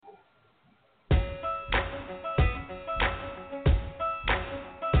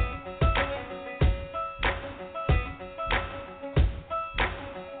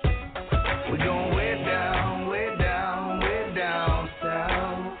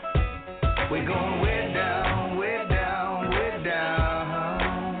We're going way down, way down, way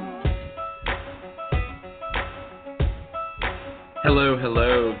down. Hello,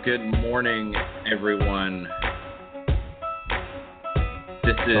 hello. Good morning, everyone.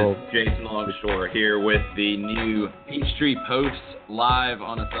 This is Jason Longshore here with the new Peachtree Post live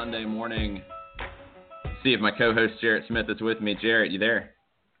on a Sunday morning. See if my co-host Jarrett Smith is with me. Jarrett, you there?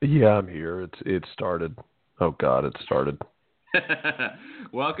 Yeah, I'm here. It started. Oh God, it started.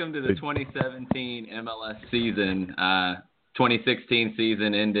 Welcome to the 2017 MLS season. 2016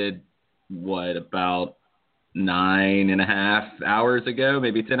 season ended, about 9.5 hours ago,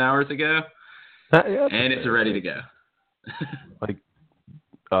 maybe 10 hours ago? Yeah, and it's ready to go.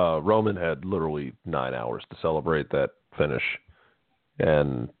 Roman had literally 9 hours to celebrate that finish,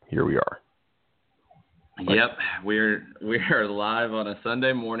 and here we are. Yep, we're live on a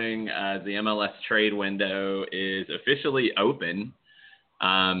Sunday morning as the MLS trade window is officially open.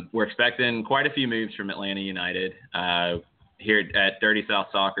 We're expecting quite a few moves from Atlanta United. Here at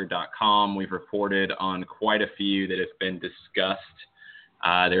DirtySouthSoccer.com, we've reported on quite a few that have been discussed.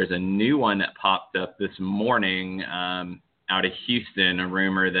 There's a new one that popped up this morning out of Houston, a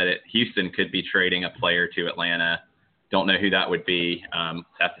rumor that Houston could be trading a player to Atlanta. Don't know who that would be. Have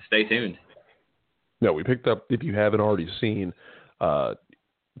to stay tuned. No, we picked up, if you haven't already seen,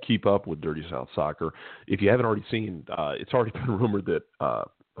 keep up with Dirty South Soccer. If you haven't already seen, it's already been rumored that a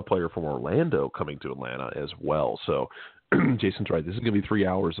player from Orlando coming to Atlanta as well. So Jason's right. This is going to be 3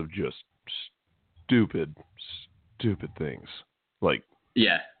 hours of just stupid things. Like,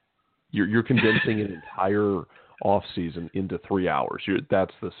 yeah, you're condensing an entire off season into 3 hours.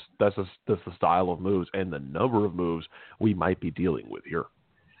 That's the style of moves and the number of moves we might be dealing with here.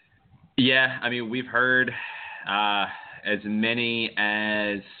 Yeah, I mean, we've heard as many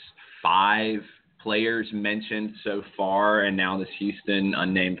as 5 players mentioned so far, and now this Houston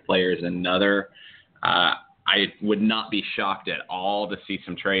unnamed player is another. I would not be shocked at all to see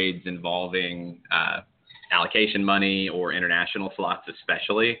some trades involving allocation money or international slots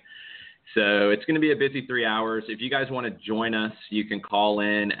especially. So it's going to be a busy 3 hours. If you guys want to join us, you can call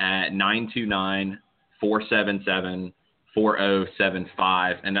in at 929-477-4075,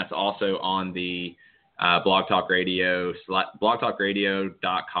 and that's also on the Blog Talk Radio,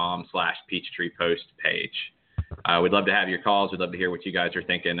 blogtalkradio.com/Peachtree Post page. We'd love to have your calls. We'd love to hear what you guys are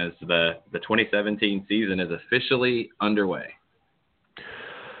thinking as the 2017 season is officially underway.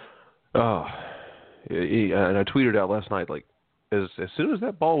 And I tweeted out last night, like, as soon as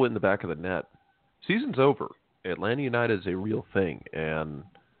that ball went in the back of the net, season's over. Atlanta United is a real thing, and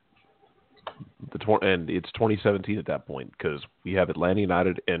it's 2017 at that point because we have Atlanta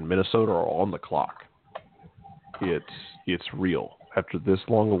United and Minnesota are on the clock. It's real. After this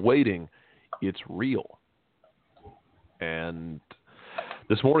long of waiting, it's real. And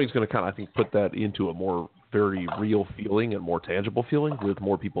this morning's going to kind of, I think, put that into a more very real feeling and more tangible feeling with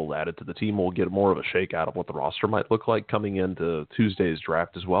more people added to the team. We'll get more of a shake out of what the roster might look like coming into Tuesday's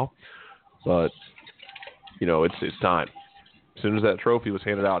draft as well. But, it's time. As soon as that trophy was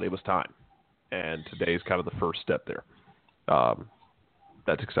handed out, it was time. And today's kind of the first step there.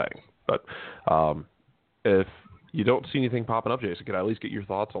 That's exciting. But if you don't see anything popping up, Jason, can I at least get your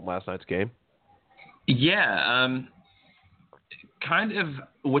thoughts on last night's game? Yeah, kind of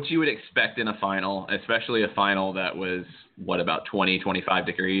what you would expect in a final, especially a final that was, about 20, 25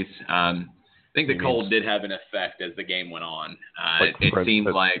 degrees. I think the cold did have an effect as the game went on. It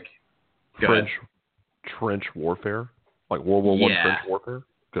seemed like trench warfare, like World War I trench warfare,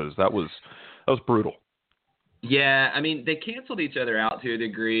 because that was brutal. Yeah, I mean, they canceled each other out to a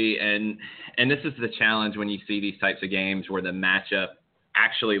degree, and this is the challenge when you see these types of games where the matchup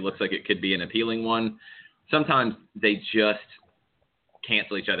actually looks like it could be an appealing one. Sometimes they just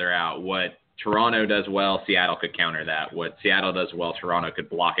cancel each other out. What Toronto does well, Seattle could counter that. What Seattle does well, Toronto could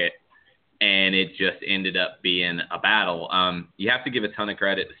block it, and it just ended up being a battle. You have to give a ton of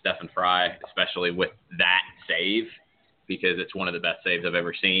credit to Stephen Fry, especially with that save, because it's one of the best saves I've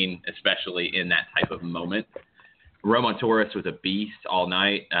ever seen, especially in that type of moment. Roman Torres was a beast all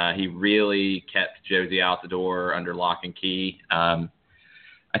night. He really kept Josie Altidore under lock and key. I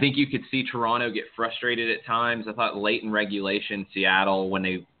think you could see Toronto get frustrated at times. I thought late in regulation, Seattle, when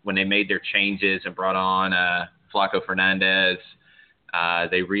they made their changes and brought on Flaco Fernandez,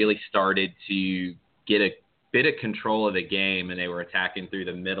 they really started to get a bit of control of the game, and they were attacking through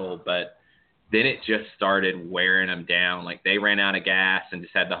the middle, but then it just started wearing them down. Like, they ran out of gas and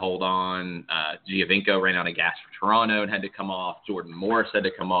just had to hold on. Giovinco ran out of gas for Toronto and had to come off. Jordan Morris had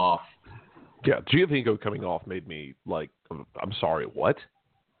to come off. Yeah, Giovinco coming off made me like, I'm sorry, what?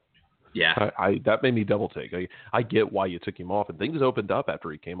 Yeah. That made me double take. I get why you took him off, and things opened up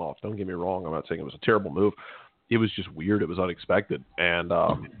after he came off. Don't get me wrong. I'm not saying it was a terrible move. It was just weird. It was unexpected. And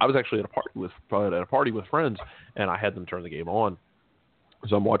I was actually at a party with friends, and I had them turn the game on.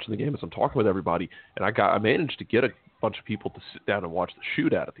 So I'm watching the game as I'm talking with everybody, and I managed to get a bunch of people to sit down and watch the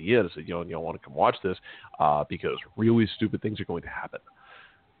shootout at the end. I said, you want to come watch this because really stupid things are going to happen.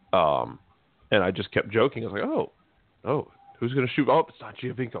 And I just kept joking. I was like, oh, who's going to shoot? Oh, it's not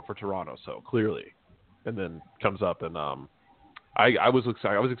Giovinco for Toronto, so clearly. And then comes up, and I was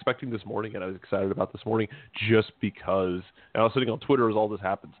excited. I was expecting this morning, and I was excited about this morning just because. And I was sitting on Twitter as all this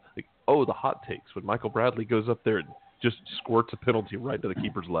happens. Like, oh, the hot takes when Michael Bradley goes up there and just squirts a penalty right into the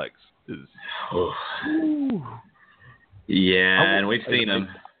keeper's legs. Yeah, and we've seen him.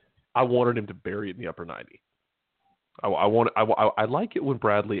 I wanted him to bury it in the upper 90. I like it when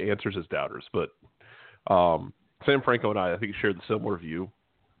Bradley answers his doubters, but Sam Franco and I think shared the similar view.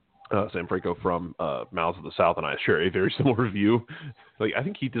 Sam Franco from Mouths of the South and I share a very similar view. Like, I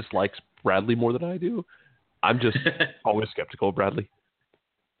think he dislikes Bradley more than I do. I'm just always skeptical of Bradley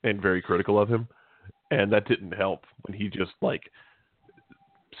and very critical of him. And that didn't help when he just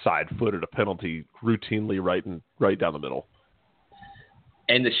side-footed a penalty routinely right down the middle.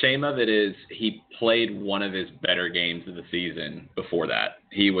 And the shame of it is he played one of his better games of the season before that.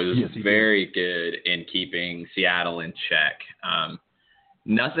 He was very good in keeping Seattle in check.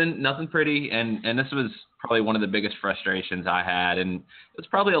 Nothing pretty, and this was probably one of the biggest frustrations I had, and it's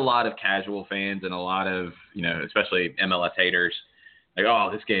probably a lot of casual fans and a lot of, especially MLS haters, like, oh,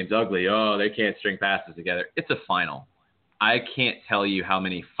 this game's ugly. Oh, they can't string passes together. It's a final. I can't tell you how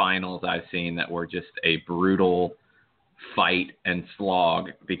many finals I've seen that were just a brutal fight and slog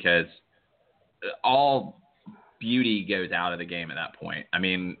because all beauty goes out of the game at that point. I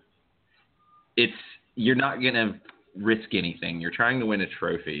mean, you're not going to risk anything. You're trying to win a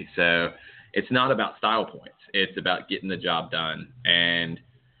trophy. So it's not about style points. It's about getting the job done. And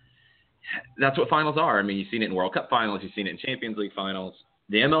that's what finals are. I mean, you've seen it in World Cup finals. You've seen it in Champions League finals.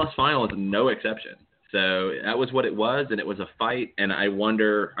 The MLS final is no exception. So that was what it was, and it was a fight. And I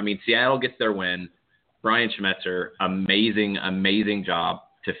wonder, Seattle gets their win. Brian Schmetzer, amazing job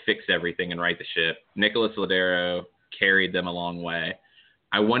to fix everything and right the ship. Nicholas Ladero carried them a long way.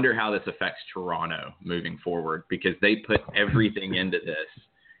 I wonder how this affects Toronto moving forward because they put everything into this.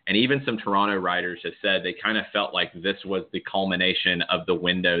 And even some Toronto writers have said they kind of felt like this was the culmination of the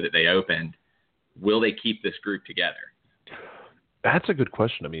window that they opened. Will they keep this group together? That's a good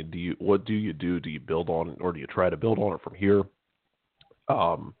question. I mean, what do you do? Do you build on, or do you try to build on it from here?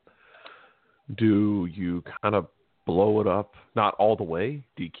 Do you kind of blow it up? Not all the way.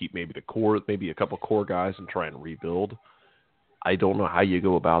 Do you keep maybe the core, maybe a couple core guys and try and rebuild? I don't know how you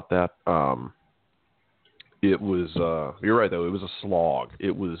go about that. It was, you're right though. It was a slog.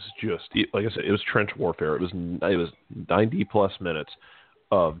 It was just, like I said, it was trench warfare. It was 90 plus minutes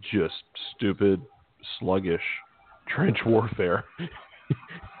of just stupid, sluggish trench warfare.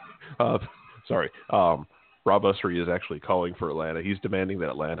 Sorry. Rob Ussery is actually calling for Atlanta. He's demanding that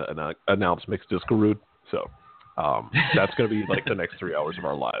Atlanta announce mixed disco route. So that's going to be like the next 3 hours of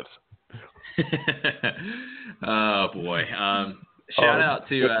our lives. Oh boy. Shout out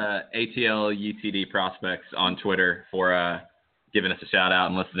to ATL UTD Prospects on Twitter for giving us a shout out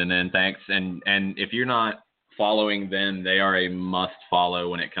and listening in. Thanks. And if you're not following them, they are a must follow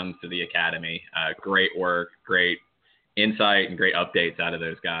when it comes to the Academy. Great work, great insight, and great updates out of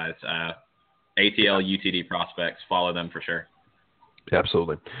those guys. ATL UTD Prospects, follow them for sure.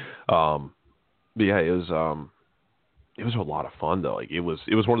 Absolutely. But yeah, it was a lot of fun though. Like it was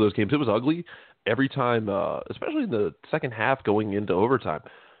one of those games. It was ugly every time, especially in the second half going into overtime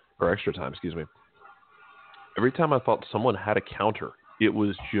or extra time, excuse me. Every time I thought someone had a counter, it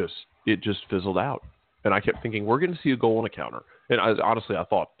just fizzled out. And I kept thinking, we're going to see a goal on a counter. And honestly, I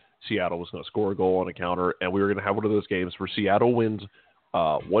thought Seattle was going to score a goal on a counter, and we were going to have one of those games where Seattle wins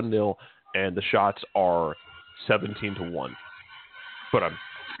 1-0, and the shots are 17-1. But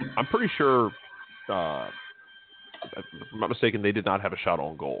I'm pretty sure, if I'm not mistaken, they did not have a shot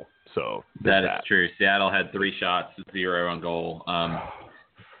on goal. So that is true. Seattle had 3 shots, 0 on goal.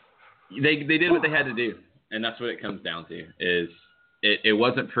 They did what they had to do, and that's what it comes down to. It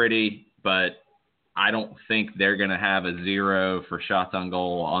wasn't pretty, but I don't think they're going to have a 0 for shots on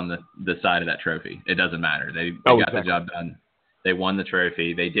goal on the side of that trophy. It doesn't matter. They got the job done. They won the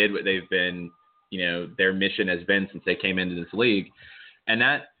trophy. They did what they've been, their mission has been since they came into this league. And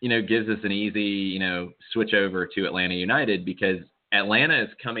that, gives us an easy, switch over to Atlanta United because Atlanta is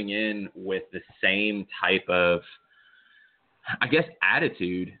coming in with the same type of, I guess,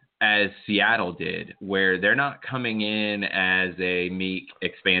 attitude as Seattle did, where they're not coming in as a meek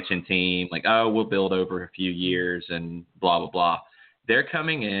expansion team, like, oh, we'll build over a few years and blah, blah, blah. They're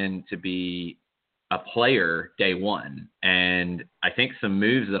coming in to be a player day one. And I think some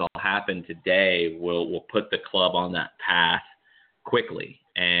moves that'll happen today will put the club on that path quickly.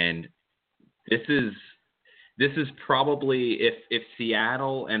 And this is probably, if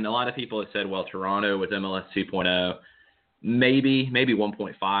Seattle, and a lot of people have said, well, Toronto with MLS 2.0, maybe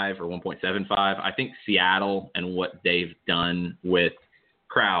 1.5 or 1.75. I think Seattle and what they've done with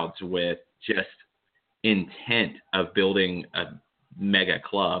crowds, with just intent of building a mega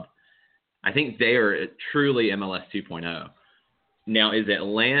club, I think they are truly MLS 2.0. Now, is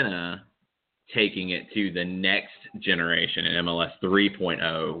Atlanta taking it to the next generation in MLS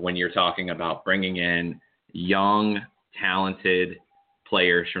 3.0 when you're talking about bringing in young, talented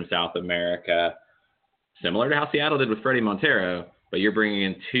players from South America, similar to how Seattle did with Freddie Montero, but you're bringing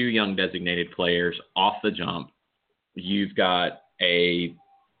in 2 young designated players off the jump. You've got a,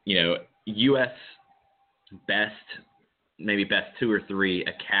 U.S. best 2 or 3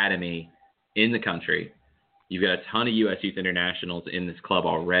 academy in the country. You've got a ton of U.S. youth internationals in this club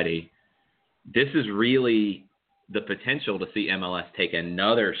already. This is really the potential to see MLS take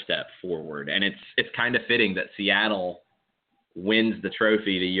another step forward. And it's kind of fitting that Seattle wins the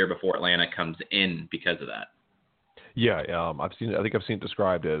trophy the year before Atlanta comes in because of that. Yeah, I think I've seen it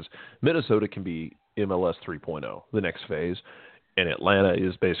described as Minnesota can be MLS 3.0, the next phase, and Atlanta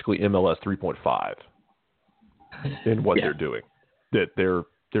is basically MLS 3.5 in what they're doing. That they're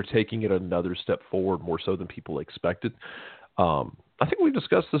taking it another step forward more so than people expected. I think we've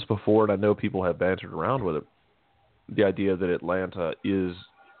discussed this before, and I know people have bantered around with it. The idea that Atlanta is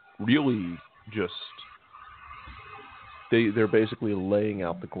really just they're basically laying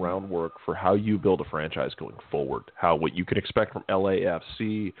out the groundwork for how you build a franchise going forward. What you can expect from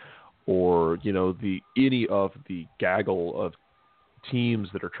LAFC or any of the gaggle of teams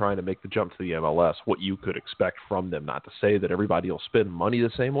that are trying to make the jump to the MLS, what you could expect from them. Not to say that everybody will spend money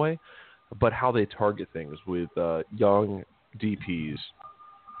the same way, but how they target things with young DPs,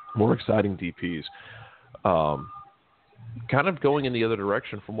 more exciting DPs, kind of going in the other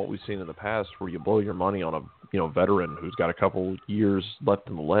direction from what we've seen in the past, where you blow your money on a veteran who's got a couple years left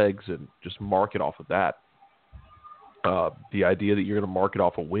in the legs and just market off of that. The idea that you're going to market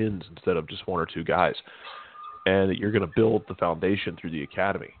off of wins instead of just 1 or 2 guys, and that you're going to build the foundation through the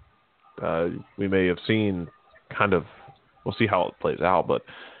academy. We may have seen we'll see how it plays out, but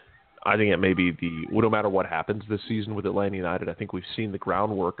I think it may be no matter what happens this season with Atlanta United, I think we've seen the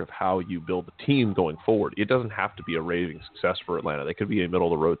groundwork of how you build the team going forward. It doesn't have to be a raving success for Atlanta. They could be a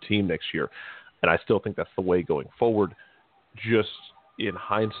middle-of-the-road team next year, and I still think that's the way going forward, just in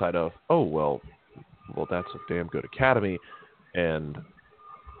hindsight of, well, that's a damn good academy, and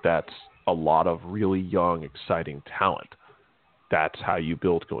that's a lot of really young, exciting talent. That's how you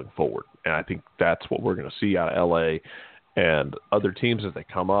build going forward, and I think that's what we're going to see out of LA and other teams as they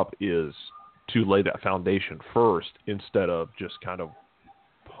come up, is to lay that foundation first instead of just kind of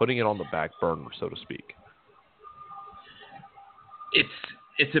putting it on the back burner, so to speak.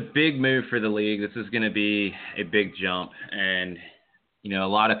 It's a big move for the league. This is going to be a big jump. And, a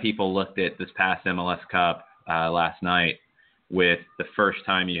lot of people looked at this past MLS Cup last night with the first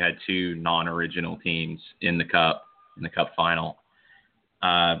time you had 2 non-original teams in the Cup final.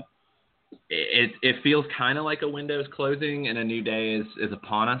 It feels kind of like a window's closing and a new day is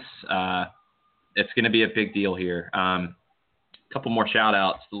upon us. It's going to be a big deal here. A couple more shout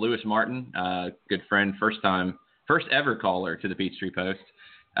outs to Lewis Martin, good friend, first ever caller to the Peachtree Post.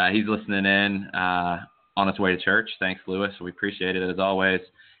 He's listening in on his way to church. Thanks, Lewis. We appreciate it as always.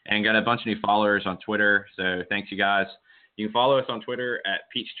 And got a bunch of new followers on Twitter. So thanks, you guys. You can follow us on Twitter at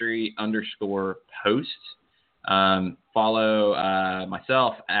Peachtree_Post. Follow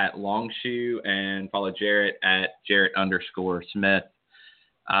myself at Longshoe and follow Jarrett at Jarrett_Smith.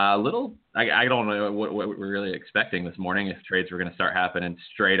 I don't know what we're really expecting this morning, if trades were going to start happening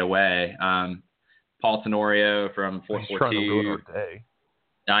straight away. Paul Tenorio from 442. He's trying to ruin our day.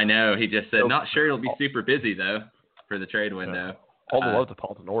 I know. He just said, not sure it'll be super busy, though, for the trade window. All the love to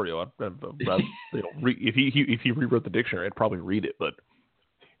Paul Tenorio. If he rewrote the dictionary, I'd probably read it, but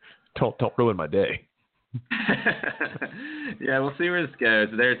don't ruin my day. Yeah, we'll see where this goes.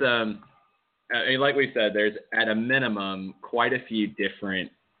 There's like we said, there's at a minimum quite a few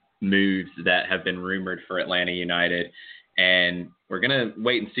different moves that have been rumored for Atlanta United, and we're gonna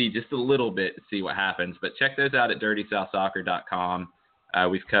wait and see just a little bit to see what happens. But check those out at DirtySouthSoccer.com.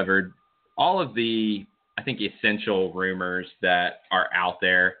 We've covered all of the, I think, essential rumors that are out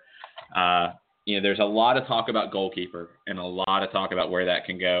there. there's a lot of talk about goalkeeper and a lot of talk about where that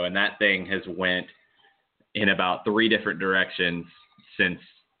can go. And that thing has went in about 3 different directions since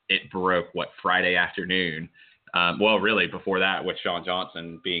it broke, Friday afternoon. Well, really before that with Sean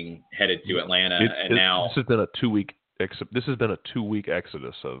Johnson being headed to Atlanta. Now this has been a 2-week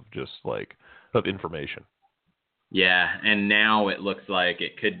exodus of just of information. Yeah, and now it looks like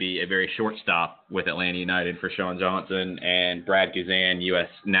it could be a very short stop with Atlanta United for Sean Johnson, and Brad Guzan, U.S.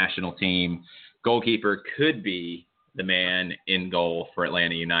 national team goalkeeper, could be the man in goal for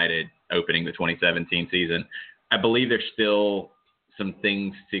Atlanta United opening the 2017 season. I believe there's still some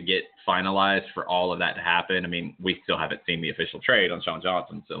things to get finalized for all of that to happen. I mean, we still haven't seen the official trade on Sean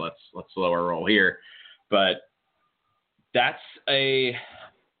Johnson, so let's slow our roll here. But that's a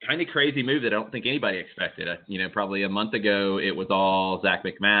kind of crazy move that I don't think anybody expected. Probably a month ago, it was all Zach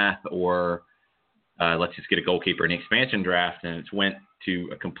McMath or let's just get a goalkeeper in the expansion draft, and it's went to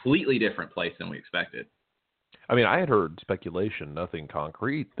a completely different place than we expected. I mean, I had heard speculation, nothing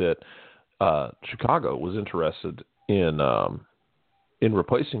concrete, that Chicago was interested in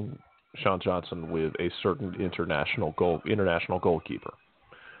replacing Sean Johnson with a certain international goalkeeper.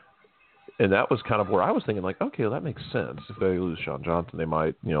 And that was kind of where I was thinking, okay, well, that makes sense. If they lose Sean Johnson, they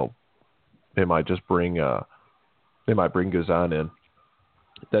might just bring Guzan in.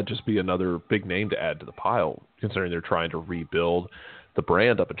 That'd just be another big name to add to the pile, considering they're trying to rebuild the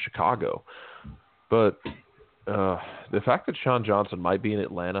brand up in Chicago. But the fact that Sean Johnson might be in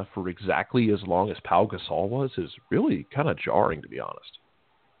Atlanta for exactly as long as Pau Gasol was is really kind of jarring, to be honest.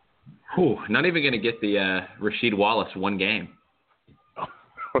 Whew, not even going to get the Rasheed Wallace one game.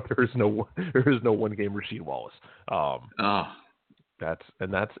 There is no one game Rasheed Wallace.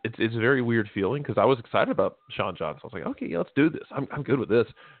 It's a very weird feeling, because I was excited about Sean Johnson. I was like, okay, yeah, let's do this. I'm good with this.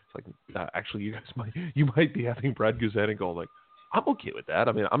 It's like, actually, you guys might be having Brad Guzan and go I'm okay with that.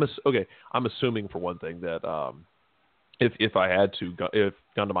 I mean, I'm assuming for one thing that if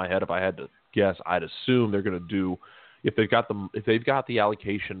gun to my head, if I had to guess, I'd assume they're going to do, if they've got the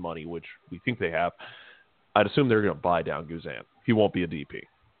allocation money, which we think they have, I'd assume they're going to buy down Guzan. He won't be a DP.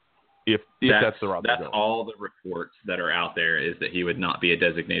 If that's the route they're going. That's all the reports that are out there, is that he would not be a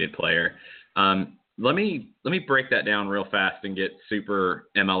designated player. Let me break that down real fast and get super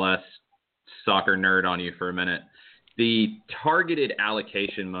MLS soccer nerd on you for a minute. The targeted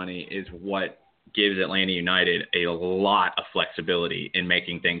allocation money is what gives Atlanta United a lot of flexibility in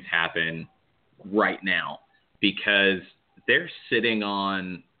making things happen right now, because they're sitting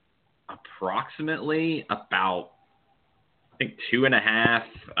on approximately about, I think,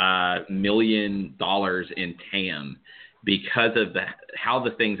 $2.5 million in TAM because of how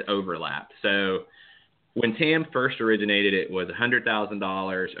the things overlap. So when TAM first originated, it was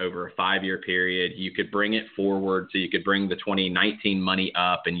 $100,000 over a 5-year period. You could bring it forward, so you could bring the 2019 money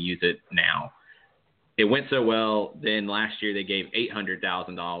up and use it now. It went so well, then last year they gave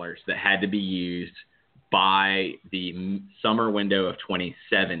 $800,000 that had to be used by the summer window of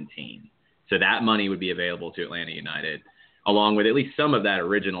 2017. So that money would be available to Atlanta United, along with at least some of that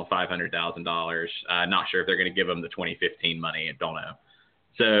original $500,000. Not sure if they're going to give them the 2015 money. I don't know.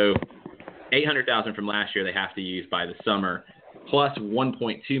 So $800,000 from last year they have to use by the summer, plus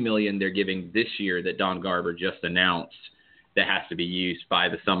 $1.2 million they're giving this year that Don Garber just announced that has to be used by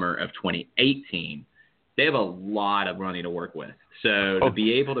the summer of 2018. They have a lot of money to work with. So to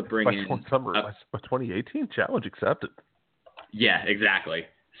be able to bring in by 2018, challenge accepted. Yeah, exactly.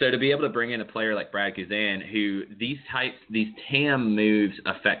 So to be able to bring in a player like Brad Guzan, who these TAM moves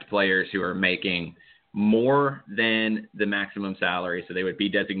affect players who are making more than the maximum salary, so they would be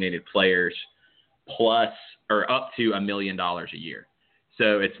designated players plus or up to $1 million a year.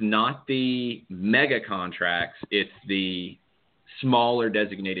 So it's not the mega contracts, it's the smaller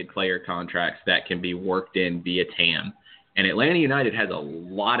designated player contracts that can be worked in via TAM. And Atlanta United has a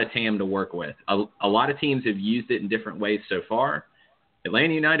lot of TAM to work with. A lot of teams have used it in different ways so far.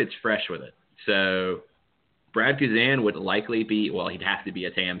 Atlanta United's fresh with it. So Brad Guzan would likely be, well, he'd have to be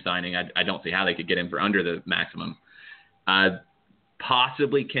a TAM signing. I don't see how they could get him for under the maximum.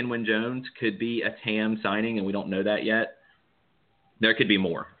 Possibly Kenwin Jones could be a TAM signing, and we don't know that yet. There could be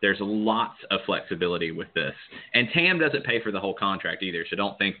more. There's lots of flexibility with this. And TAM doesn't pay for the whole contract either, so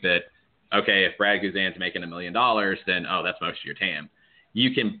don't think that, okay, if Brad Guzan's making $1 million, then, oh, that's most of your TAM.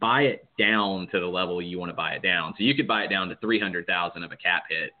 You can buy it down to the level you want to buy it down. So you could buy it down to $300,000 of a cap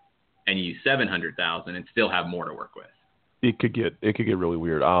hit and use $700,000 and still have more to work with. It could get really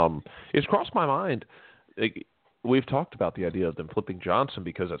weird. It's crossed my mind. We've talked about the idea of them flipping Johnson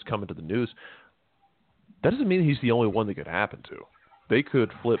because that's coming to the news. That doesn't mean he's the only one that could happen to. They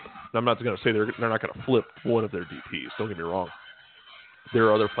could flip. I'm not going to say they're not going to flip one of their DPs. Don't get me wrong. there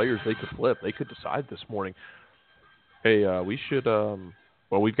are other players they could flip. They could decide this morning, hey, we should,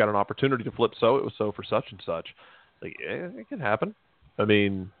 we've got an opportunity to flip so for such and such. Like, it can happen. I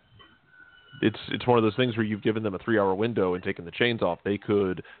mean, it's one of those things where you've given them a 3-hour window and taken the chains off. They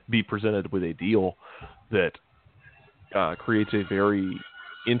could be presented with a deal that creates a very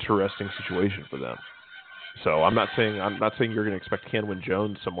interesting situation for them. So I'm not saying you're going to expect Kenwin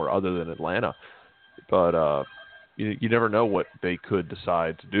Jones somewhere other than Atlanta, but you never know what they could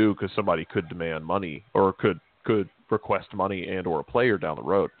decide to do, because somebody could demand money or could request money and or a player down the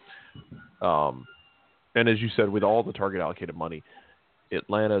road. And as you said, with all the target allocated money,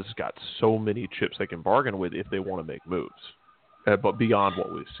 Atlanta's got so many chips they can bargain with if they want to make moves, but beyond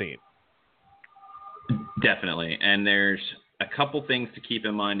what we've seen. Definitely. And there's a couple things to keep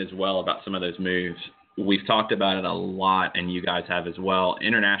in mind as well about some of those moves. We've talked about it a lot, and you guys have as well.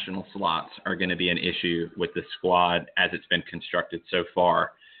 International slots are going to be an issue with the squad as it's been constructed so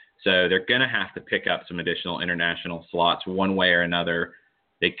far. So they're going to have to pick up some additional international slots one way or another.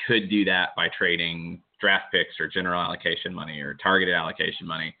 They could do that by trading draft picks or general allocation money or targeted allocation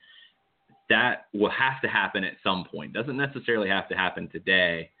money. That will have to happen at some point. Doesn't necessarily have to happen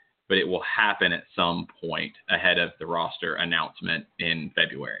today, but it will happen at some point ahead of the roster announcement in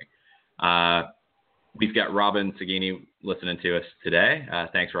February. We've got Robin Sagini listening to us today.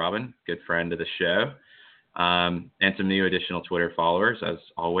 Thanks, Robin. Good friend of the show. And some new additional Twitter followers, as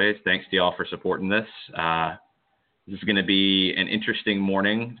always. Thanks to y'all for supporting this. This is going to be an interesting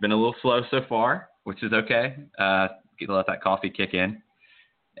morning. It's been a little slow so far, which is okay. Let that coffee kick in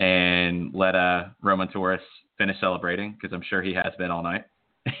and let Roman Torres finish celebrating, because I'm sure he has been all night.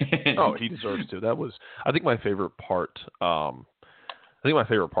 Oh, he deserves to. That was, I think, my favorite part. My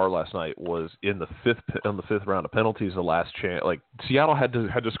favorite part last night was in the fifth round of penalties, the last chance. Like, Seattle had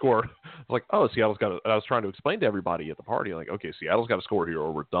to score. I was like, oh, Seattle's got to. I was trying to explain to everybody at the party, like, okay, Seattle's got to score here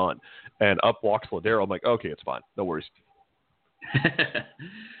or we're done. And up walks Ladero. I'm like, okay, it's fine, no worries.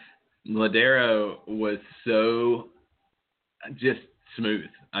 Ladero was so just smooth.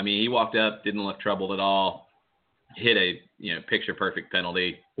 I mean, he walked up, didn't look troubled at all. Hit a picture perfect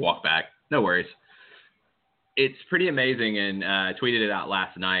penalty, walk back, no worries. It's pretty amazing, and I tweeted it out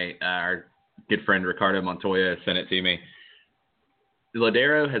last night. Our good friend Ricardo Montoya sent it to me.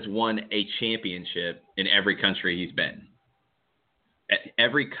 Ladero has won a championship in every country he's been. At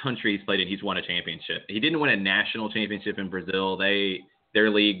every country he's played in, he's won a championship. He didn't win a national championship in Brazil. Their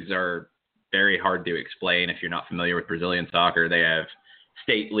leagues are very hard to explain if you're not familiar with Brazilian soccer. They have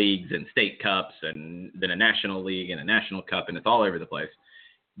state leagues and state cups, and then a national league and a national cup, and it's all over the place.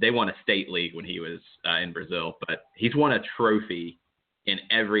 They won a state league when he was in Brazil, but he's won a trophy in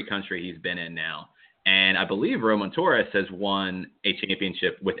every country he's been in now. And I believe Roman Torres has won a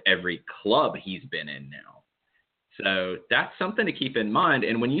championship with every club he's been in now. So that's something to keep in mind.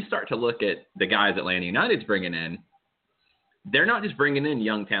 And when you start to look at the guys Atlanta United's bringing in, they're not just bringing in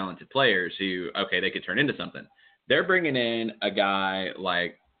young, talented players who, okay, they could turn into something. They're bringing in a guy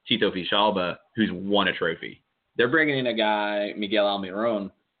like Tito Villalba, who's won a trophy. They're bringing in a guy, Miguel Almiron,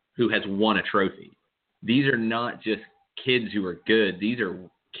 who has won a trophy. These are not just kids who are good. These are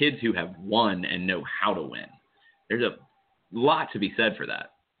kids who have won and know how to win. There's a lot to be said for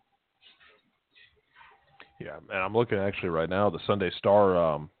that. Yeah, and I'm looking actually right now, the Sunday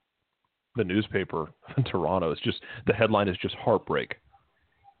Star, the newspaper in Toronto, the headline is just heartbreak.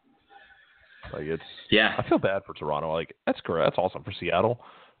 Like, I feel bad for Toronto. Like, that's great. That's awesome for Seattle.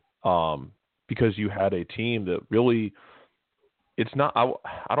 Because you had a team that really, it's not,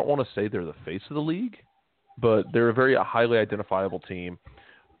 I don't want to say they're the face of the league, but they're a very highly identifiable team.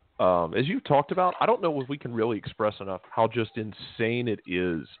 As you've talked about, I don't know if we can really express enough how just insane it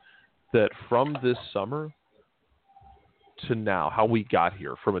is that from this summer to now, how we got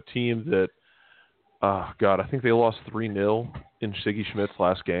here from a team that, I think they lost 3-0 in Siggy Schmidt's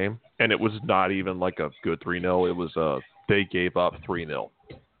last game, and it was not even like a good 3-0. It was they gave up 3-0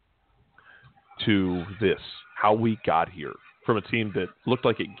 to this. How we got here from a team that looked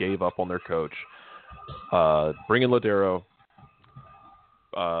like it gave up on their coach. Bring in Ladero,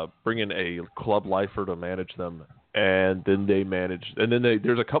 bring in a club lifer to manage them, and then they managed. And then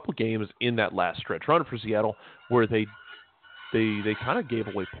there's a couple games in that last stretch run for Seattle where they kind of gave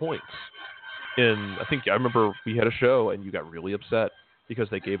away points. And I remember we had a show and you got really upset because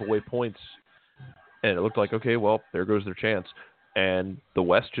they gave away points, and it looked like, okay, well, there goes their chance. And the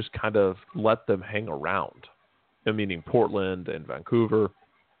West just kind of let them hang around. Meaning Portland and Vancouver,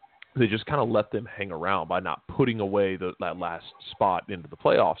 they just kind of let them hang around by not putting away that last spot into the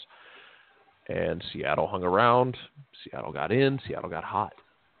playoffs. And Seattle hung around. Seattle got in. Seattle got hot.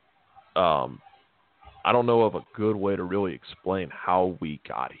 I don't know of a good way to really explain how we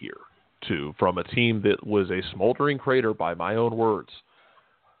got here from a team that was a smoldering crater, by my own words,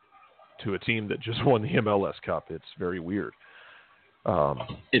 to a team that just won the MLS Cup. It's very weird.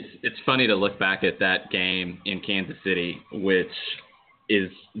 It's funny to look back at that game in Kansas City, which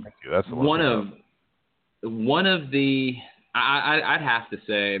is one of the I'd have to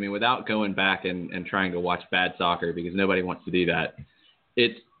say, I mean, without going back and trying to watch bad soccer, because nobody wants to do that,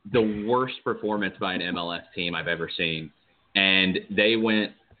 it's the worst performance by an MLS team I've ever seen. And they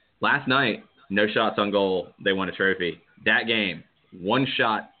went last night, no shots on goal. They won a trophy. That game, one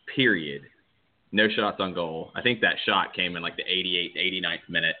shot, period. No shots on goal. I think that shot came in like the 88th, 89th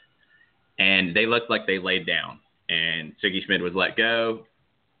minute. And they looked like they laid down. And Siggy Schmid was let go.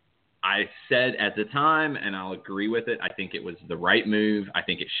 I said at the time, and I'll agree with it, I think it was the right move. I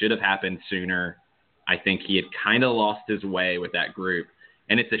think it should have happened sooner. I think he had kind of lost his way with that group.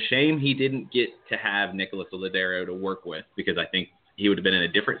 And it's a shame he didn't get to have Nicholas Olodero to work with, because I think he would have been in a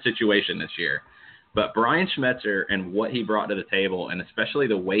different situation this year. But Brian Schmetzer and what he brought to the table, and especially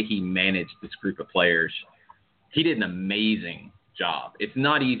the way he managed this group of players, he did an amazing job. It's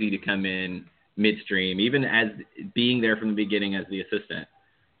not easy to come in midstream, even as being there from the beginning as the assistant,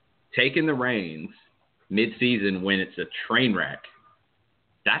 taking the reins mid-season when it's a train wreck.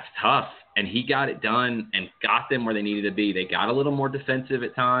 That's tough. And he got it done and got them where they needed to be. They got a little more defensive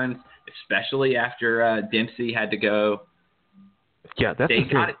at times, especially after Dempsey had to go. Yeah, that's they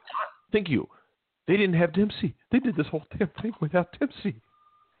got it done. Thank you. They didn't have Dempsey. They did this whole damn thing without Dempsey.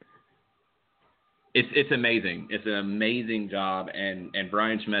 It's amazing. It's an amazing job. And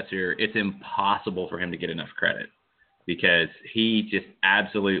Brian Schmetzer, it's impossible for him to get enough credit, because he just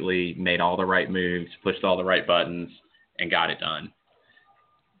absolutely made all the right moves, pushed all the right buttons, and got it done.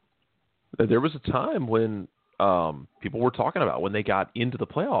 There was a time when people were talking about when they got into the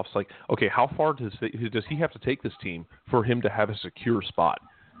playoffs, like, okay, how far does he have to take this team for him to have a secure spot?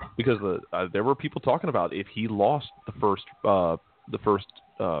 Because there were people talking about if he lost the first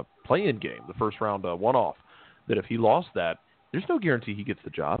play-in game, the first round one-off, that if he lost that, there's no guarantee he gets the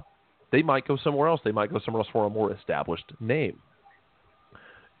job. They might go somewhere else. They might go somewhere else for a more established name.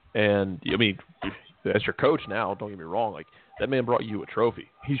 And I mean, as your coach now, don't get me wrong, like, that man brought you a trophy.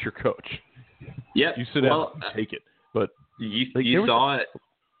 He's your coach. Yep. You sit down and take it. But you saw it.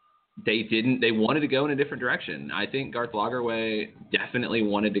 They wanted to go in a different direction. I think Garth Lagerwey definitely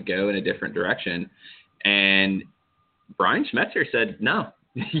wanted to go in a different direction. And Brian Schmetzer said, no,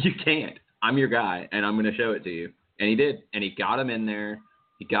 you can't. I'm your guy, and I'm going to show it to you. And he did. And he got him in there.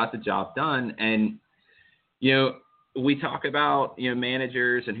 He got the job done. And, we talk about,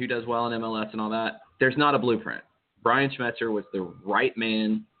 managers and who does well in MLS and all that. There's not a blueprint. Brian Schmetzer was the right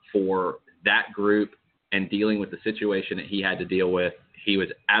man for that group and dealing with the situation that he had to deal with. He was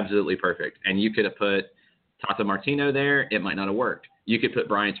absolutely perfect. And you could have put Tata Martino there. It might not have worked. You could put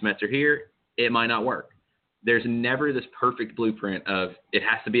Brian Schmetzer here. It might not work. There's never this perfect blueprint of it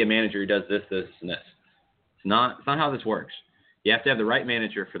has to be a manager who does this, this, and this. It's not how this works. You have to have the right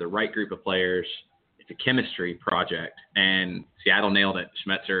manager for the right group of players. It's a chemistry project, and Seattle nailed it.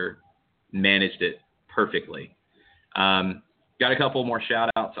 Schmetzer managed it perfectly. Got a couple more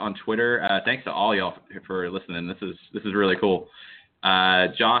shout-outs on Twitter. Thanks to all y'all for listening. This is really cool.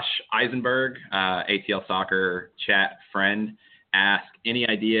 Josh Eisenberg, ATL Soccer chat friend, asked any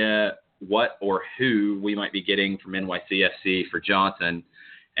idea what or who we might be getting from NYCFC for Johnson.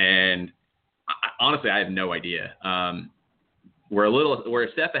 And honestly, I have no idea. We're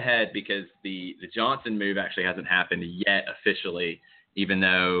a step ahead because the Johnson move actually hasn't happened yet officially, even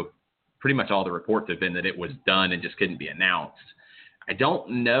though pretty much all the reports have been that it was done and just couldn't be announced. I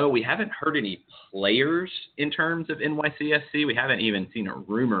don't know. We haven't heard any players in terms of NYCFC. We haven't even seen a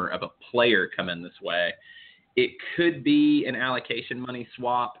rumor of a player come in this way. It could be an allocation money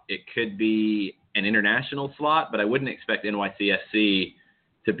swap. It could be an international slot, but I wouldn't expect NYCFC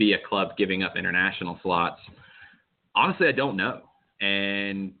to be a club giving up international slots. Honestly, I don't know.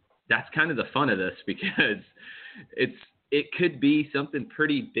 And that's kind of the fun of this, because it could be something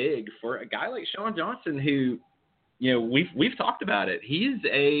pretty big for a guy like Sean Johnson, who, we've talked about it. He's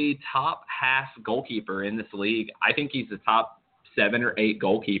a top half goalkeeper in this league. I think he's the top 7 or 8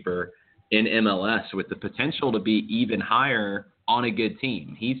 goalkeeper in MLS with the potential to be even higher on a good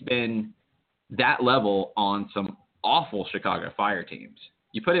team. He's been that level on some awful Chicago Fire teams.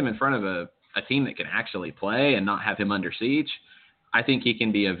 You put him in front of a team that can actually play and not have him under siege, I think he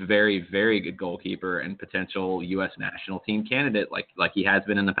can be a very, very good goalkeeper and potential U.S. national team candidate like he has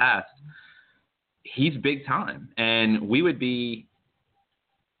been in the past. He's big time, and we would be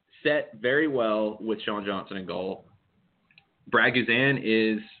set very well with Sean Johnson in goal. Brad Guzan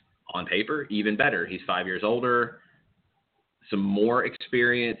is on paper, even better. He's 5 years older, some more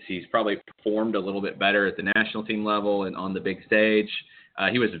experience. He's probably performed a little bit better at the national team level and on the big stage.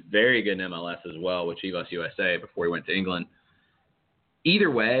 He was very good in MLS as well with Chivas USA before he went to England.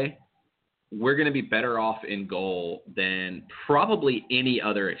 Either way, we're going to be better off in goal than probably any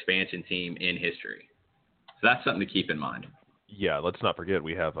other expansion team in history. So that's something to keep in mind. Yeah, let's not forget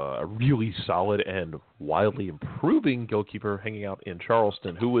we have a really solid and wildly improving goalkeeper hanging out in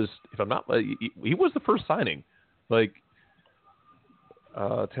Charleston, who was, if I'm not, he was the first signing. Like,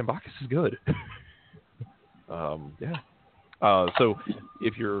 Tambakis is good. Yeah. So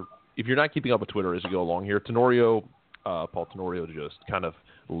if you're not keeping up with Twitter as you go along here, Paul Tenorio just kind of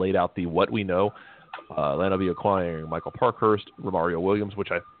laid out the what we know. Atlanta will be acquiring Michael Parkhurst, Romario Williams, which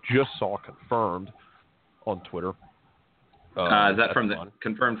I just saw confirmed on Twitter. Is that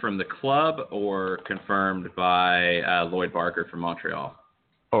confirmed from the club or confirmed by Lloyd Barker from Montreal?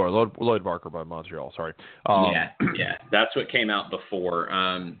 Oh, Lloyd Barker by Montreal. Sorry. Yeah, that's what came out before.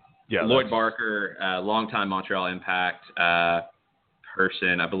 Lloyd Barker, longtime Montreal Impact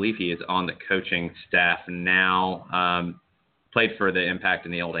person. I believe he is on the coaching staff now. Played for the Impact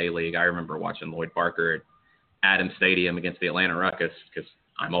in the old A-League. I remember watching Lloyd Barker at Adams Stadium against the Atlanta Ruckus because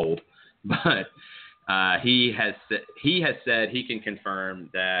I'm old, but. He has said he can confirm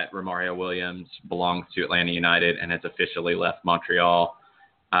that Romario Williams belongs to Atlanta United and has officially left Montreal.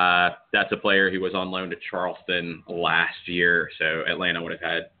 That's a player who was on loan to Charleston last year, so Atlanta would have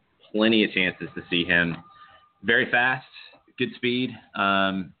had plenty of chances to see him. Very fast, good speed.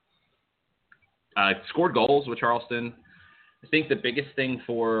 Scored goals with Charleston. I think the biggest thing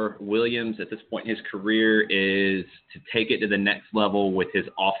for Williams at this point in his career is to take it to the next level with his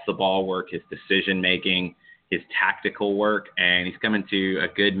off-the-ball work, his decision-making, his tactical work, and he's coming to a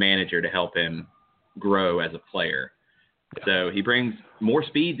good manager to help him grow as a player. Yeah. So he brings more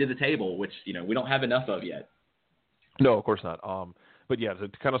speed to the table, which, we don't have enough of yet. No, of course not. But yeah, to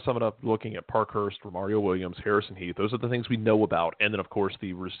kind of sum it up, looking at Parkhurst, Romario Williams, Harrison Heath, those are the things we know about. And then, of course,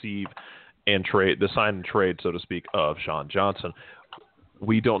 the sign and trade, so to speak, of Sean Johnson.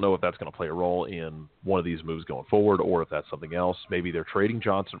 We don't know if that's going to play a role in one of these moves going forward or if that's something else. Maybe they're trading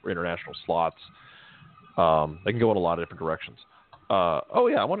Johnson for international slots. They can go in a lot of different directions. I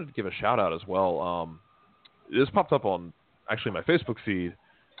wanted to give a shout-out as well. This popped up on, actually, my Facebook feed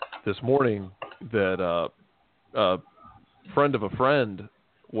this morning that a friend of a friend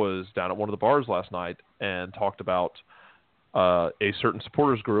was down at one of the bars last night and talked about a certain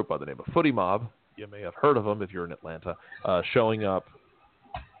supporters group by the name of Footy Mob. You may have heard of them if you're in Atlanta, showing up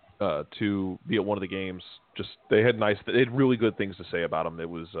to be at one of the games. They had really good things to say about them. It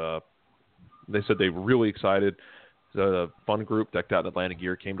was, they said they were really excited. The fun group decked out in Atlanta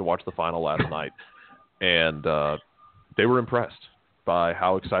gear came to watch the final last night, and they were impressed by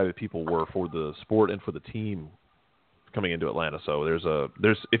how excited people were for the sport and for the team coming into Atlanta. So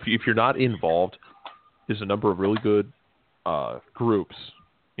if you're not involved, there's a number of really good groups.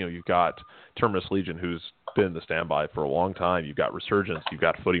 You've got Terminus Legion, who's been in the standby for a long time. You've got Resurgence. You've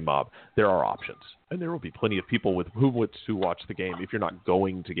got Footy Mob. There are options, and there will be plenty of people who want to watch the game if you're not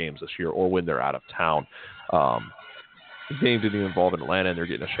going to games this year or when they're out of town. The game didn't even involve in Atlanta, and they're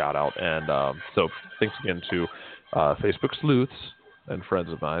getting a shout out. And so thanks again to Facebook sleuths and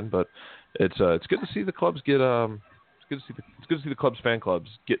friends of mine. But it's good to see the clubs get it's good to see the clubs, fan clubs,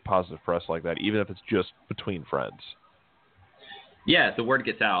 get positive press like that, even if it's just between friends. Yeah, the word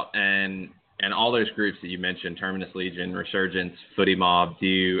gets out, and all those groups that you mentioned, Terminus Legion, Resurgence, Footy Mob,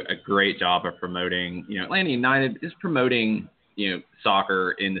 do a great job of promoting. Atlanta United is promoting,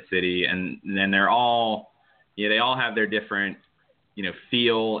 soccer in the city, and then they're all, they all have their different,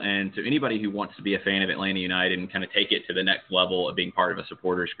 feel. And to anybody who wants to be a fan of Atlanta United and kind of take it to the next level of being part of a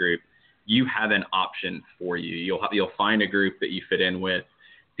supporters group, you have an option for you. You'll find a group that you fit in with.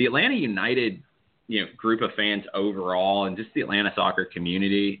 The Atlanta United group of fans overall and just the Atlanta soccer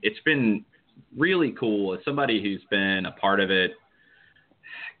community, it's been really cool. As somebody who's been a part of it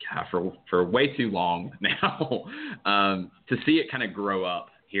for way too long now, to see it kind of grow up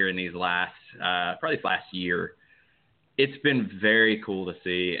here in these last year, it's been very cool to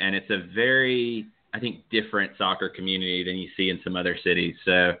see. And it's a very, I think, different soccer community than you see in some other cities.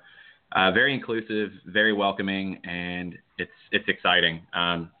 So very inclusive, very welcoming, and it's exciting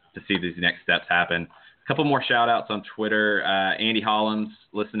to see these next steps happen. A couple more shout outs on Twitter. Andy Hollins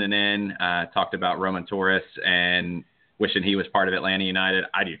listening in, talked about Roman Torres and wishing he was part of Atlanta United.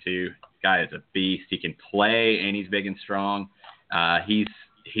 I do too. Guy is a beast. He can play and he's big and strong.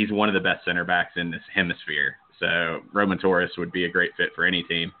 He's one of the best center backs in this hemisphere. So Roman Torres would be a great fit for any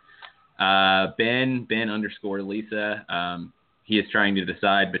team. Ben _Lisa. he is trying to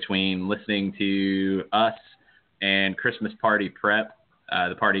decide between listening to us and Christmas party prep.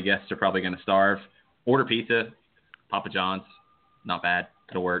 The party guests are probably going to starve. Order pizza, Papa John's, not bad.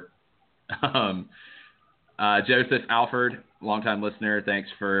 It'll work. Joseph Alford, longtime listener, thanks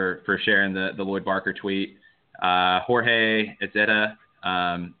for sharing the Lloyd Barker tweet. Jorge Azeta,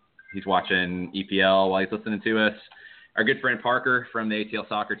 he's watching EPL while he's listening to us. Our good friend Parker from the ATL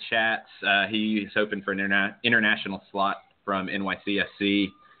Soccer chats, he's hoping for an international slot from NYCFC.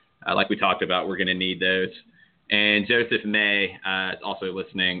 Like we talked about, we're going to need those. And Joseph May is also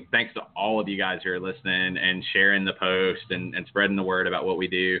listening. Thanks to all of you guys who are listening and sharing the post and spreading the word about what we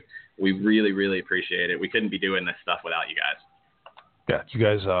do. We really, really appreciate it. We couldn't be doing this stuff without you guys. Yeah,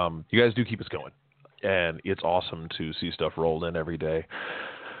 you guys do keep us going, and it's awesome to see stuff rolled in every day,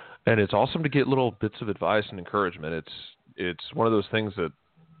 and it's awesome to get little bits of advice and encouragement. It's one of those things that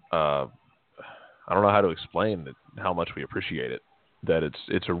I don't know how to explain how much we appreciate it. That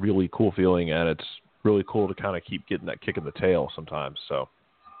it's a really cool feeling, and it's really cool to kind of keep getting that kick in the tail sometimes. So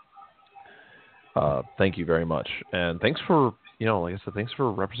thank you very much, and thanks for. Like I said, thanks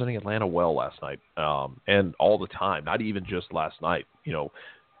for representing Atlanta well last night, and all the time, not even just last night.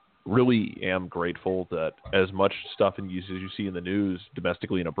 Really am grateful that as much stuff as you see in the news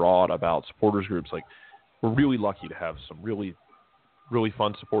domestically and abroad about supporters groups, like we're really lucky to have some really, really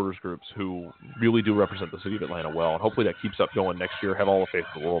fun supporters groups who really do represent the city of Atlanta well, and hopefully that keeps up going next year. Have all the faith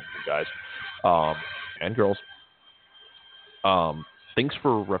in the world, you guys and girls. Thanks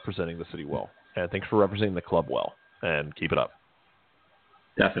for representing the city well, and thanks for representing the club well, and keep it up.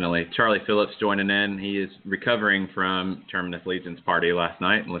 Definitely. Charlie Phillips joining in. He is recovering from Terminus Legion's party last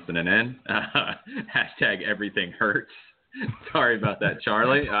night and listening in. Hashtag everything hurts. Sorry about that,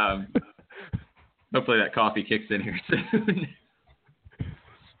 Charlie. Hopefully that coffee kicks in here soon.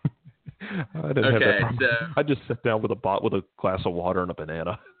 I didn't have that problem. I just sat down with a glass of water and a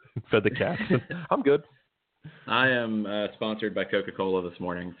banana and fed the cats. And I'm good. I am sponsored by Coca-Cola this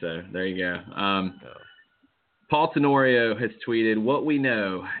morning, so there you go. Paul Tenorio has tweeted, what we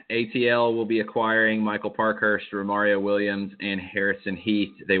know, ATL will be acquiring Michael Parkhurst, Romario Williams, and Harrison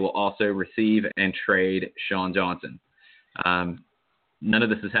Heath. They will also receive and trade Sean Johnson. None of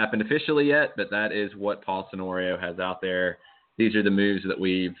this has happened officially yet, but that is what Paul Tenorio has out there. These are the moves that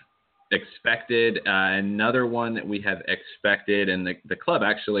we've expected. Another one that we have expected, and the club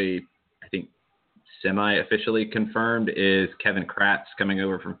actually, I think, semi-officially confirmed, is Kevin Kratz coming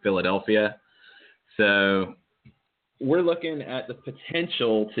over from Philadelphia. So we're looking at the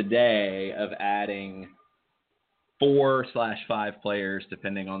potential today of adding 4/5 players,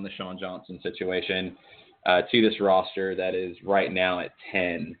 depending on the Sean Johnson situation, to this roster that is right now at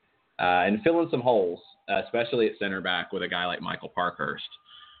 10, and fill in some holes, especially at center back with a guy like Michael Parkhurst.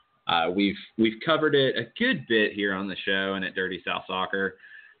 We've covered it a good bit here on the show and at Dirty South Soccer.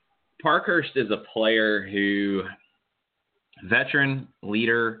 Parkhurst is a player who, veteran,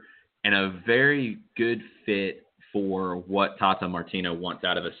 leader, and a very good fit for what Tata Martino wants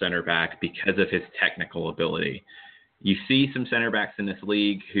out of a center back because of his technical ability. You see some center backs in this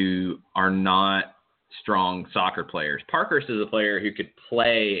league who are not strong soccer players. Parkhurst is a player who could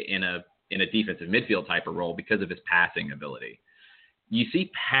play in a defensive midfield type of role because of his passing ability. You see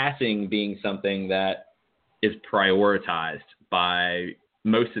passing being something that is prioritized by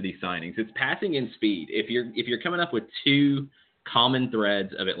most of these signings. It's passing and speed. If you're coming up with two common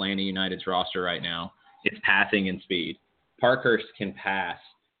threads of Atlanta United's roster right now, it's passing and speed. Parkhurst can pass.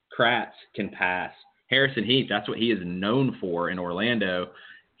 Kratz can pass. Harrison Heath, that's what he is known for in Orlando.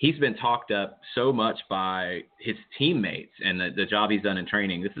 He's been talked up so much by his teammates and the job he's done in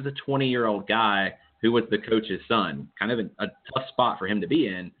training. This is a 20-year-old guy who was the coach's son. Kind of a tough spot for him to be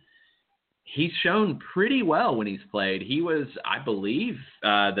in. He's shown pretty well when he's played. He was, I believe,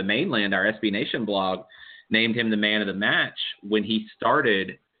 the Mainland, our SB Nation blog, named him the man of the match when he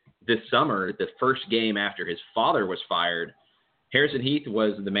started this summer, the first game after his father was fired. Harrison Heath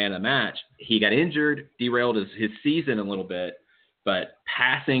was the man of the match. He got injured, derailed his season a little bit, but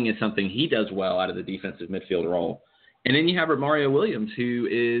passing is something he does well out of the defensive midfield role. And then you have Romario Williams, who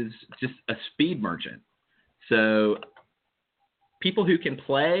is just a speed merchant. So people who can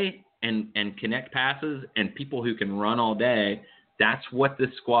play and connect passes and people who can run all day, that's what this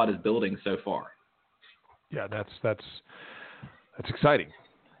squad is building so far. Yeah, that's exciting.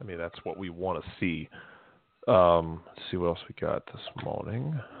 I mean, that's what we want to see. Let's see what else we got this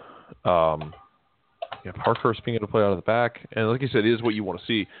morning. Parkhurst being able to play out of the back. And like you said, it is what you want to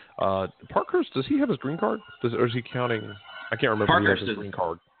see. Parkhurst, does he have his green card? Or is he counting? I can't remember if he has his green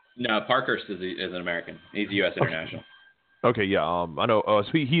card. No, Parkhurst is an American. He's a U.S. international. Okay, yeah. I know. So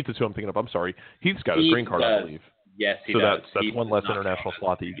Heath is who I'm thinking of. I'm sorry. Heath's got his green card, I believe. Yes, he so does. that's one less international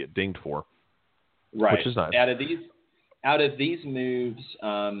slot that you get dinged for, right. which is nice. Out of these moves,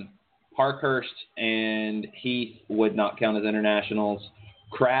 Parkhurst and Heath would not count as internationals.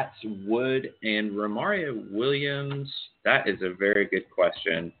 Kratz would, and Romario Williams. That is a very good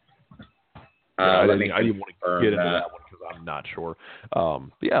question. I didn't want to get into that one because I'm not sure. But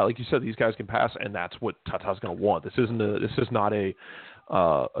yeah, like you said, these guys can pass, and that's what Tata's going to want. This is not a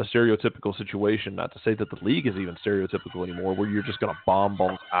stereotypical situation. Not to say that the league is even stereotypical anymore, where you're just going to bomb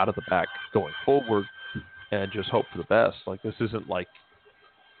balls out of the back going forward and just hope for the best. Like, this isn't like,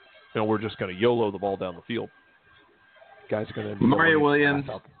 we're just going to YOLO the ball down the field. Guys are going to Romario Williams.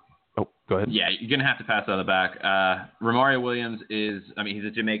 Oh, go ahead. Yeah, you're going to have to pass out of the back. Romario Williams he's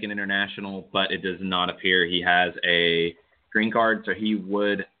a Jamaican international, but it does not appear he has a green card, so he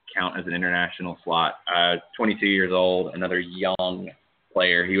would count as an international slot. 22 years old, another young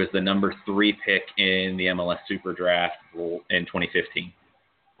player. He was the number 3 pick in the MLS Super Draft in 2015.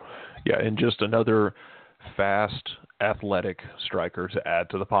 Yeah, and just another fast, athletic striker to add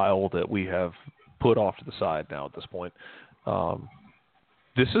to the pile that we have put off to the side now at this point.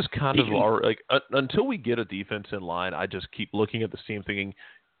 This is kind of our, until we get a defense in line, I just keep looking at this team thinking,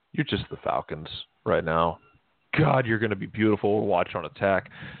 you're just the Falcons right now. God, you're going to be beautiful to watch on attack.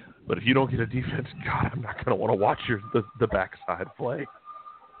 But if you don't get a defense, God, I'm not going to want to watch the backside play.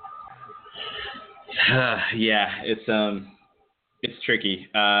 Yeah, it's tricky.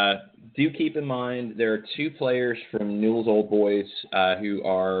 Do keep in mind there are 2 players from Newell's Old Boys who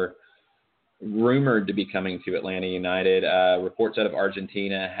are rumored to be coming to Atlanta United. Reports out of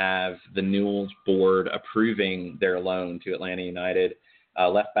Argentina have the Newell's board approving their loan to Atlanta United.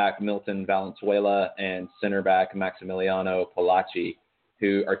 Left back Milton Valenzuela and center back Maximiliano Polacci,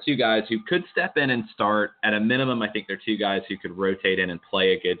 who are 2 guys who could step in and start. At a minimum, I think they're 2 guys who could rotate in and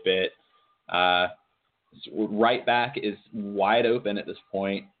play a good bit. Right back is wide open at this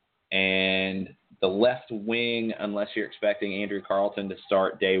point, and the left wing, unless you're expecting Andrew Carlton to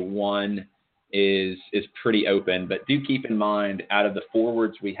start day one, is pretty open. But do keep in mind, out of the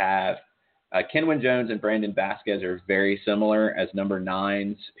forwards we have, Kenwin Jones and Brandon Vasquez are very similar as number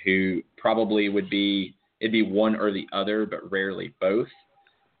 9s, who probably it'd be one or the other, but rarely both.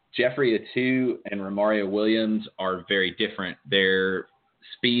 Jeffrey Atu and Romario Williams are very different. They're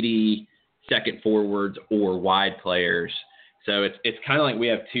speedy second forwards or wide players. So it's kind of like we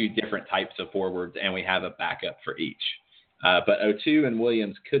have 2 different types of forwards, and we have a backup for each. But Atu and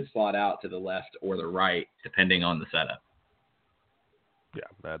Williams could slot out to the left or the right, depending on the setup. Yeah,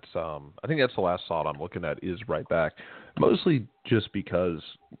 that's I think that's the last slot I'm looking at is right back, mostly just because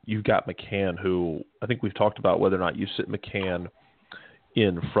you've got McCann, who I think we've talked about whether or not you sit McCann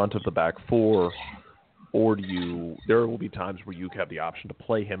in front of the back 4, or there will be times where you have the option to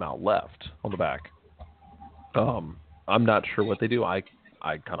play him out left on the back. I'm not sure what they do. I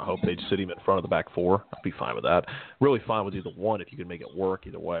kind of hope they'd sit him in front of the back 4. I'd be fine with that. Really fine with either one if you can make it work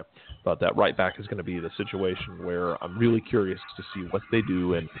either way. But that right back is going to be the situation where I'm really curious to see what they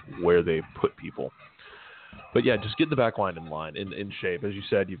do and where they put people. But yeah, just get the back line in shape. As you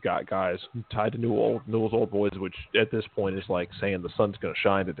said, you've got guys tied to Newell's Old Boys, which at this point is like saying the sun's going to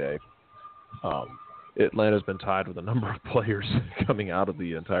shine today. Atlanta's been tied with a number of players coming out of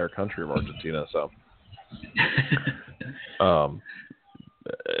the entire country of Argentina. So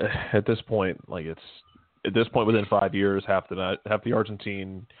at this point, within 5 years, half the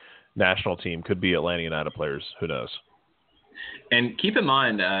Argentine national team could be Atlanta United players. Who knows? And keep in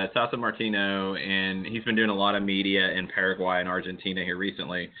mind, Tata Martino, and he's been doing a lot of media in Paraguay and Argentina here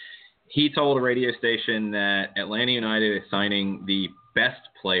recently. He told a radio station that Atlanta United is signing the best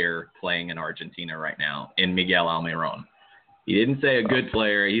player playing in Argentina right now in Miguel Almiron. He didn't say a good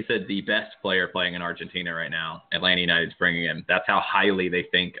player. He said the best player playing in Argentina right now. Atlanta United's bringing him. That's how highly they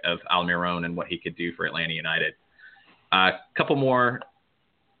think of Almiron and what he could do for Atlanta United. A couple more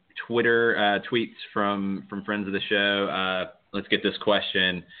Twitter tweets from friends of the show. Let's get this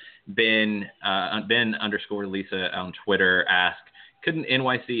question. Ben _Lisa on Twitter asked, couldn't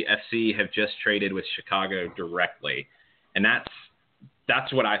NYCFC have just traded with Chicago directly? And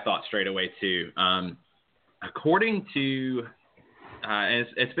that's what I thought straight away too. According to, and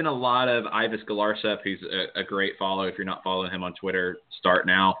it's been a lot of Ivis Galarcep, who's a great follow. If you're not following him on Twitter, start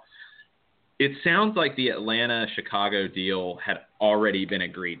now. It sounds like the Atlanta-Chicago deal had already been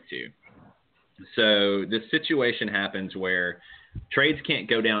agreed to. So this situation happens where trades can't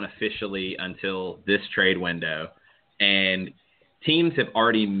go down officially until this trade window, and teams have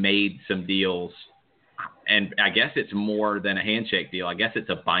already made some deals. And I guess it's more than a handshake deal. I guess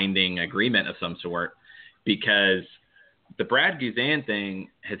it's a binding agreement of some sort, because the Brad Guzan thing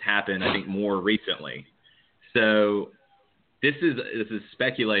has happened, I think, more recently. So this is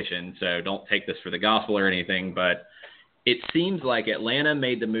speculation, so don't take this for the gospel or anything, but it seems like Atlanta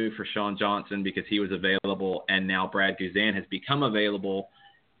made the move for Sean Johnson because he was available, and now Brad Guzan has become available,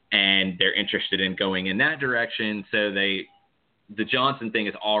 and they're interested in going in that direction. So the Johnson thing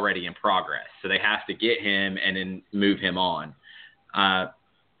is already in progress, so they have to get him and then move him on.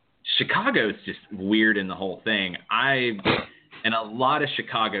 Chicago's just weird in the whole thing. And a lot of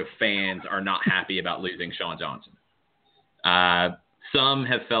Chicago fans are not happy about losing Sean Johnson. Some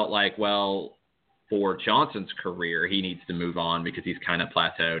have felt like, well, for Johnson's career, he needs to move on because he's kind of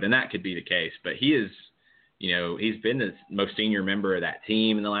plateaued, and that could be the case. But he is, he's been the most senior member of that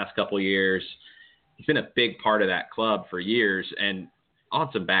team in the last couple of years. He's been a big part of that club for years and on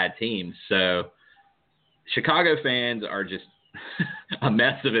some bad teams. So Chicago fans are just a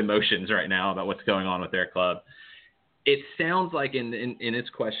mess of emotions right now about what's going on with their club. It sounds like in its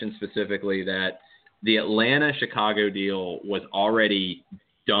question specifically that the Atlanta-Chicago deal was already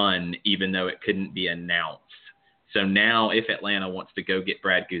done, even though it couldn't be announced. So now if Atlanta wants to go get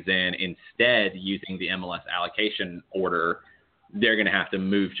Brad Guzan, instead using the MLS allocation order, they're going to have to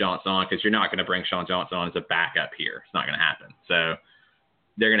move Johnson on because you're not going to bring Sean Johnson on as a backup here. It's not going to happen. So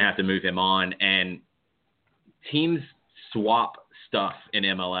they're going to have to move him on. And teams swap stuff in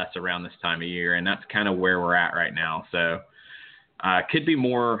MLS around this time of year, and that's kind of where we're at right now. So could be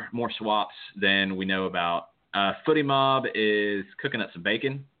more swaps than we know about. Footy Mob is cooking up some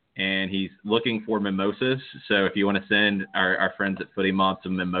bacon, and he's looking for mimosas. So if you want to send our friends at Footy Mob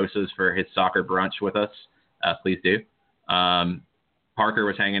some mimosas for his soccer brunch with us, please do. Parker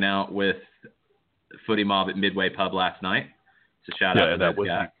was hanging out with Footy Mob at Midway Pub last night. So shout out to that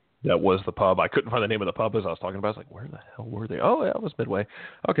guy. That was the pub. I couldn't find the name of the pub as I was talking about. I was like, where the hell were they? Oh, yeah, it was Midway.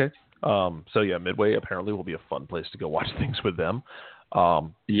 Okay. So, yeah, Midway apparently will be a fun place to go watch things with them.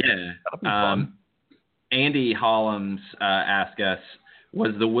 Yeah. Andy Hollums asked us,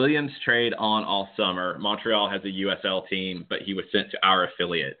 was the Williams trade on all summer? Montreal has a USL team, but he was sent to our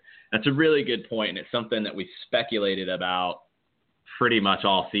affiliate. That's a really good point, and it's something that we speculated about pretty much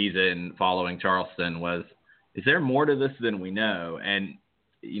all season following Charleston was, is there more to this than we know? And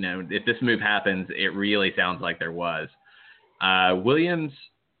if this move happens, it really sounds like there was. Williams,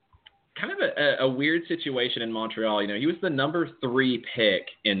 kind of a weird situation in Montreal. He was the number 3 pick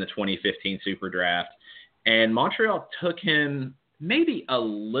in the 2015 Super Draft, and Montreal took him maybe a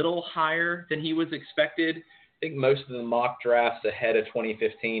little higher than he was expected. I think most of the mock drafts ahead of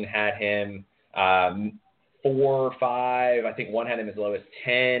 2015 had him 4 or 5. I think one had him as low as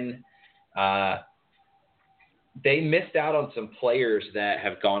 10. They missed out on some players that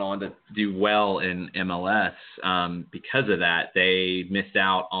have gone on to do well in MLS because of that. They missed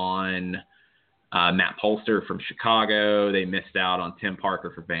out on Matt Polster from Chicago. They missed out on Tim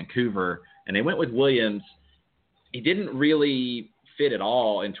Parker from Vancouver. And they went with Williams. He didn't really fit at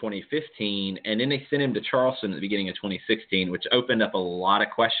all in 2015. And then they sent him to Charleston at the beginning of 2016, which opened up a lot of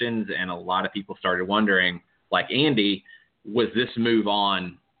questions. And a lot of people started wondering, like Andy, was this move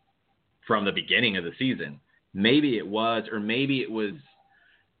on from the beginning of the season? Maybe it was, or maybe it was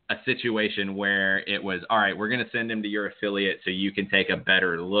a situation where it was, all right, we're going to send him to your affiliate so you can take a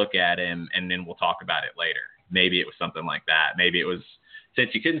better look at him, and then we'll talk about it later. Maybe it was something like that. Maybe it was, since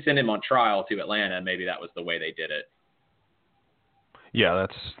you couldn't send him on trial to Atlanta, maybe that was the way they did it. Yeah,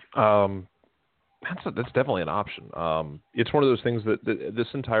 that's definitely an option. It's one of those things that this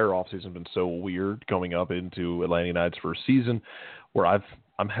entire offseason has been so weird going up into Atlanta United's first season where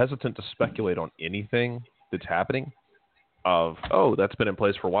I'm hesitant to speculate on anything that's happening of, that's been in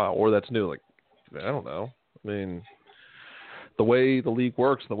place for a while, or that's new. Like, I don't know. I mean, the way the league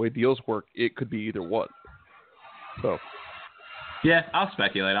works, the way deals work, it could be either one. So, yeah, I'll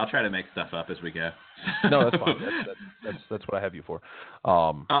speculate. I'll try to make stuff up as we go. No, that's fine. That's what I have you for.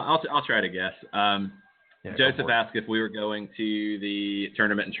 I'll try to guess. Joseph asked if we were going to the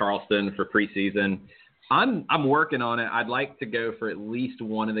tournament in Charleston for preseason. I'm working on it. I'd like to go for at least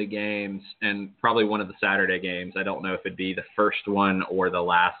one of the games and probably one of the Saturday games. I don't know if it'd be the first one or the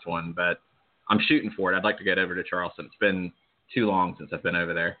last one, but I'm shooting for it. I'd like to get over to Charleston. It's been too long since I've been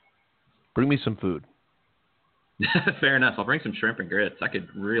over there. Bring me some food. Fair enough. I'll bring some shrimp and grits. I could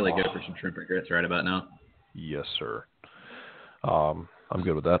really go for some shrimp and grits right about now. Yes, sir. I'm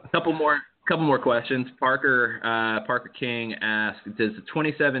good with that. Couple more questions. Parker King asked, does the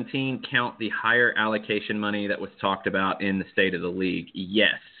 2017 count the higher allocation money that was talked about in the State of the League?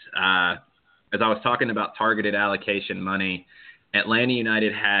 Yes. As I was talking about targeted allocation money, Atlanta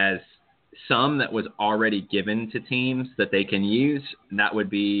United has some that was already given to teams that they can use. And that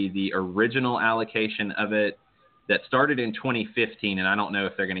would be the original allocation of it that started in 2015, and I don't know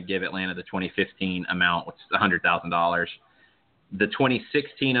if they're going to give Atlanta the 2015 amount, which is $100,000. The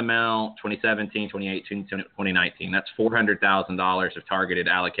 2016 amount, 2017, 2018, 2019, that's $400,000 of targeted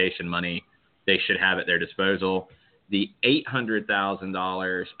allocation money they should have at their disposal. The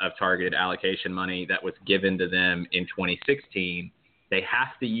 $800,000 of targeted allocation money that was given to them in 2016, they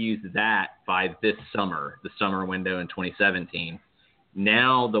have to use that by this summer, the summer window in 2017.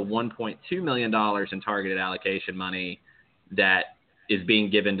 Now the $1.2 million in targeted allocation money that is being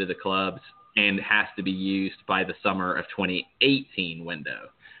given to the clubs and has to be used by the summer of 2018 window.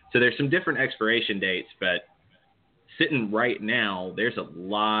 So there's some different expiration dates, but sitting right now, there's a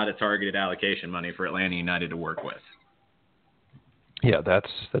lot of targeted allocation money for Atlanta United to work with. Yeah,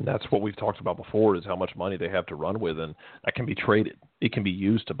 that's what we've talked about before, is how much money they have to run with, and that can be traded. It can be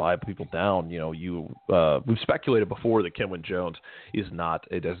used to buy people down. We've speculated before that Kenwyne Jones is not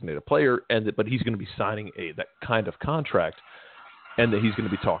a designated player, but he's going to be signing that kind of contract, and that he's going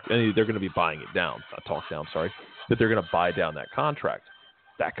to be they're going to be buying it down, not talk down, sorry, that they're going to buy down that contract.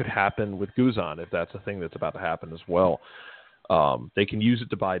 That could happen with Guzan if that's a thing that's about to happen as well. They can use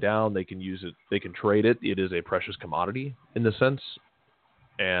it to buy down. They can use it. They can trade it. It is a precious commodity in the sense.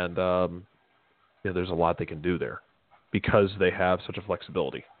 And there's a lot they can do there because they have such a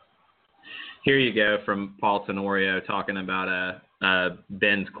flexibility. Here you go from Paul Tenorio talking about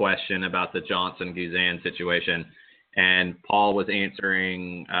Ben's question about the Johnson-Guzan situation. And Paul was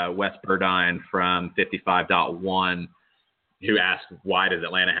answering Wes Burdine from 55.1, who asked, why does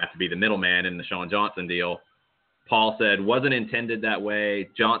Atlanta have to be the middleman in the Sean Johnson deal? Paul said, wasn't intended that way.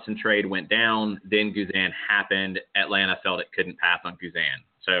 Johnson trade went down. Then Guzan happened. Atlanta felt it couldn't pass on Guzan.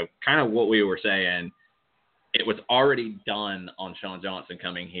 So kind of what we were saying, it was already done on Sean Johnson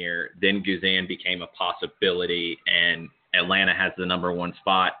coming here. Then Guzan became a possibility, and Atlanta has the number one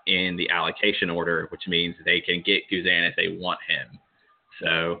spot in the allocation order, which means they can get Guzan if they want him.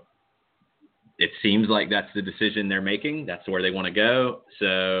 So it seems like that's the decision they're making. That's where they want to go.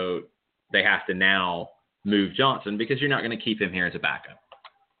 So they have to now move Johnson because you're not going to keep him here as a backup.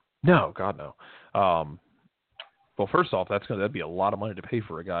 No, God, no. Well, first off, that'd be a lot of money to pay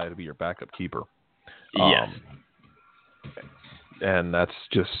for a guy to be your backup keeper. Yes. And that's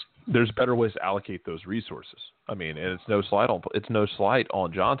just, there's better ways to allocate those resources. I mean, and it's no slight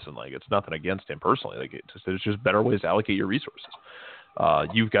on Johnson. Like, it's nothing against him personally. Like, there's just better ways to allocate your resources.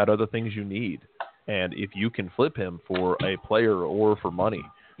 You've got other things you need, and if you can flip him for a player or for money,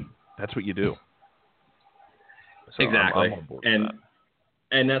 that's what you do. So exactly. I'm on board with that.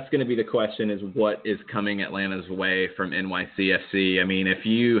 And that's going to be the question, is what is coming Atlanta's way from NYCFC? I mean, if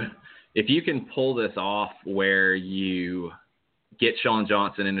you can pull this off where you get Sean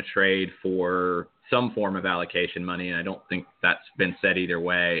Johnson in a trade for some form of allocation money, and I don't think that's been said either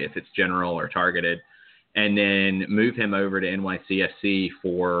way, if it's general or targeted, and then move him over to NYCFC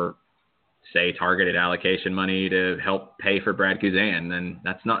for, say, targeted allocation money to help pay for Brad Guzan, then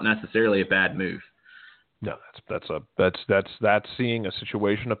that's not necessarily a bad move. No, that's seeing a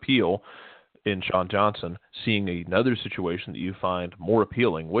situation appeal in Sean Johnson, seeing another situation that you find more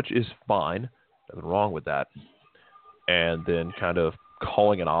appealing, which is fine, nothing wrong with that, and then kind of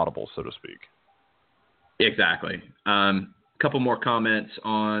calling an audible, so to speak. Exactly. Couple more comments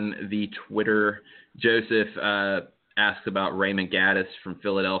on the Twitter. Joseph asks about Raymond Gaddis from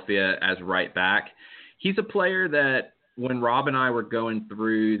Philadelphia as right back. He's a player that, when Rob and I were going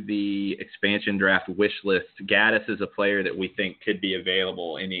through the expansion draft wish list, Gaddis is a player that we think could be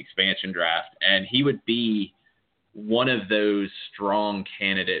available in the expansion draft, and he would be one of those strong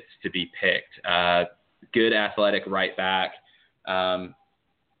candidates to be picked. Good athletic right back.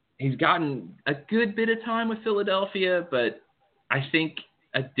 He's gotten a good bit of time with Philadelphia, but I think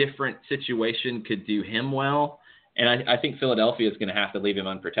a different situation could do him well. And I think Philadelphia is going to have to leave him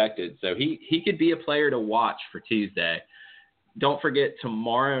unprotected. So he could be a player to watch for Tuesday. Don't forget,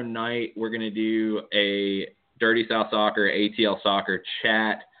 tomorrow night we're going to do a Dirty South Soccer, ATL Soccer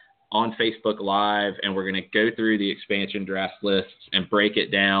chat on Facebook Live, and we're going to go through the expansion draft lists and break it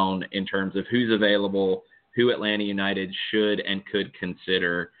down in terms of who's available, who Atlanta United should and could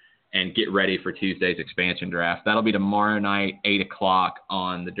consider, and get ready for Tuesday's expansion draft. That'll be tomorrow night, 8 o'clock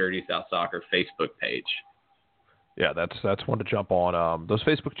on the Dirty South Soccer Facebook page. Yeah, that's one to jump on. Those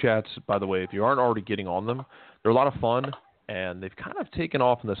Facebook chats, by the way, if you aren't already getting on them, they're a lot of fun, and they've kind of taken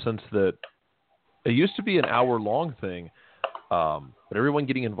off in the sense that it used to be an hour-long thing, but everyone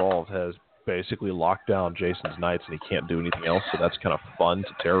getting involved has basically locked down Jason's nights, and he can't do anything else, so that's kind of fun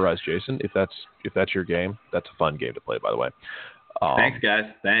to terrorize Jason. If that's your game, that's a fun game to play, by the way. Thanks, guys.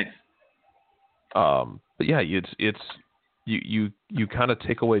 Thanks. But yeah, you kind of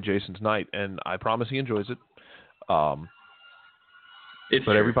take away Jason's night, and I promise he enjoys it.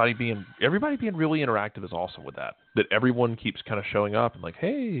 But everybody being really interactive is awesome with that. That everyone keeps kind of showing up and like,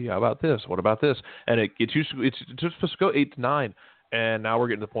 hey, how about this? What about this? And it's just supposed to go 8 to 9, and now we're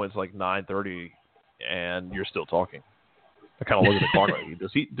getting to the point it's like 9:30, and you're still talking. I kind of look at the clock like,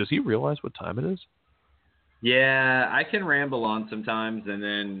 does he realize what time it is? Yeah, I can ramble on sometimes, and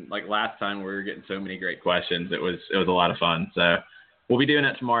then like last time we were getting so many great questions, it was a lot of fun. So we'll be doing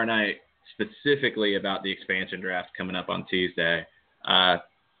it tomorrow night, specifically about the expansion draft coming up on Tuesday.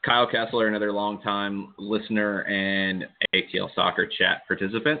 Kyle Kessler, another longtime listener and ATL Soccer chat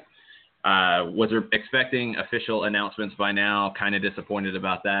participant, was expecting official announcements by now. Kind of disappointed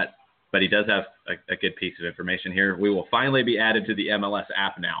about that, but he does have a good piece of information here. We will finally be added to the MLS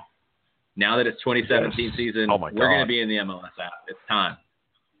app now. Now that it's 2017 season, we're going to be in the MLS app. It's time.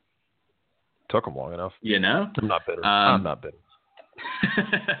 Took them long enough. You know? I'm not bitter. I'm not bitter.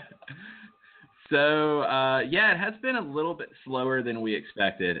 So, it has been a little bit slower than we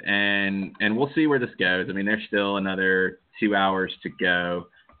expected, and we'll see where this goes. I mean, there's still another 2 hours to go.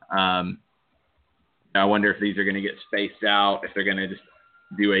 I wonder if these are going to get spaced out, if they're going to just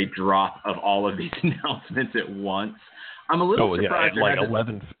do a drop of all of these announcements at once. I'm a little surprised. Yeah, like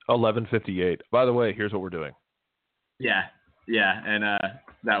 11:58. By the way, here's what we're doing. Yeah, and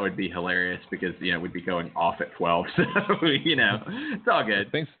that would be hilarious because, we'd be going off at 12. So, it's all good.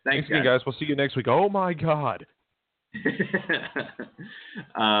 Thanks again, guys. We'll see you next week. Oh, my God.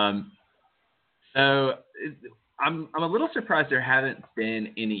 So I'm a little surprised there haven't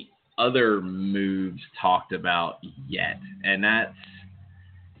been any other moves talked about yet. And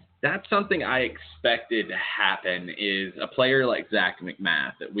that's something I expected to happen, is a player like Zach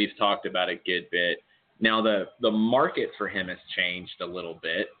McMath that we've talked about a good bit. Now, the market for him has changed a little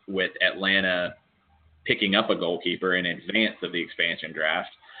bit with Atlanta picking up a goalkeeper in advance of the expansion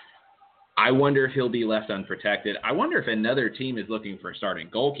draft. I wonder if he'll be left unprotected. I wonder if another team is looking for a starting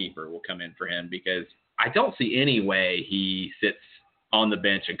goalkeeper will come in for him, because I don't see any way he sits on the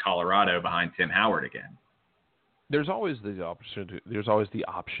bench in Colorado behind Tim Howard again. There's always the opportunity. There's always the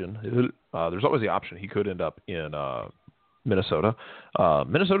option he could end up in Minnesota.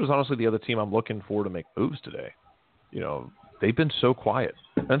 Minnesota's honestly the other team I'm looking for to make moves today. They've been so quiet.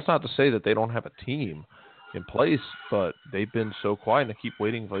 That's not to say that they don't have a team in place, but they've been so quiet, and they keep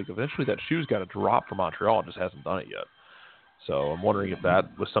waiting. Like, eventually that shoe's got to drop for Montreal. It just hasn't done it yet. So I'm wondering if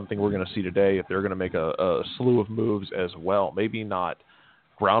that was something we're going to see today, if they're going to make a slew of moves as well. Maybe not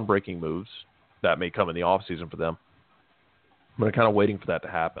groundbreaking moves. That may come in the offseason for them. I'm kind of waiting for that to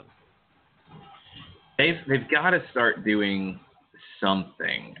happen. They've got to start doing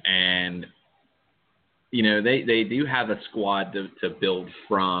something. And, they do have a squad to build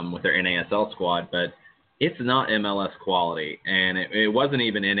from with their NASL squad, but it's not MLS quality. And it wasn't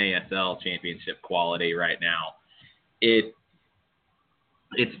even NASL championship quality right now. It's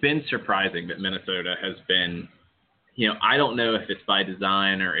been surprising that Minnesota has been, I don't know if it's by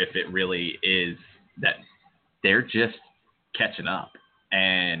design or if it really is that they're just catching up,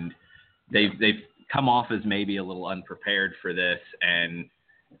 and they've come off as maybe a little unprepared for this. And,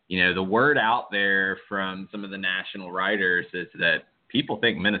 the word out there from some of the national writers is that people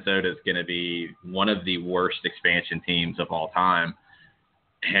think Minnesota is going to be one of the worst expansion teams of all time.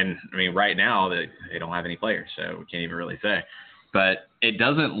 And I mean, right now they don't have any players, so we can't even really say, but it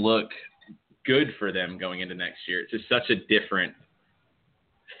doesn't look good for them going into next year. It's just such a different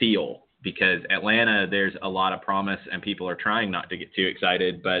feel, because Atlanta, there's a lot of promise and people are trying not to get too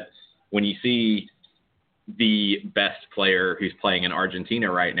excited. But when you see the best player who's playing in Argentina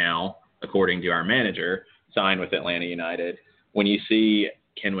right now, according to our manager, signed with Atlanta United, when you see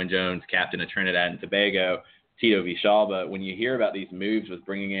Kenwin Jones, captain of Trinidad and Tobago, Tito Villalba, when you hear about these moves with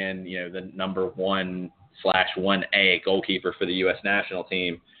bringing in, the number 1/1A goalkeeper for the U.S. national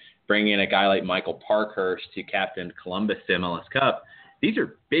team, bringing in a guy like Michael Parkhurst to captain Columbus to MLS Cup, these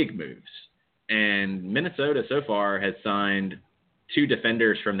are big moves. And Minnesota so far has signed 2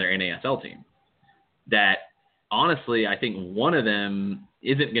 defenders from their NASL team that, honestly, I think one of them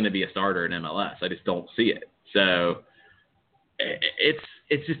isn't going to be a starter in MLS. I just don't see it. So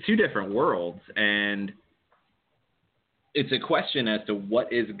it's just 2 different worlds. And it's a question as to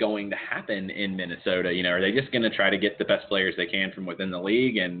what is going to happen in Minnesota. Are they just going to try to get the best players they can from within the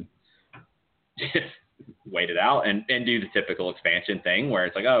league and just wait it out and do the typical expansion thing where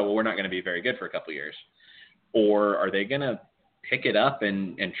it's like, oh, well, we're not going to be very good for a couple of years? Or are they going to pick it up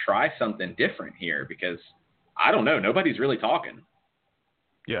and try something different here? Because I don't know. Nobody's really talking.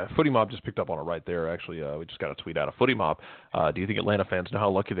 Yeah, Footy Mob just picked up on it right there. Actually, we just got a tweet out of Footy Mob. Do you think Atlanta fans know how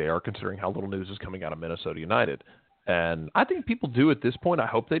lucky they are considering how little news is coming out of Minnesota United? And I think people do at this point. I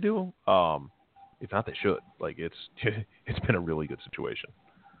hope they do. If not, they should. Like, it's been a really good situation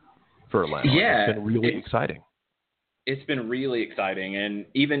for Atlanta. Yeah, it's been really exciting. It's been really exciting, and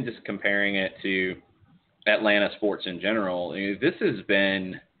even just comparing it to Atlanta sports in general, this has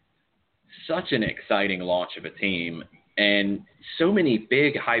been such an exciting launch of a team, and so many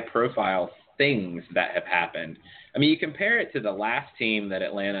big, high-profile things that have happened. I mean, you compare it to the last team that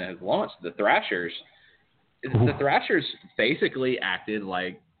Atlanta has launched, the Thrashers. Ooh. The Thrashers basically acted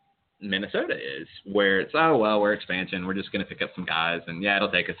like Minnesota is, where it's, oh, well, we're expansion. We're just going to pick up some guys, and, yeah,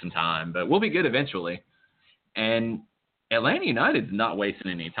 it'll take us some time, but we'll be good eventually. And Atlanta United's not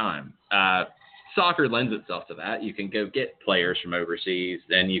wasting any time. Soccer lends itself to that. You can go get players from overseas,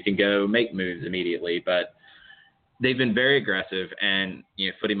 and you can go make moves immediately, but they've been very aggressive, and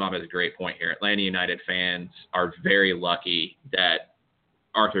Footy Mob has a great point here. Atlanta United fans are very lucky that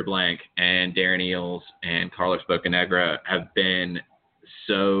Arthur Blank and Darren Eales and Carlos Bocanegra have been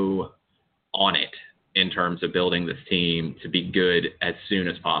so on it in terms of building this team to be good as soon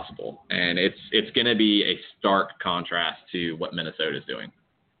as possible. And it's going to be a stark contrast to what Minnesota is doing.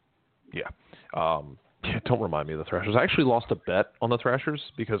 Yeah. Don't remind me of the Thrashers. I actually lost a bet on the Thrashers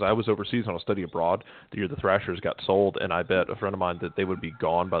because I was overseas on a study abroad the year the Thrashers got sold, and I bet a friend of mine that they would be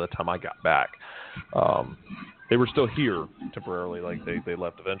gone by the time I got back. They were still here temporarily, like they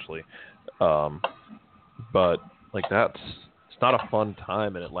left eventually. But like it's not a fun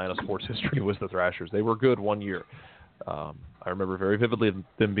time in Atlanta sports history was the Thrashers. They were good 1 year. I remember very vividly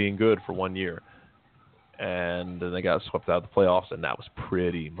them being good for 1 year. And then they got swept out of the playoffs, and that was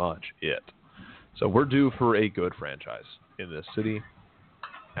pretty much it. So we're due for a good franchise in this city.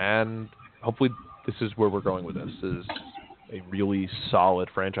 And hopefully this is where we're going with this. This is a really solid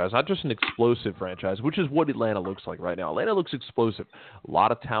franchise, not just an explosive franchise, which is what Atlanta looks like right now. Atlanta looks explosive. A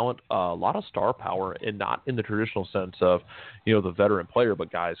lot of talent, a lot of star power, and not in the traditional sense of, the veteran player,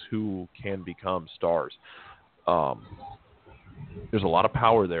 but guys who can become stars. There's a lot of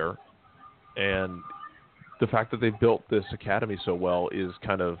power there. And the fact that they've built this academy so well is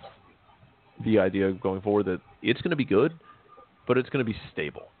kind of the idea going forward that it's going to be good, but it's going to be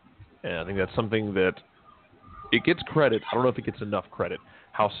stable. And I think that's something that it gets credit. I don't know if it gets enough credit,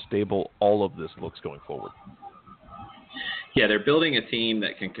 how stable all of this looks going forward. Yeah, they're building a team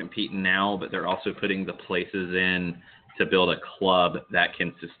that can compete now, but they're also putting the places in to build a club that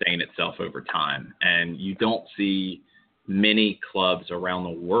can sustain itself over time. And you don't see many clubs around the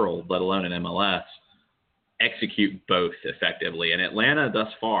world, let alone in MLS, execute both effectively. And Atlanta thus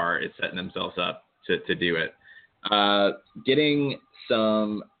far is setting themselves up to do it. Getting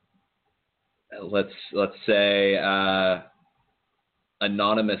some, let's say,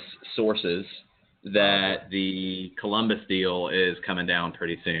 anonymous sources that the Columbus deal is coming down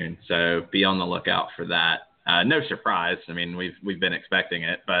pretty soon. So be on the lookout for that. No surprise. I mean, we've been expecting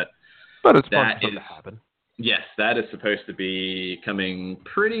it, but it's fun to happen. Yes, that is supposed to be coming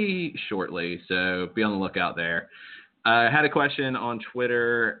pretty shortly, so be on the lookout there. I had a question on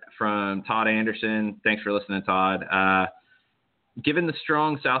Twitter from Todd Anderson. Thanks for listening, Todd. Given the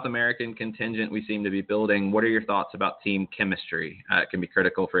strong South American contingent we seem to be building, what are your thoughts about team chemistry? It can be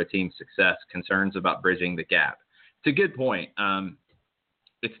critical for a team's success. Concerns about bridging the gap. It's a good point.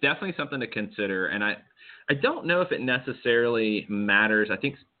 It's definitely something to consider, and I don't know if it necessarily matters. I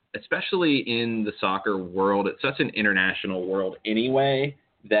think especially in the soccer world, it's such an international world anyway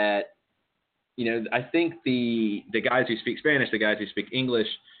that, I think the guys who speak Spanish, the guys who speak English,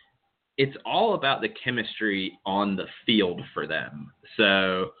 it's all about the chemistry on the field for them.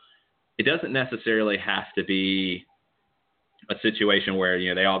 So it doesn't necessarily have to be a situation where,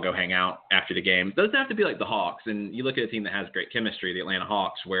 they all go hang out after the game. It doesn't have to be like the Hawks. And you look at a team that has great chemistry, the Atlanta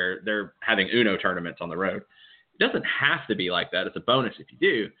Hawks, where they're having Uno tournaments on the road. It doesn't have to be like that. It's a bonus if you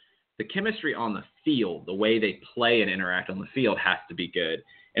do. The chemistry on the field, the way they play and interact on the field has to be good.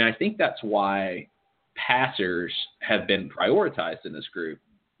 And I think that's why passers have been prioritized in this group,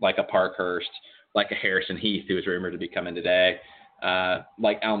 like a Parkhurst, like a Harrison Heath, who is rumored to be coming today,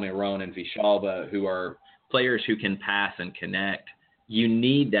 like Almiron and Vichalba, who are players who can pass and connect. You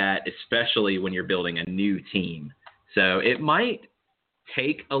need that, especially when you're building a new team. So it might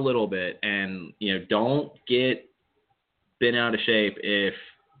take a little bit, and, don't get bent out of shape if,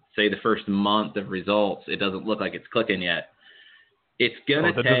 say, the first month of results, it doesn't look like it's clicking yet. It's going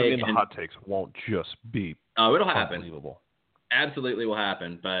to take... Doesn't mean the hot takes won't just be it'll happen. Unbelievable. Absolutely will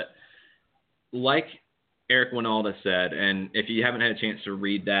happen. But like Eric Winalda said, and if you haven't had a chance to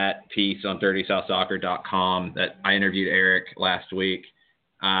read that piece on DirtySouthSoccer.com that I interviewed Eric last week,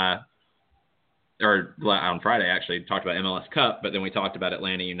 or on Friday, actually, talked about MLS Cup, but then we talked about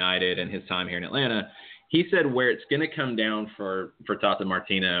Atlanta United and his time here in Atlanta. he said where it's going to come down for Tata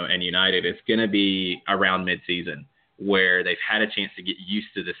Martino and United, it's going to be around midseason, where they've had a chance to get used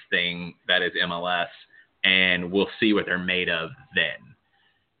to this thing that is MLS, and we'll see what they're made of then.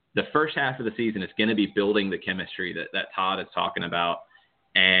 The first half of the season is going to be building the chemistry that Todd is talking about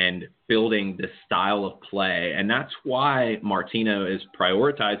and building this style of play. And that's why Martino is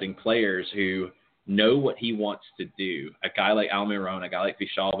prioritizing players who know what he wants to do. A guy like Almiron, a guy like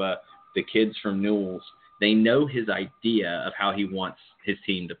Vichalva, the kids from Newell's, they know his idea of how he wants his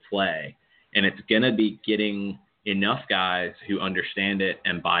team to play. And it's going to be getting enough guys who understand it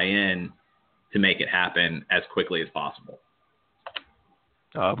and buy in to make it happen as quickly as possible.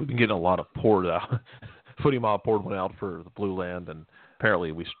 We've been getting a lot of poured footy mob poured one out for the Blue Land, and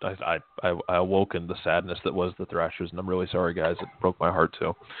apparently I awoke in the sadness that was the Thrashers, and I'm really sorry, guys. It broke my heart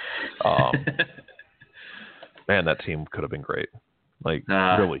too. Man, that team could have been great.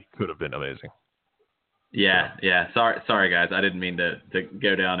 Really could have been amazing. Yeah. Sorry, guys. I didn't mean to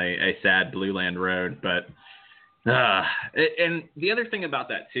go down a sad Blue Land road, but and the other thing about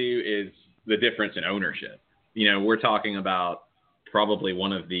that too is the difference in ownership. We're talking about probably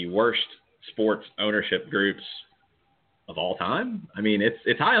one of the worst sports ownership groups of all time. I mean,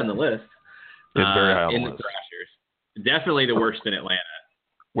 it's high on the list. It's very high on in the the list. Thrashers. Definitely the worst in Atlanta.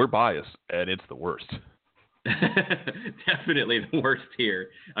 We're biased, and it's the worst. Definitely the worst here.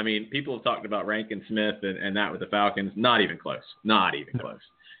 I mean, people have talked about Rankin Smith and that with the Falcons. Not even close. Not even close.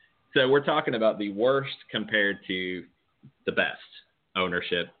 So we're talking about the worst compared to the best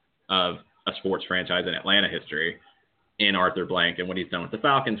ownership of a sports franchise in Atlanta history in Arthur Blank and what he's done with the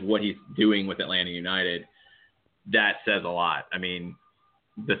Falcons, what he's doing with Atlanta United. That says a lot. I mean,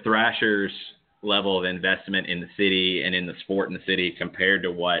 the Thrashers' level of investment in the city and in the sport in the city compared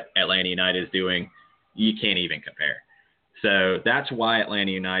to what Atlanta United is doing, you can't even compare. So that's why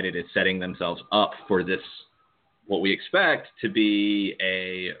Atlanta United is setting themselves up for this, what we expect to be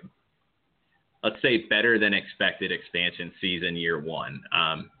a, let's say, better than expected expansion season year one.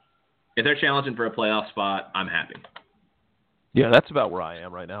 If they're challenging for a playoff spot, I'm happy. Yeah, that's about where I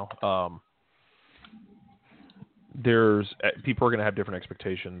am right now. People are going to have different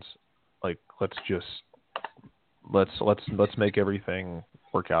expectations. Let's make everything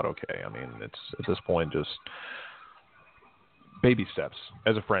work out okay. I mean, it's at this point just baby steps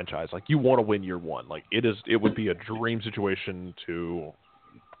as a franchise. You want to win year one. It would be a dream situation to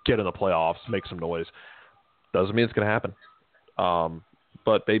get in the playoffs, make some noise. Doesn't mean it's going to happen.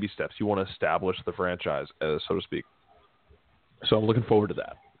 But baby steps. You want to establish the franchise, so to speak. So I'm looking forward to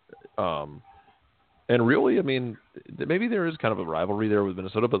that. And really, I mean, maybe there is kind of a rivalry there with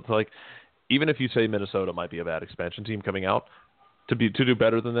Minnesota, but even if you say Minnesota might be a bad expansion team coming out, to do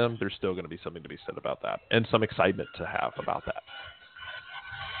better than them, there's still going to be something to be said about that, and some excitement to have about that.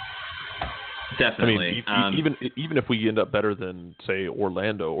 Definitely. I mean, even if we end up better than, say,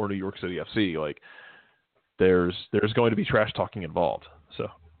 Orlando or New York City FC, there's going to be trash talking involved. So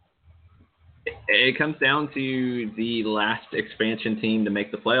it comes down to the last expansion team to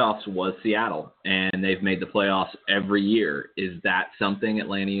make the playoffs was Seattle, and they've made the playoffs every year. Is that something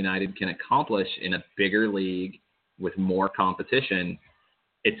Atlanta United can accomplish in a bigger league with more competition?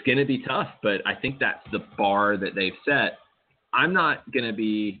 It's going to be tough, but I think that's the bar that they've set. I'm not going to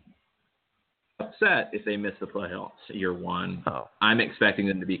be upset if they miss the playoffs year one. Oh. I'm expecting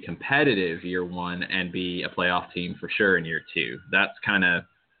them to be competitive year one and be a playoff team for sure in year two. That's kind of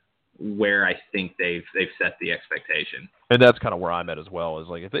where I think they've set the expectation. And that's kind of where I'm at as well. Is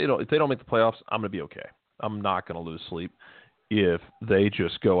if they don't make the playoffs, I'm going to be okay. I'm not going to lose sleep. If they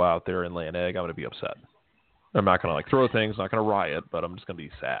just go out there and lay an egg, I'm going to be upset. I'm not going to throw things, not going to riot, but I'm just going to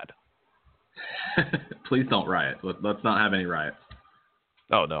be sad. Please don't riot. Let's not have any riots.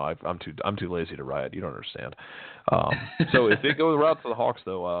 Oh no, I'm too lazy to riot. You don't understand. So if they go the route to the Hawks,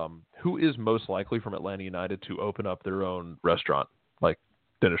 though, who is most likely from Atlanta United to open up their own restaurant, like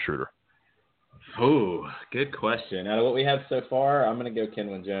Dennis Schroeder? Oh, good question. Out of what we have so far, I'm going to go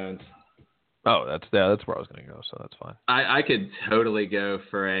Kenwin Jones. Oh, that's where I was going to go, so that's fine. I could totally go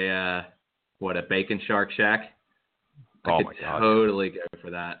for a Bacon Shark Shack. I could totally go for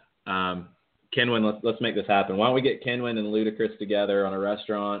that. Kenwin, let's make this happen. Why don't we get Kenwin and Ludacris together on a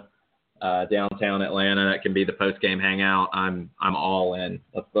restaurant downtown Atlanta? That can be the post-game hangout. I'm all in.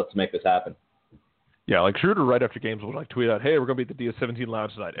 Let's make this happen. Yeah, Schroeder right after games will tweet out, "Hey, we're going to be at the DS17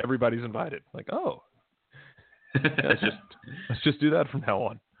 Lounge tonight. Everybody's invited." Oh, let's just do that from now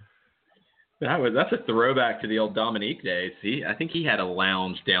on. That's a throwback to the old Dominique days. I think he had a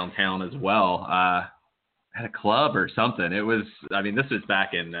lounge downtown as well. Had a club or something. This was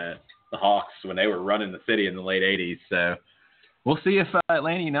back in the Hawks when they were running the city in the late 80s. So we'll see if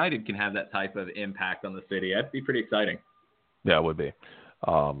Atlanta United can have that type of impact on the city. That'd be pretty exciting. Yeah, it would be.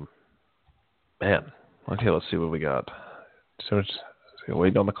 Man, okay, let's see what we got. So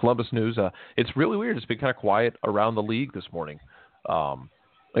waiting on the Columbus news. It's really weird. It's been kind of quiet around the league this morning.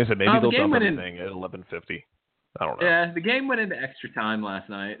 Like I said, maybe they'll dump everything at 11:50. I don't know. Yeah, the game went into extra time last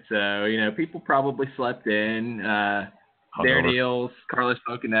night, so people probably slept in. Darren Eales, Carlos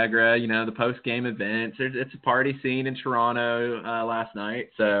Bocanegra, the post-game events. It's a party scene in Toronto last night,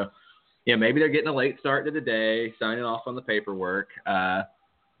 so maybe they're getting a late start to the day, signing off on the paperwork.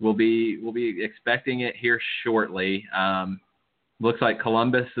 We'll be expecting it here shortly. Looks like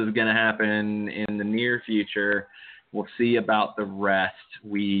Columbus is going to happen in the near future. We'll see about the rest.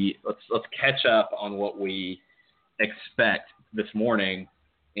 Let's catch up on what we expect this morning.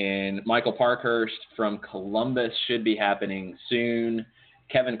 And Michael Parkhurst from Columbus should be happening soon.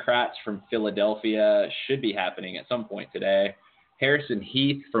 Kevin Kratz from Philadelphia should be happening at some point today. Harrison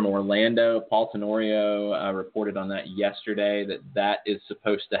Heath from Orlando, Paul Tenorio reported on that yesterday, that is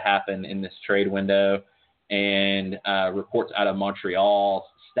supposed to happen in this trade window. And reports out of Montreal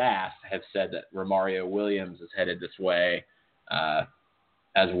staff have said that Romario Williams is headed this way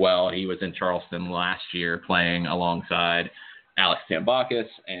as well. He was in Charleston last year playing alongside Alex Tambakis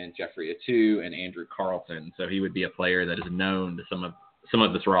and Jeffrey Atu and Andrew Carlton. So he would be a player that is known to some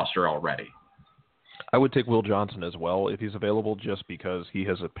of this roster already. I would take Will Johnson as well if he's available, just because he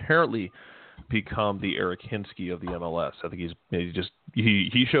has apparently become the Eric Hinsky of the MLS. I think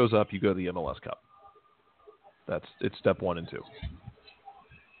he shows up, you go to the MLS Cup. It's step 1 and 2.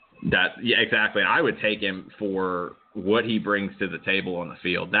 Yeah, exactly. I would take him for what he brings to the table on the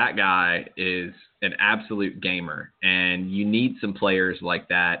field. That guy is an absolute gamer, and you need some players like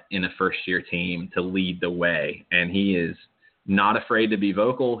that in a first-year team to lead the way. And he is not afraid to be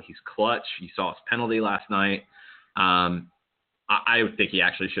vocal. He's clutch. You saw his penalty last night. I would think he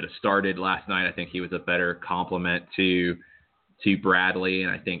actually should have started last night. I think he was a better complement to Bradley,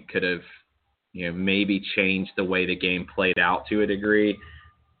 and I think could have maybe changed the way the game played out to a degree.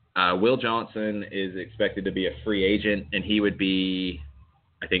 Will Johnson is expected to be a free agent, and he would be,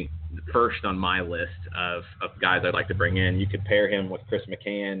 I think, first on my list of guys I'd like to bring in. You could pair him with Chris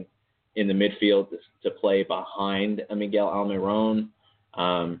McCann in the midfield to play behind Miguel Almiron.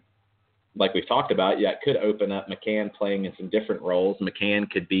 Like we've talked about, it could open up McCann playing in some different roles. McCann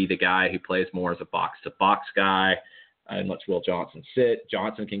could be the guy who plays more as a box-to-box guy and lets Will Johnson sit.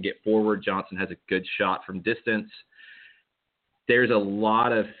 Johnson can get forward. Johnson has a good shot from distance. There's a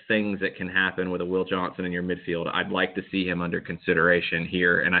lot of things that can happen with a Will Johnson in your midfield. I'd like to see him under consideration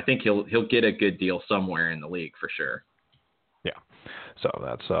here, and I think he'll get a good deal somewhere in the league for sure. Yeah, so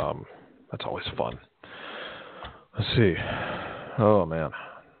that's always fun. Let's see. Oh man.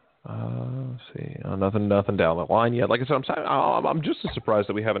 Let's see. Nothing down the line yet. Like I said, I'm just as surprised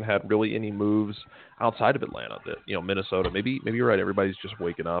that we haven't had really any moves outside of Atlanta. That Minnesota. Maybe you're right. Everybody's just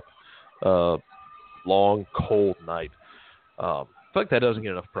waking up. Long cold night. I feel like that doesn't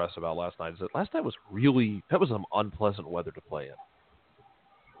get enough press about last night. Last night was some unpleasant weather to play in.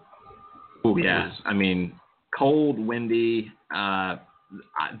 Oh yeah, I mean, cold, windy.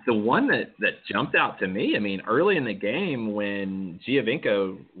 The one that jumped out to me, I mean, early in the game when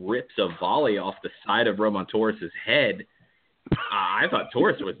Giovinco rips a volley off the side of Roman Torres' head, I thought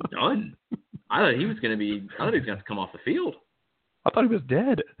Torres was done. I thought he was going to come off the field. I thought he was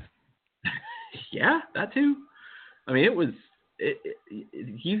dead. Yeah, that too. I mean,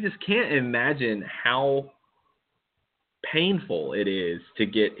 you just can't imagine how painful it is to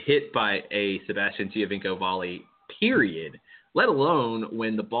get hit by a Sebastian Giovinco volley, period. Let alone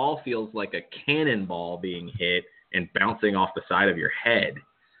when the ball feels like a cannonball being hit and bouncing off the side of your head.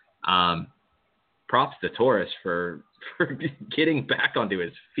 Props to Torres for getting back onto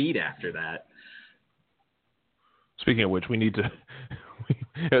his feet after that. Speaking of which, we need to,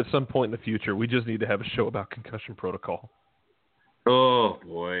 at some point in the future, we just need to have a show about concussion protocol. Oh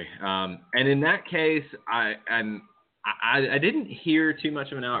boy. And in that case, I didn't hear too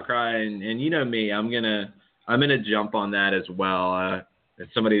much of an outcry, and you know me, I'm gonna jump on that as well. As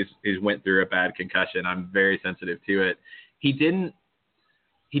somebody who's went through a bad concussion, I'm very sensitive to it. He didn't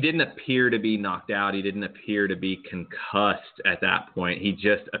appear to be knocked out. He didn't appear to be concussed at that point. He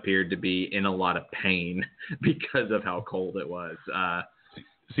just appeared to be in a lot of pain because of how cold it was.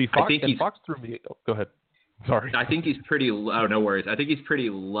 Fox threw me. Oh, go ahead. Sorry. I think he's pretty. Oh, no worries. I think he's pretty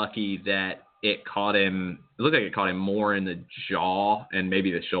lucky that it caught him. It looked like it caught him more in the jaw and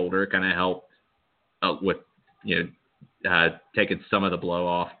maybe the shoulder. Kind of helped with taking some of the blow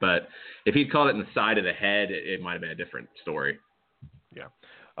off. But if he'd caught it in the side of the head, it might have been a different story. Yeah.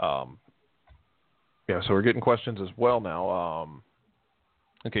 Yeah, so we're getting questions as well now.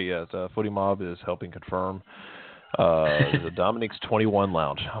 Okay, yeah, Footy Mob is helping confirm the Dominique's 21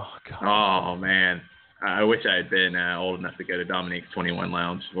 Lounge. Oh, God. Oh, man. I wish I had been old enough to go to Dominique's 21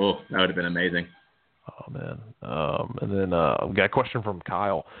 Lounge. Oh, that would have been amazing. Oh, man. And then we got a question from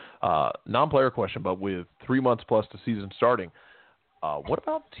Kyle. Non-player question, but with 3 months plus the season starting, what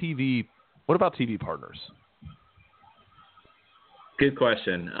about TV partners? Good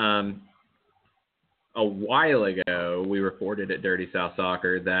question. A while ago, we reported at Dirty South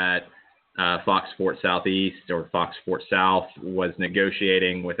Soccer that Fox Sports Southeast or Fox Sports South was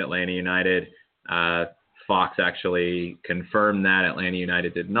negotiating with Atlanta United. Fox actually confirmed that. Atlanta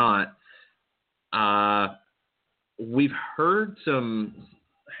United did not. We've heard some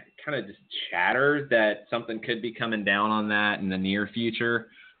kind of just chatter that something could be coming down on that in the near future.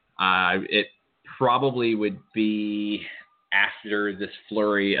 It probably would be after this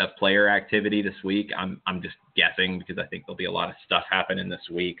flurry of player activity this week. I'm just guessing because I think there'll be a lot of stuff happening this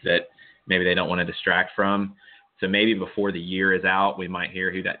week that maybe they don't want to distract from. So maybe before the year is out, we might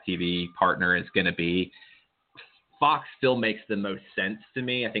hear who that TV partner is going to be. Fox still makes the most sense to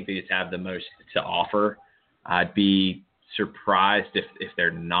me. I think they just have the most to offer. I'd be surprised if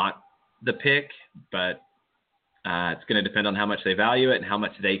they're not the pick, but it's going to depend on how much they value it and how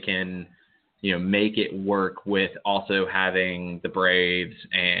much they can, make it work with also having the Braves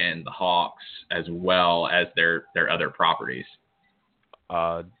and the Hawks as well as their other properties.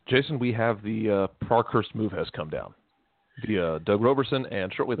 Jason, we have the Parkhurst move has come down via Doug Roberson,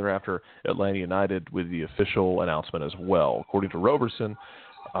 and shortly thereafter, Atlanta United with the official announcement as well. According to Roberson,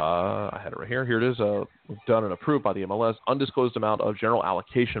 I had it right here. Here it is. Done and approved by the MLS. Undisclosed amount of general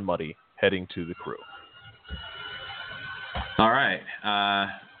allocation money heading to the crew. All right.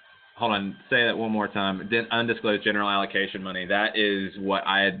 Hold on. Say that one more time. Undisclosed general allocation money. That is what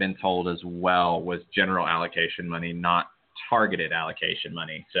I had been told as well, was general allocation money, not targeted allocation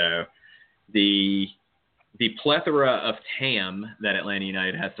money. So the plethora of TAM that Atlanta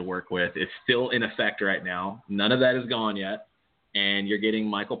United has to work with is still in effect right now. None of that is gone yet. And you're getting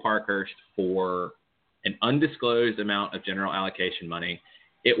Michael Parkhurst for an undisclosed amount of general allocation money.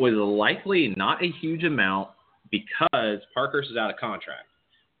 It was likely not a huge amount because Parkhurst is out of contract.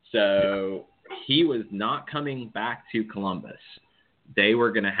 So he was not coming back to Columbus. They were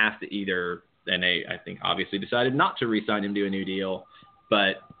going to have to either, and they, I think, obviously decided not to re-sign him to a new deal,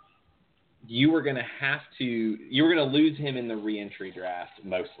 but you were going to lose him in the re-entry draft,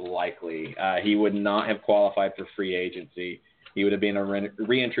 most likely. He would not have qualified for free agency. He would have been a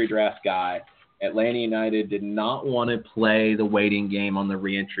re-entry draft guy. Atlanta United did not want to play the waiting game on the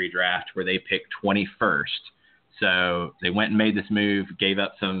re-entry draft where they picked 21st. So they went and made this move, gave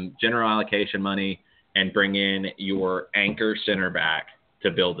up some general allocation money, and bring in your anchor center back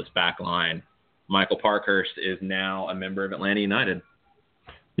to build this back line. Michael Parkhurst is now a member of Atlanta United.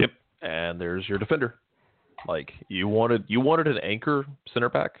 Yep, and there's your defender. Like you wanted an anchor center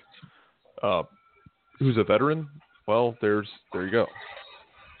back, who's a veteran. Well, there you go.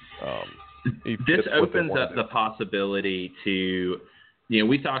 This opens up the possibility to,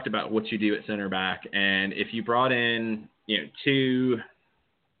 we talked about what you do at center back, and if you brought in, two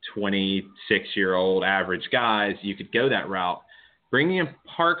 26-year-old average guys, you could go that route. Bringing in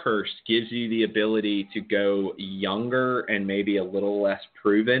Parkhurst gives you the ability to go younger and maybe a little less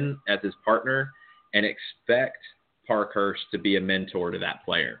proven as his partner and expect Parkhurst to be a mentor to that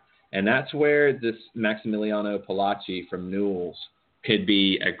player. And that's where this Maximiliano Palacci from Newell's could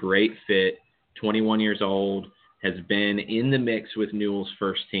be a great fit. 21 years old, has been in the mix with Newell's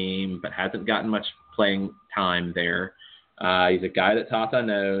first team, but hasn't gotten much playing time there. He's a guy that Tata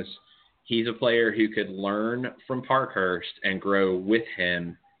knows. He's a player who could learn from Parkhurst and grow with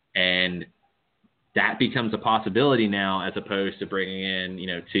him, and that becomes a possibility now as opposed to bringing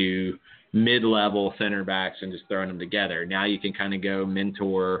in, two mid-level center backs and just throwing them together. Now you can kind of go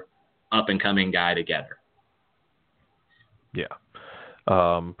mentor, up-and-coming guy together. Yeah.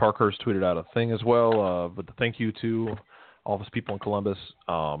 Parkhurst tweeted out a thing as well, but thank you to all of his people in Columbus.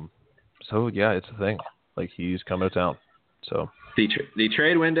 So, yeah, it's a thing. Like, he's coming to town. So the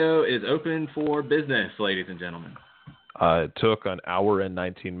trade window is open for business, ladies and gentlemen. It took an hour and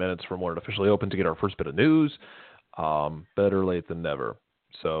 19 minutes from when it officially opened to get our first bit of news. Better late than never.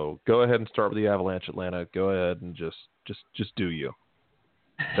 So go ahead and start with the Avalanche, Atlanta. Go ahead and just do you.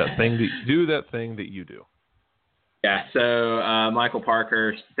 Do that thing that you do. Yeah, so Michael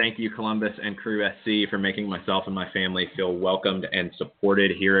Parkhurst, thank you, Columbus and Crew SC, for making myself and my family feel welcomed and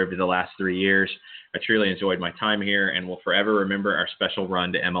supported here over the last 3 years. I truly enjoyed my time here and will forever remember our special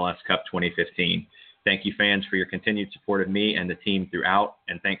run to MLS Cup 2015. Thank you, fans, for your continued support of me and the team throughout,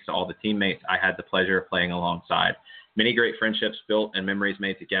 and thanks to all the teammates I had the pleasure of playing alongside. Many great friendships built and memories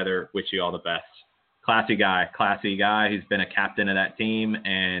made together. Wish you all the best. Classy guy who's been a captain of that team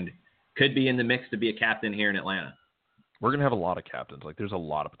and could be in the mix to be a captain here in Atlanta. We're going to have a lot of captains. Like, there's a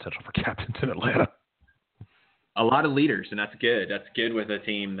lot of potential for captains in Atlanta. A lot of leaders, and that's good. That's good with a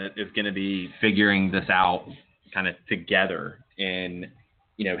team that is going to be figuring this out kind of together. And,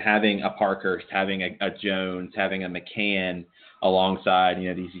 having a Parkhurst, having a Jones, having a McCann alongside,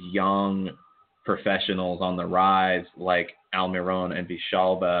 these young professionals on the rise like Almiron and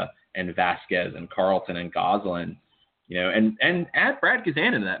Vichalba and Vasquez and Carlton and Goslin, and add Brad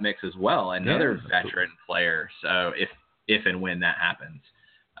Guzan into that mix as well, another veteran player. So if and when that happens,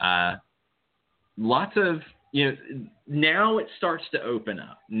 lots of, now it starts to open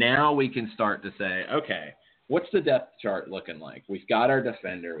up. Now we can start to say, okay, what's the depth chart looking like? We've got our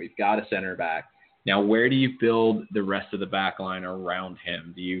defender. We've got a center back. Now, where do you build the rest of the back line around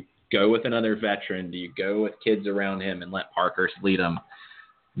him? Do you go with another veteran? Do you go with kids around him and let Parkhurst lead them?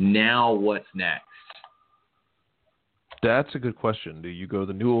 Now what's next? That's a good question. Do you go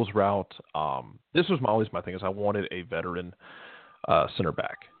the Newell's route? This was always my thing, is I wanted a veteran center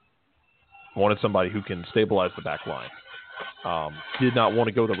back. I wanted somebody who can stabilize the back line. Did not want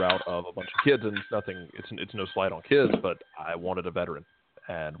to go the route of a bunch of kids, and it's no slight on kids, but I wanted a veteran,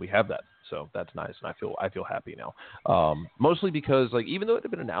 and we have that. So that's nice, and I feel happy now. Mostly because, like, even though it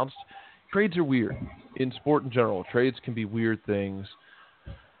had been announced, trades are weird. In sport in general, trades can be weird things.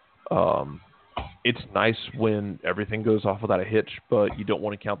 It's nice when everything goes off without a hitch, but you don't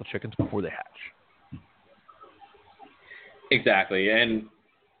want to count the chickens before they hatch. Exactly, and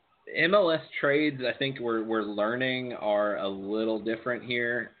MLS trades, I think we're learning, are a little different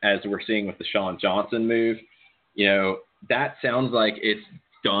here, as we're seeing with the Sean Johnson move. That sounds like it's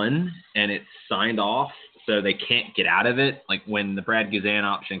done and it's signed off, so they can't get out of it. Like when the Brad Guzan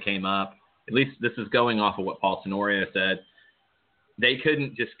option came up, at least this is going off of what Paul Tenorio said, they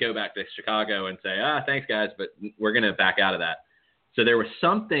couldn't just go back to Chicago and say, thanks guys, but we're going to back out of that. So there was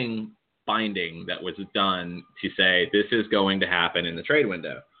something binding that was done to say this is going to happen in the trade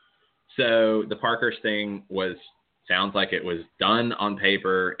window. So the Parkhurst thing sounds like it was done on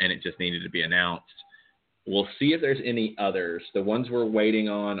paper and it just needed to be announced. We'll see if there's any others. The ones we're waiting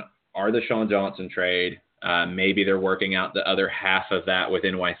on are the Sean Johnson trade. Maybe they're working out the other half of that with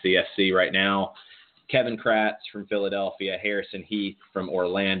NYCFC right now. Kevin Kratz from Philadelphia, Harrison Heath from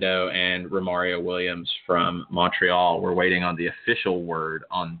Orlando, and Romario Williams from Montreal. We're waiting on the official word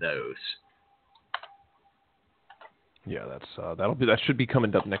on those. Yeah, that should be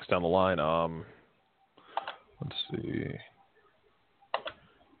coming up next down the line. Let's see.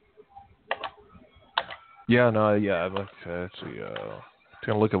 Let's see.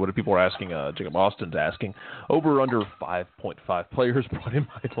 Going to look at what people are asking. Jacob Austin's asking. Over or under 5.5 players brought in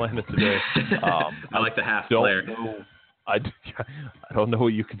by Atlanta today. I like the half player. I don't know what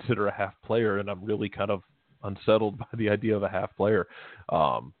you consider a half player, and I'm really kind of unsettled by the idea of a half player.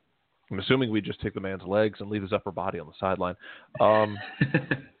 I'm assuming we just take the man's legs and leave his upper body on the sideline. I'm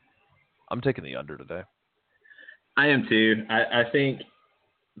taking the under today. I am too. I think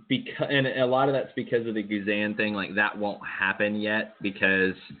and a lot of that's because of the Guzan thing. Like, that won't happen yet,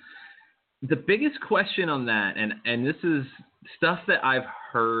 because the biggest question on that, and this is stuff that I've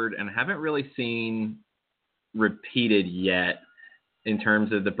heard and haven't really seen repeated yet in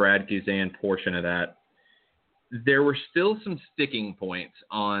terms of the Brad Guzan portion of that, there were still some sticking points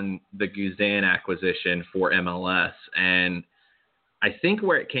on the Guzan acquisition for MLS. And I think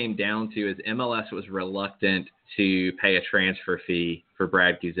where it came down to is MLS was reluctant to pay a transfer fee for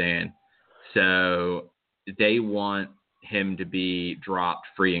Brad Guzan. So they want him to be dropped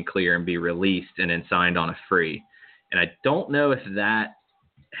free and clear and be released and then signed on a free. And I don't know if that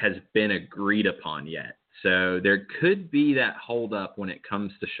has been agreed upon yet. So there could be that holdup when it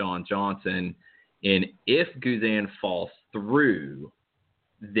comes to Sean Johnson. And if Guzan falls through,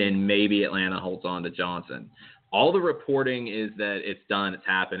 then maybe Atlanta holds on to Johnson. All the reporting is that it's done, it's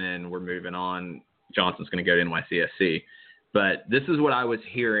happening, we're moving on. Johnson's going to go to NYCFC. But this is what I was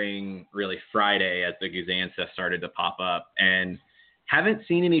hearing really Friday as the Guzan stuff started to pop up, and haven't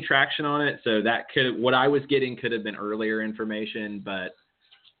seen any traction on it. So what I was getting could have been earlier information, but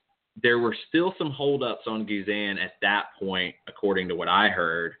there were still some holdups on Guzan at that point, according to what I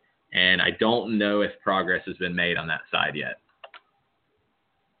heard. And I don't know if progress has been made on that side yet.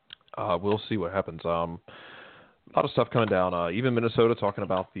 We'll see what happens. A lot of stuff coming down. Even Minnesota talking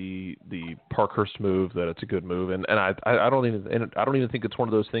about the Parkhurst move, that it's a good move, and I don't even think it's one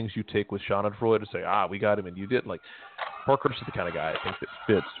of those things you take with Schadenfreude to say, we got him and you didn't. Like, Parkhurst is the kind of guy I think that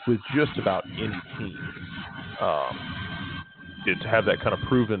fits with just about any team. To have that kind of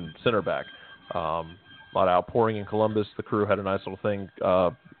proven center back. A lot of outpouring in Columbus. The Crew had a nice little thing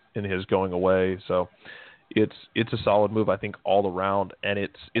in his going away. So it's a solid move, I think, all around. And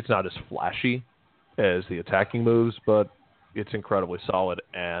it's not as flashy as the attacking moves, but it's incredibly solid.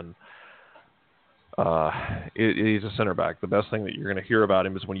 And he's a center back. The best thing that you're going to hear about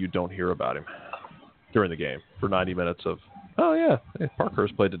him is when you don't hear about him during the game for 90 minutes of, oh, yeah, hey,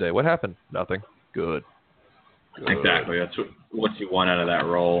 Parkhurst played today. What happened? Nothing. Good. Exactly. That's what you want out of that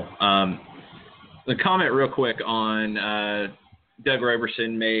role. The comment real quick on Doug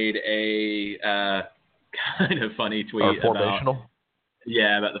Roberson made a kind of funny tweet about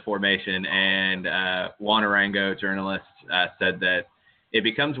the formation, and Juan Arango, journalist, said that it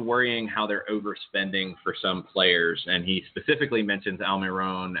becomes worrying how they're overspending for some players, and he specifically mentions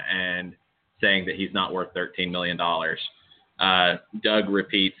Almiron and saying that he's not worth $13 million. Doug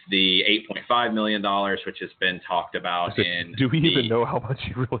repeats the $8.5 million, which has been talked about Do we even know how much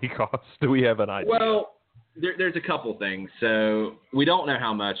he really costs? Do we have an idea? Well, there's a couple things. So we don't know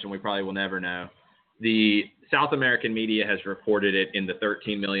how much, and we probably will never know. The South American media has reported it in the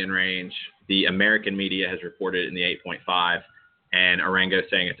 13 million range. The American media has reported it in the 8.5, and Arango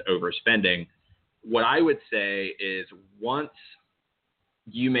saying it's overspending. What I would say is once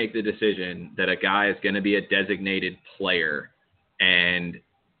you make the decision that a guy is going to be a designated player and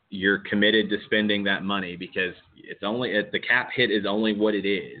you're committed to spending that money because it's only the cap hit is only what it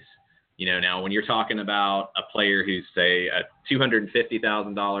is. You know, now when you're talking about a player who's say a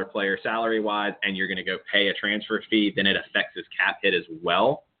 $250,000 player salary wise, and you're going to go pay a transfer fee, then it affects his cap hit as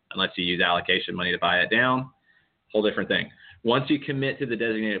well, unless you use allocation money to buy it down. Whole different thing. Once you commit to the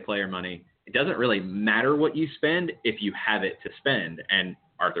designated player money, it doesn't really matter what you spend if you have it to spend. And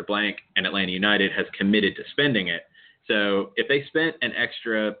Arthur Blank and Atlanta United has committed to spending it. So if they spent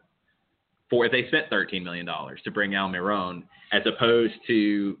if they spent $13 million to bring Almiron, as opposed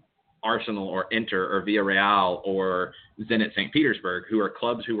to Arsenal or Inter or Villarreal or Zenit St. Petersburg, who are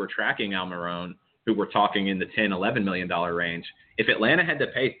clubs who were tracking Almiron, who were talking in the $10, $11 million range, if Atlanta had to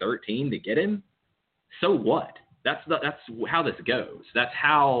pay 13 to get him, so what? That's how this goes. That's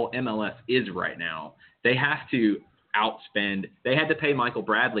how MLS is right now. They have to outspend. They had to pay Michael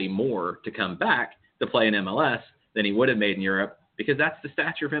Bradley more to come back to play in MLS than he would have made in Europe, because that's the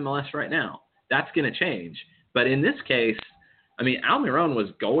stature of MLS right now. That's going to change. But in this case, I mean, Almiron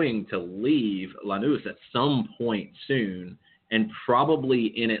was going to leave Lanús at some point soon, and probably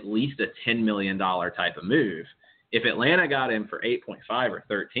in at least a $10 million type of move. If Atlanta got him for 8.5 or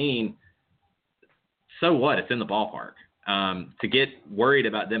 13, so what? It's in the ballpark. To get worried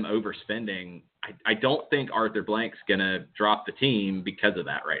about them overspending, I don't think Arthur Blank's going to drop the team because of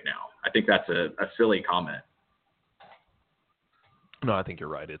that right now. I think that's a silly comment. No, I think you're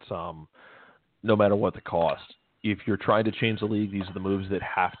right. It's no matter what the cost. If you're trying to change the league, these are the moves that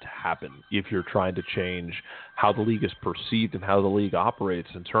have to happen. If you're trying to change how the league is perceived and how the league operates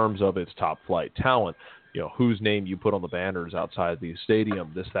in terms of its top flight talent, you know, whose name you put on the banners outside the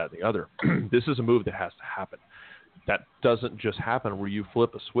stadium, this, that, and the other. This is a move that has to happen. That doesn't just happen where you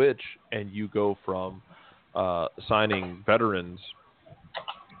flip a switch and you go from signing veterans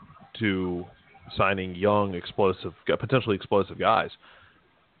to signing young, potentially explosive guys.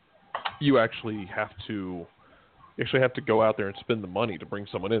 You actually have to go out there and spend the money to bring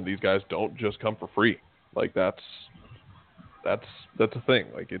someone in. These guys don't just come for free. Like that's a thing.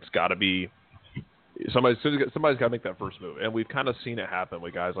 Like it's got to be somebody's got to make that first move, and we've kind of seen it happen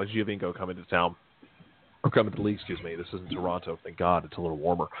with guys like Giovinco coming to town or coming to the league. Excuse me. This isn't Toronto. Thank God, it's a little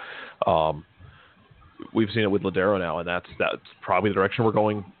warmer. We've seen it with Ladero now, and that's probably the direction we're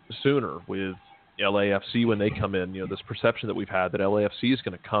going sooner with LAFC when they come in. You know, this perception that we've had that LAFC is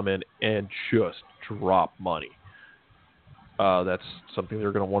going to come in and just drop money. That's something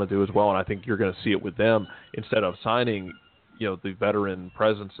they're going to want to do as well, and I think you're going to see it with them instead of signing, you know, the veteran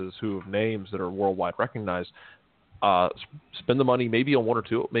presences who have names that are worldwide recognized. Spend the money maybe on one or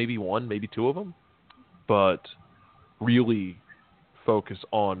two, maybe one, maybe two of them, but really focus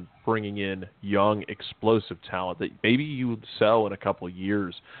on bringing in young, explosive talent that maybe you sell in a couple of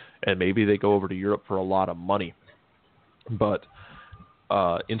years, and maybe they go over to Europe for a lot of money. But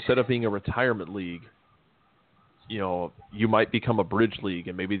instead of being a retirement league, you know, you might become a bridge league,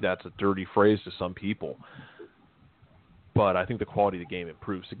 and maybe that's a dirty phrase to some people. But I think the quality of the game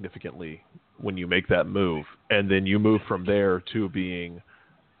improves significantly when you make that move, and then you move from there to being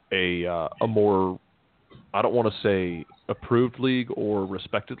a more, I don't want to say approved league or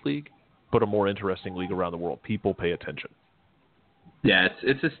respected league, but a more interesting league around the world. People pay attention. Yeah,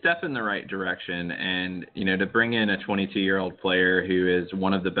 it's a step in the right direction, and to bring in a 22-year-old player who is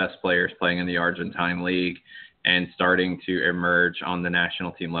one of the best players playing in the Argentine league and starting to emerge on the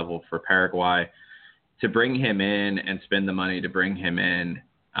national team level for Paraguay, to bring him in and spend the money to bring him in,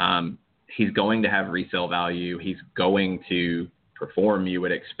 he's going to have resale value. He's going to perform, you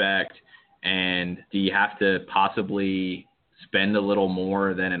would expect, and do you have to possibly spend a little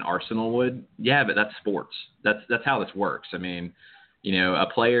more than an Arsenal would? Yeah, but that's sports. That's how this works. I mean, a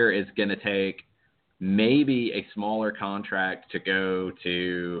player is going to take maybe a smaller contract to go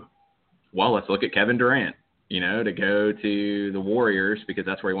to, well, let's look at Kevin Durant, to go to the Warriors because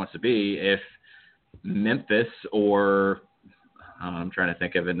that's where he wants to be. If Memphis or I'm trying to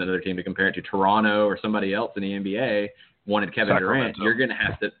think of another team to compare it to, Toronto or somebody else in the NBA wanted Kevin Durant, you're going to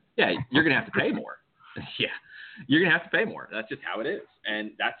have to pay more. Yeah. You're going to have to pay more. That's just how it is.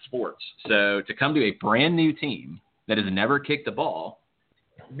 And that's sports. So to come to a brand new team that has never kicked the ball,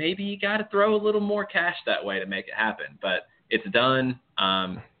 maybe you got to throw a little more cash that way to make it happen. But it's done.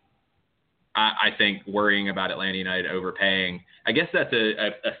 I think worrying about Atlanta United overpaying, I guess that's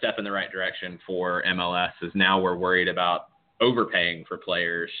a step in the right direction for MLS, is now we're worried about overpaying for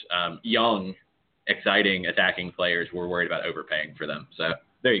players. Young, exciting, attacking players, we're worried about overpaying for them. So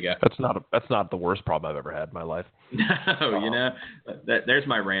there you go. That's not the worst problem I've ever had in my life. No, there's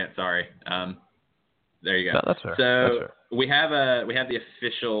my rant. Sorry. There you go. No, that's fair. So that's fair. we have the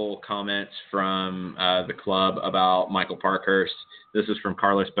official comments from the club about Michael Parkhurst. This is from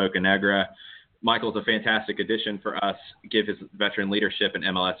Carlos Bocanegra. Michael's a fantastic addition for us, give his veteran leadership and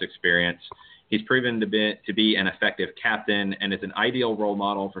MLS experience. He's proven to be an effective captain and is an ideal role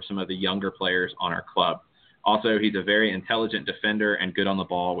model for some of the younger players on our club. Also, he's a very intelligent defender and good on the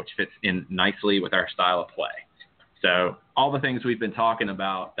ball, which fits in nicely with our style of play. So all the things we've been talking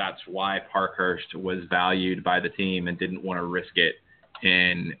about, that's why Parkhurst was valued by the team and didn't want to risk it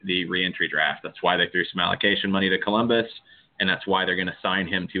in the reentry draft. That's why they threw some allocation money to Columbus, and that's why they're going to sign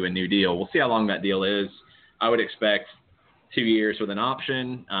him to a new deal. We'll see how long that deal is. I would expect 2 years with an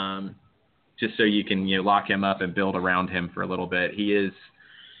option, just so you can lock him up and build around him for a little bit. He is,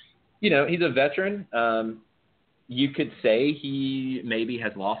 he's a veteran. You could say he maybe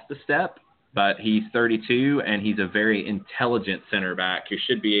has lost a step, but he's 32 and he's a very intelligent center back who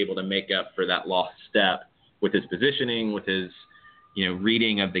should be able to make up for that lost step with his positioning, with his,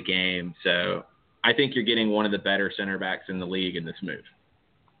 reading of the game. So I think you're getting one of the better center backs in the league in this move.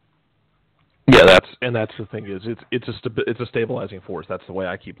 Yeah, that's the thing is it's a stabilizing force. That's the way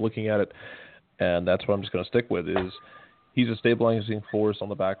I keep looking at it, and that's what I'm just going to stick with. Is he's a stabilizing force on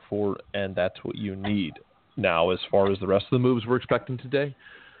the back four, and that's what you need. Now, as far as the rest of the moves we're expecting today,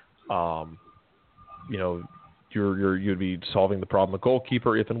 you'd be solving the problem of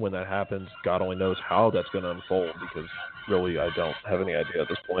goalkeeper if and when that happens. God only knows how that's going to unfold, because really I don't have any idea at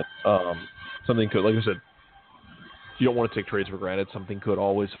this point. Something could, like I said, you don't want to take trades for granted. Something could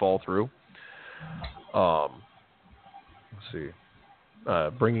always fall through. Let's see.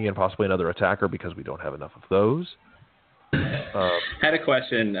 Bringing in possibly another attacker because we don't have enough of those. Had a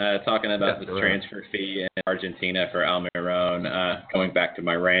question talking about the transfer fee in Argentina for Almiron. Going back to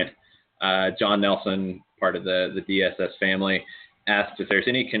my rant, John Nelson, part of the DSS family, asked if there's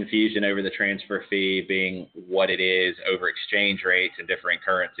any confusion over the transfer fee being what it is over exchange rates and different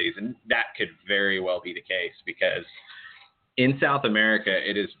currencies. And that could very well be the case, because in South America,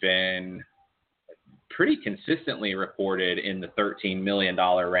 it has been pretty consistently reported in the $13 million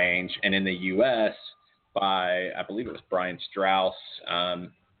range. And in the U.S., by, I believe it was Brian Strauss,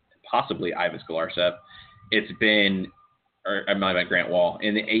 possibly Ivis Galarcep, it's been, or it might have been Grant Wall,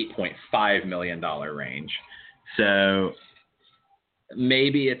 in the $8.5 million range. So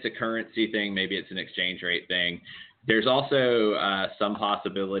maybe it's a currency thing, maybe it's an exchange rate thing. There's also some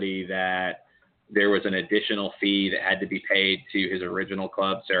possibility that there was an additional fee that had to be paid to his original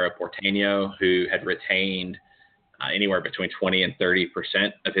club, Cerro Porteño, who had retained anywhere between 20 and 30%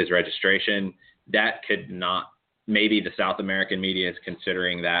 of his registration. That could not, maybe the South American media is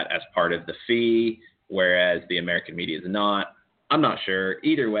considering that as part of the fee, whereas the American media is not. I'm not sure.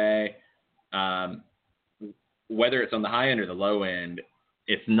 Either way, whether it's on the high end or the low end,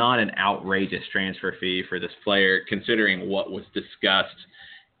 it's not an outrageous transfer fee for this player, considering what was discussed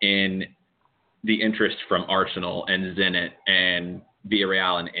in the interest from Arsenal and Zenit and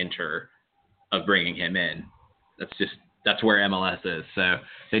Villarreal and Inter of bringing him in. That's where MLS is. So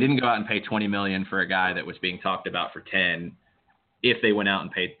they didn't go out and pay $20 million for a guy that was being talked about for 10. If they went out and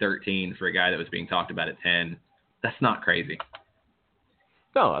paid 13 for a guy that was being talked about at 10, that's not crazy.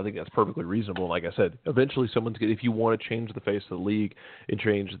 No, I think that's perfectly reasonable. Like I said, eventually someone's going to, if you want to change the face of the league and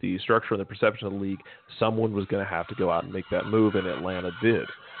change the structure and the perception of the league, someone was going to have to go out and make that move, and Atlanta did.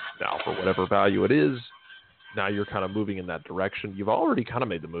 Now, for whatever value it is, now you're kind of moving in that direction. You've already kind of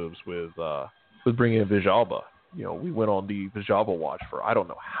made the moves with bringing in Villalba. You know, we went on the Villalba watch for I don't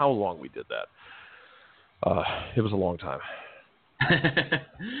know how long we did that. It was a long time.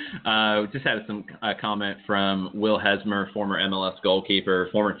 Just had some comment from Will Hesmer, former MLS goalkeeper,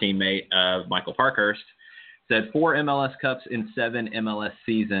 former teammate of Michael Parkhurst. Said 4 MLS Cups in 7 MLS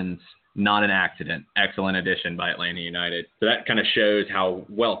seasons, not an accident. Excellent addition by Atlanta United. So that kind of shows how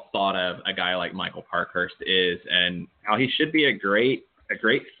well thought of a guy like Michael Parkhurst is, and how he should be a great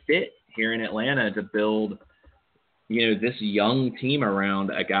fit here in Atlanta to build, you know, this young team around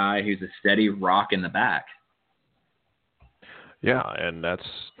a guy who's a steady rock in the back. Yeah, and that's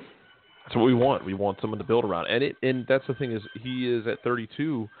what we want. We want someone to build around. And that's the thing is he is at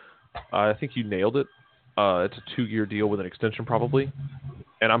 32. I think you nailed it. It's a 2-year deal with an extension probably,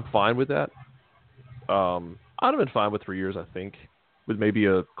 and I'm fine with that. I'd have been fine with 3 years, I think, with maybe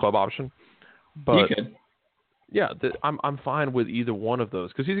a club option. But yeah, I'm fine with either one of those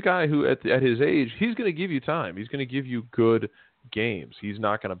because he's a guy who at his age he's going to give you time. He's going to give you good games. He's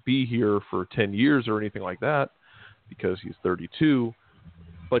not going to be here for 10 years or anything like that, because he's 32,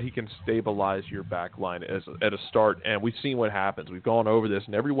 but he can stabilize your back line at a start. And we've seen what happens. We've gone over this,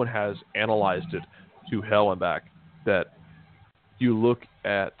 and everyone has analyzed it to hell and back, that you look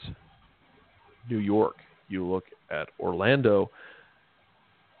at New York, you look at Orlando,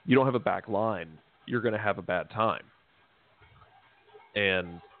 you don't have a back line, you're going to have a bad time.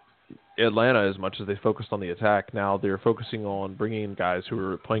 And Atlanta, as much as they focused on the attack, now they're focusing on bringing in guys who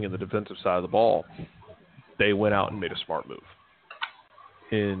are playing in the defensive side of the ball. They went out and made a smart move.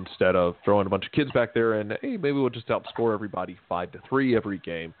 Instead of throwing a bunch of kids back there and, hey, maybe we'll just outscore everybody 5-3 every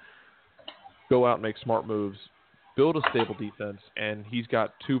game. Go out and make smart moves, build a stable defense, and he's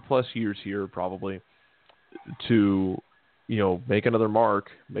got 2+ years here probably to, you know, make another mark,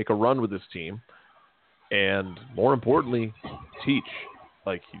 make a run with this team, and more importantly, teach.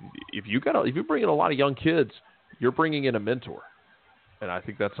 Like, if you bring in a lot of young kids, you're bringing in a mentor, and I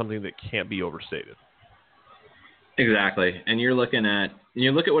think that's something that can't be overstated. Exactly. And you look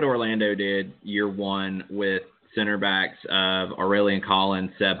at what Orlando did year one with center backs of Aurelian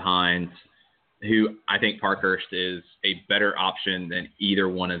Collins, Seb Hines, who I think Parkhurst is a better option than either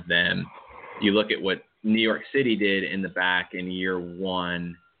one of them. You look at what New York City did in the back in year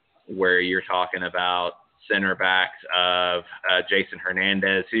one, where you're talking about center backs of Jason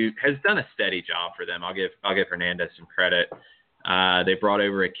Hernandez, who has done a steady job for them. I'll give Hernandez some credit. They brought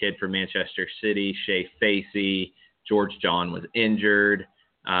over a kid from Manchester City, Shea Facey. George John was injured.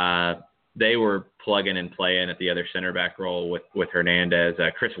 They were plugging and playing at the other center back role with Hernandez.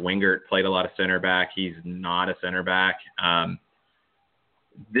 Chris Wingert played a lot of center back. He's not a center back.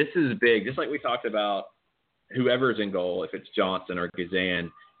 This is big. Just like we talked about, whoever's in goal, if it's Johnson or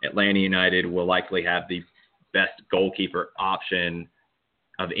Gazan, Atlanta United will likely have the best goalkeeper option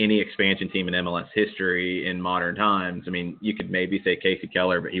of any expansion team in MLS history in modern times. I mean, you could maybe say Casey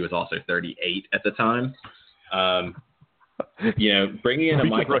Keller, but he was also 38 at the time. You know, bringing in a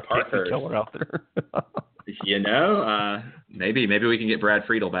Michael Parkhurst out there. You know, maybe we can get Brad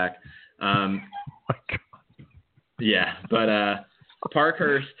Friedel back. Yeah, but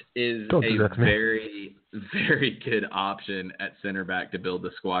Parkhurst is a very, very good option at center back to build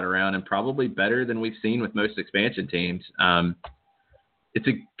the squad around, and probably better than we've seen with most expansion teams. It's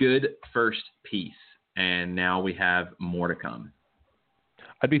a good first piece, and now we have more to come.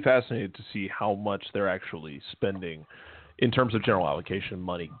 I'd be fascinated to see how much they're actually spending in terms of general allocation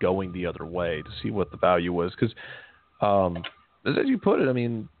money going the other way, to see what the value was. Because, as you put it, I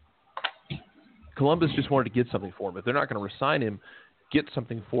mean, Columbus just wanted to get something for him. If they're not going to re-sign him, get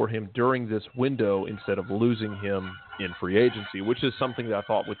something for him during this window instead of losing him in free agency, which is something that I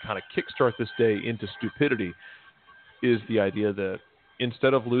thought would kind of kickstart this day into stupidity, is the idea that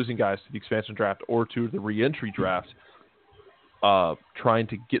instead of losing guys to the expansion draft or to the re-entry draft, trying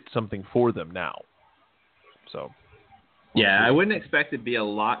to get something for them now. So, yeah, I wouldn't expect it to be a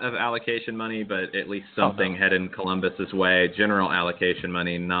lot of allocation money, but at least something heading Columbus's way. General allocation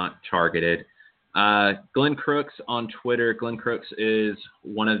money, not targeted. Glenn Crooks on Twitter. Glenn Crooks is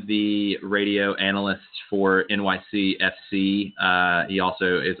one of the radio analysts for NYC FC. He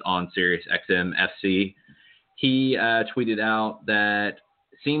also is on Sirius XM FC. He tweeted out that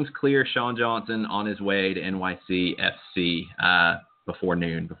seems clear Sean Johnson on his way to NYC FC before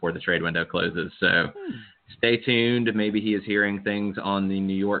noon, before the trade window closes. So stay tuned. Maybe he is hearing things on the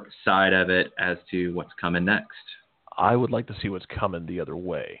New York side of it as to what's coming next. I would like to see what's coming the other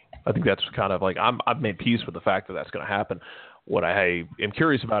way. I think that's kind of like I've made peace with the fact that that's going to happen. What I am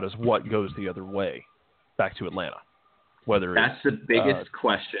curious about is what goes the other way back to Atlanta. Whether that's the biggest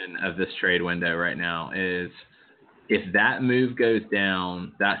question of this trade window right now is if that move goes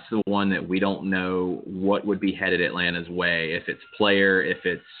down, that's the one that we don't know what would be headed Atlanta's way. If it's player, if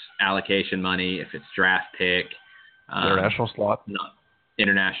it's allocation money, if it's draft pick. International slot? Not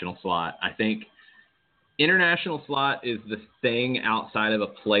international slot. I think international slot is the thing outside of a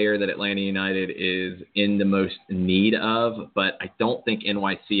player that Atlanta United is in the most need of, but I don't think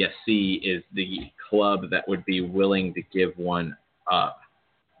NYCFC is the club that would be willing to give one up.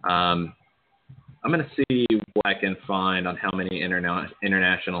 I'm going to see what I can find on how many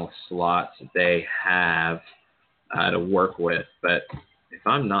international slots they have to work with, but if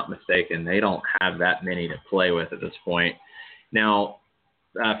I'm not mistaken, they don't have that many to play with at this point. Now,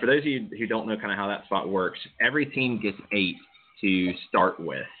 for those of you who don't know kind of how that spot works, every team gets 8 to start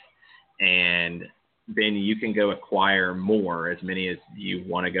with, and then you can go acquire more, as many as you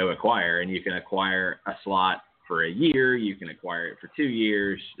want to go acquire, and you can acquire a slot for a year, you can acquire it for 2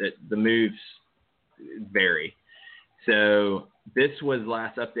 years. The moves vary. So this was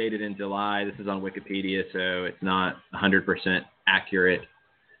last updated in July. This is on Wikipedia, so it's not 100% accurate.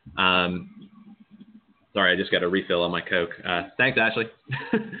 Sorry, I just got a refill on my Coke. Thanks, Ashley.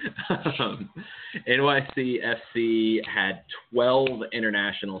 NYCFC had 12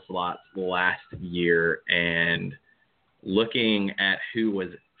 international slots last year, and looking at who was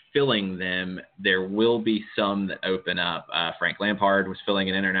filling them, there will be some that open up. Frank Lampard was filling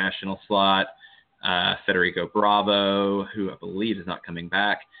an international slot. Federico Bravo, who I believe is not coming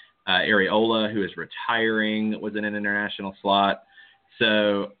back. Areola, who is retiring, was in an international slot.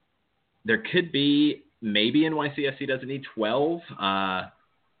 So there could be, maybe NYCFC doesn't need 12. Have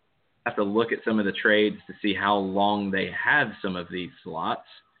to look at some of the trades to see how long they have some of these slots.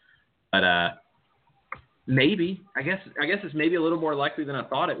 But maybe, I guess it's maybe a little more likely than I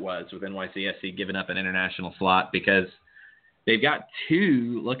thought it was with NYCFC giving up an international slot, because they've got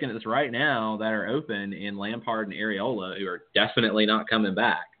 2, looking at this right now, that are open in Lampard and Areola, who are definitely not coming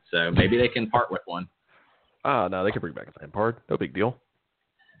back. So maybe they can part with one. No, they can bring back Lampard. No big deal.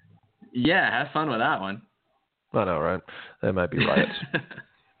 Yeah, have fun with that one. I know, right? There might be riots.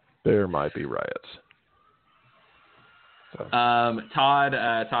 There might be riots. So. Todd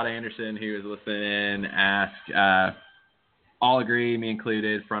Anderson, who is listening in, asked, all agree, me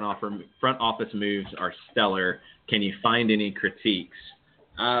included, front office moves are stellar. Can you find any critiques?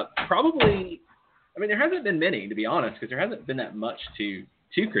 Probably. I mean, there hasn't been many, to be honest, because there hasn't been that much to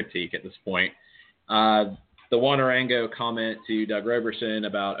critique at this point. The Juan Arango comment to Doug Roberson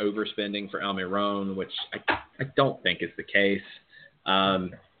about overspending for Almiron, which I don't think is the case.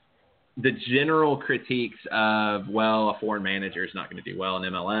 The general critiques of, a foreign manager is not going to do well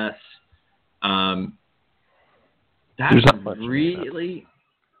in MLS. That's really,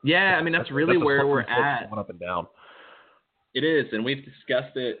 that's really where we're at. Up and down. It is, and we've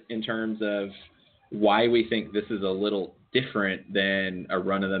discussed it in terms of why we think this is a little different than a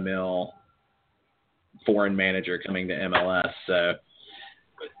run-of-the-mill foreign manager coming to MLS. So,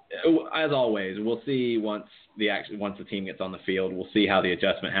 as always, we'll see once the team gets on the field. We'll see how the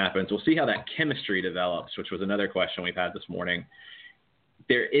adjustment happens. We'll see how that chemistry develops, which was another question we've had this morning.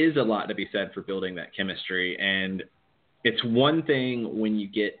 There is a lot to be said for building that chemistry, and it's one thing when you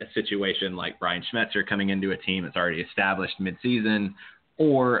get a situation like Brian Schmetzer coming into a team that's already established midseason,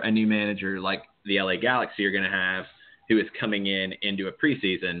 or a new manager like the LA Galaxy are going to have, who is coming into a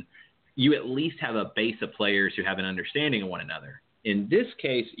preseason. You at least have a base of players who have an understanding of one another. In this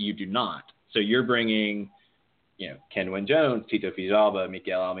case, you do not. So you're bringing, Kenwin Jones, Tito Fijalba,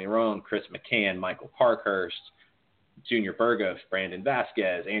 Miguel Almiron, Chris McCann, Michael Parkhurst, Junior Burgos, Brandon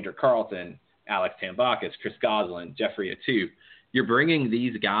Vasquez, Andrew Carlton, Alex Tambakis, Chris Goslin, Jeffrey Atu. You're bringing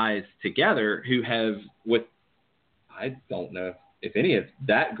these guys together who have, I don't know if any of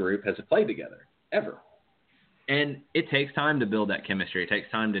that group has played together ever. And it takes time to build that chemistry. It takes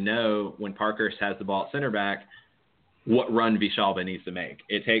time to know when Parkhurst has the ball at center back, what run Villalba needs to make.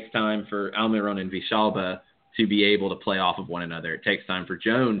 It takes time for Almiron and Villalba to be able to play off of one another. It takes time for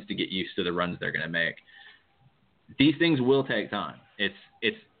Jones to get used to the runs they're going to make. These things will take time.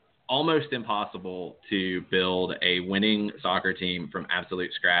 It's almost impossible to build a winning soccer team from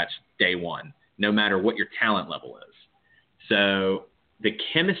absolute scratch day one, no matter what your talent level is. So the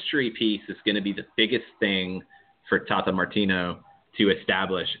chemistry piece is going to be the biggest thing for Tata Martino to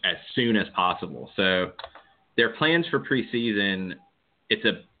establish as soon as possible. So their plans for preseason, it's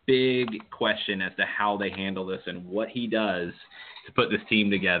a big question as to how they handle this and what he does to put this team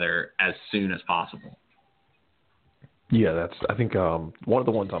together as soon as possible. Yeah, I think one of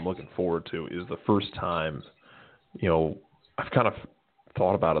the ones I'm looking forward to is the first time, I've kind of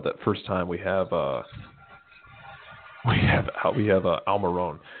thought about it. That first time we have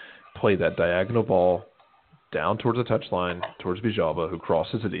Almiron play that diagonal ball down towards the touchline, towards Bijalba, who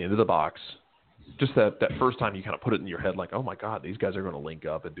crosses it into the box. Just that first time you kind of put it in your head like, oh my God, these guys are going to link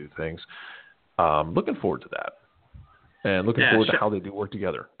up and do things. Looking forward to that. And looking forward to how they do work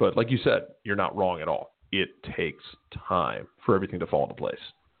together. But like you said, you're not wrong at all. It takes time for everything to fall into place.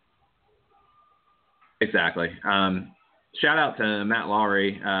 Exactly. Shout out to Matt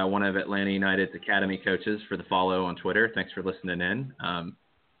Lowry, one of Atlanta United's academy coaches, for the follow on Twitter. Thanks for listening in.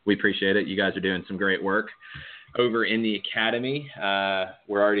 We appreciate it. You guys are doing some great work over in the academy.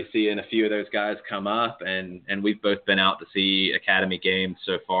 We're already seeing a few of those guys come up, and we've both been out to see academy games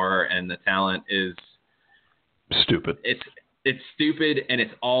so far, and the talent is stupid. It's stupid, and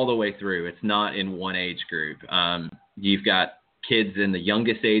it's all the way through. It's not in one age group. You've got kids in the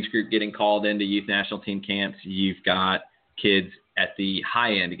youngest age group getting called into youth national team camps. You've got kids at the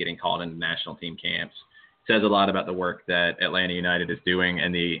high end getting called into national team camps. It says a lot about the work that Atlanta United is doing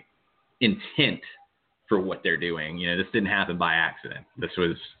and the intent for what they're doing. This didn't happen by accident. This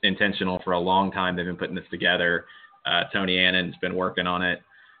was intentional for a long time. They've been putting this together. Tony Annan's been working on it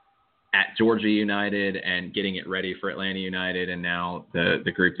at Georgia United and getting it ready for Atlanta United, and now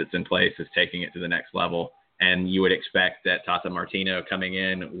the group that's in place is taking it to the next level. And you would expect that Tata Martino coming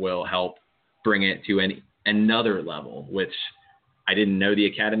in will help bring it to another level, which I didn't know the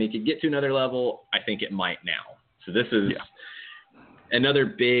academy could get to another level. I think it might now. So this is another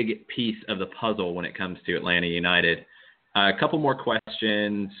big piece of the puzzle when it comes to Atlanta United. A couple more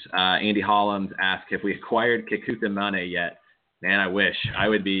questions. Andy Hollums asked, have we acquired Kekuta Mane yet? Man, I wish. I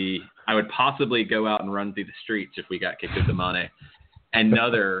would possibly go out and run through the streets if we got Kekuta Mane.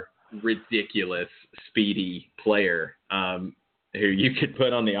 Another ridiculous, speedy player who you could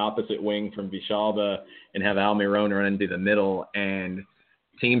put on the opposite wing from Bijalba and have Almiron run into the middle, and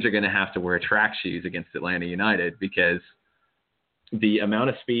teams are going to have to wear track shoes against Atlanta United because the amount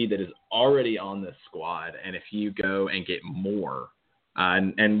of speed that is already on this squad, and if you go and get more,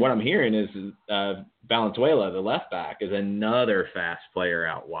 and what I'm hearing is Valenzuela, the left back, is another fast player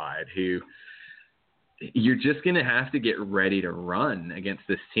out wide who you're just going to have to get ready to run against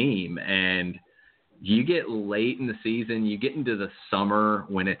this team. And you get late in the season, you get into the summer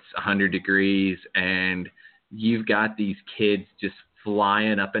when it's 100 degrees and you've got these kids just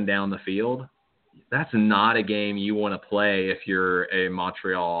flying up and down the field. That's not a game you want to play if you're a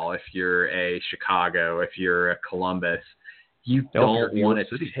Montreal, if you're a Chicago, if you're a Columbus. You don't want to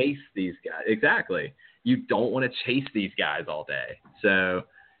chase these guys. Exactly. You don't want to chase these guys all day. So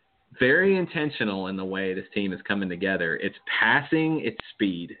very intentional in the way this team is coming together. It's passing, it's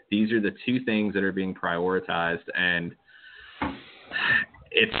speed. These are the two things that are being prioritized, and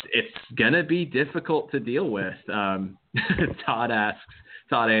it's going to be difficult to deal with. Todd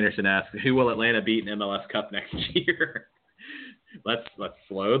Anderson asks, who will Atlanta beat in MLS Cup next year? Let's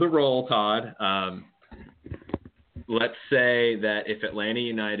slow the roll, Todd. Let's say that if Atlanta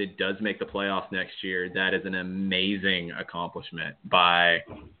United does make the playoffs next year, that is an amazing accomplishment by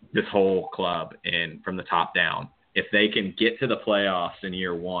this whole club and from the top down. If they can get to the playoffs in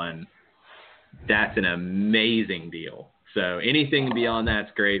year one, that's an amazing deal. So anything beyond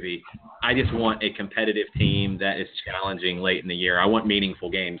that's gravy. I just want a competitive team that is challenging late in the year. I want meaningful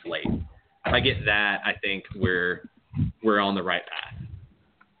games late. If I get that, I think we're on the right path.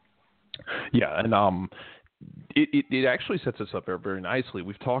 Yeah, and it actually sets us up very, very nicely.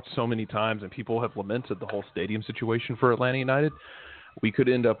 We've talked so many times, and people have lamented the whole stadium situation for Atlanta United. We could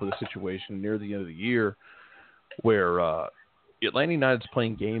end up with a situation near the end of the year where Atlanta United's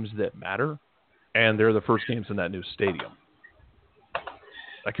playing games that matter, and they're the first games in that new stadium.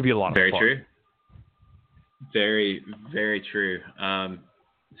 That could be a lot of fun. Very true. Very, very true.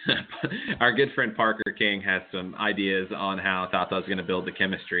 Our good friend Parker King has some ideas on how Tata's going to build the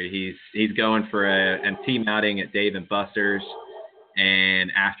chemistry. He's going for a team outing at Dave and Buster's, and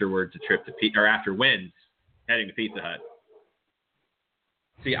afterwards a trip to after wins, heading to Pizza Hut.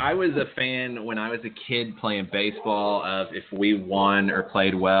 See, I was a fan when I was a kid playing baseball of if we won or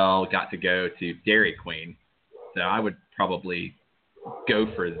played well, got to go to Dairy Queen. So I would probably go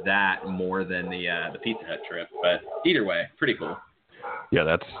for that more than the Pizza Hut trip. But either way, pretty cool.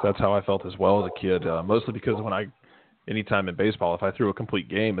 Yeah, that's how I felt as well as a kid. Mostly because anytime in baseball, if I threw a complete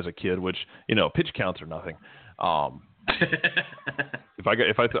game as a kid, which pitch counts are nothing. There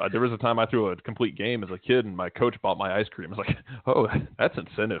was a time I threw a complete game as a kid, and my coach bought my ice cream. I was like, oh, that's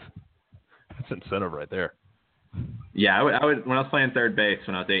incentive. That's incentive right there. Yeah, I would when I was playing third base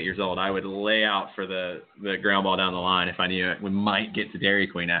when I was 8 years old, I would lay out for the ground ball down the line if I knew we might get to Dairy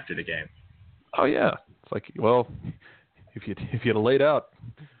Queen after the game. Oh yeah, it's like, well, if you had laid out,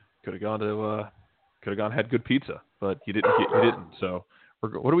 could have gone had good pizza, but you didn't. So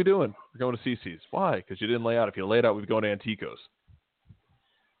what are we doing? We're going to CC's. Why? Because you didn't lay out. If you laid out, we'd go to Antico's.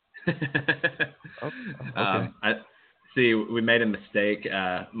 Okay. We made a mistake.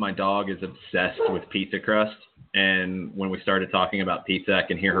 My dog is obsessed with pizza crust, and when we started talking about pizza, I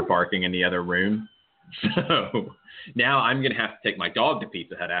can hear her barking in the other room. So now I'm going to have to take my dog to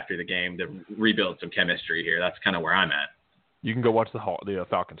Pizza Hut after the game to rebuild some chemistry here. That's kind of where I'm at. You can go watch the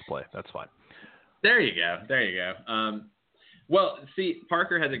Falcons play. That's fine. There you go. Well, see,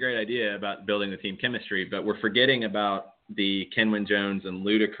 Parker has a great idea about building the team chemistry, but we're forgetting about the Kenwin Jones and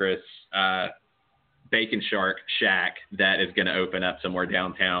Ludacris Bacon Shark Shack that is going to open up somewhere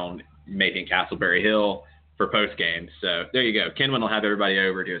downtown, making Castleberry Hill for post games. So there you go. Kenwin will have everybody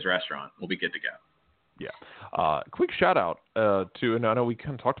over to his restaurant. We'll be good to go. Yeah. Quick shout out to, and I know we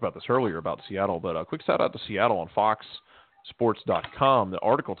kind of talked about this earlier about Seattle, but a quick shout out to Seattle on FoxSports.com. The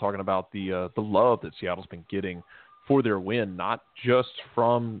article talking about the love that Seattle's been getting for their win, not just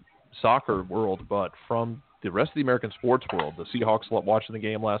from soccer world, but from the rest of the American sports world. The Seahawks watching the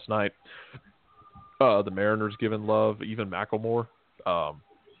game last night. The Mariners giving love, even Macklemore.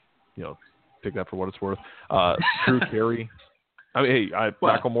 Take that for what it's worth. Drew Carey. I mean,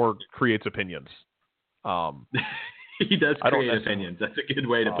 Macklemore creates opinions. He does create opinions. That's a good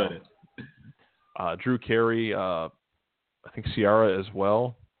way to put it. Drew Carey, I think Ciara as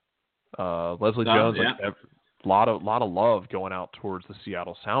well. Leslie Jones. Yeah. A lot of love going out towards the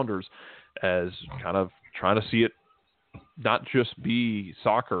Seattle Sounders as kind of trying to see it not just be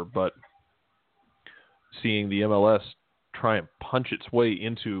soccer, but seeing the MLS try and punch its way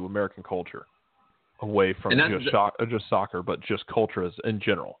into American culture, away from just soccer, but just culture in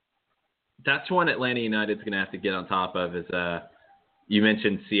general. That's one Atlanta United's going to have to get on top of. Is you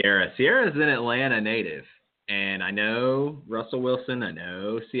mentioned Sierra. Sierra's an Atlanta native, and I know Russell Wilson, I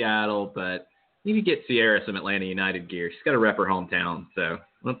know Seattle, but you need to get Sierra some Atlanta United gear. She's got to rep her hometown, so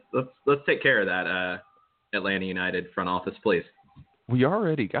let's take care of that Atlanta United front office, please. We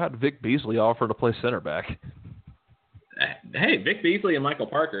already got Vic Beasley offered to play center back. Hey, Vic Beasley and Michael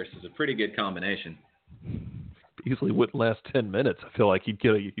Parkhurst is a pretty good combination. Beasley wouldn't last 10 minutes. I feel like he'd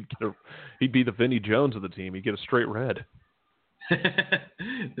be the Vinnie Jones of the team. He'd get a straight red.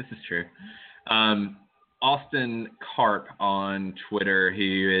 This is true. Austin Karp on Twitter,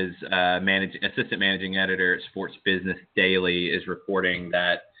 who is assistant managing editor at Sports Business Daily, is reporting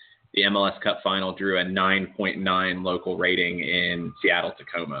that the MLS Cup final drew a 9.9 local rating in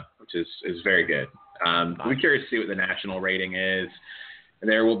Seattle-Tacoma, which is very good. We're curious to see what the national rating is.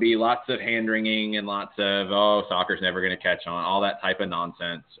 There will be lots of hand-wringing and lots of, soccer's never going to catch on, all that type of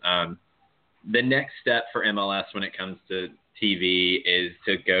nonsense. The next step for MLS when it comes to TV is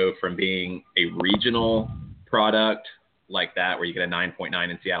to go from being a regional product like that, where you get a 9.9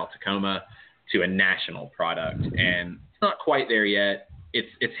 in Seattle-Tacoma, to a national product. And it's not quite there yet.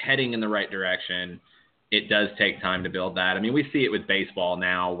 It's heading in the right direction. It does take time to build that. I mean, we see it with baseball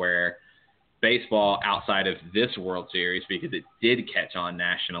now, where baseball outside of this World Series, because it did catch on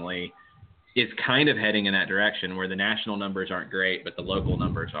nationally, is kind of heading in that direction where the national numbers aren't great, but the local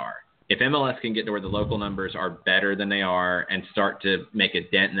numbers are. If MLS can get to where the local numbers are better than they are and start to make a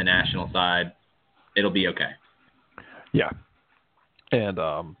dent in the national side, it'll be okay. Yeah. And,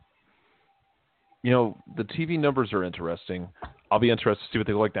 the TV numbers are interesting. I'll be interested to see what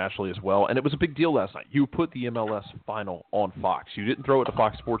they look like nationally as well. And it was a big deal last night. You put the MLS final on Fox. You didn't throw it to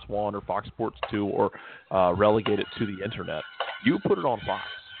Fox Sports 1 or Fox Sports 2 or relegate it to the internet. You put it on Fox.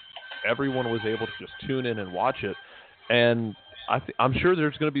 Everyone was able to just tune in and watch it. And I'm sure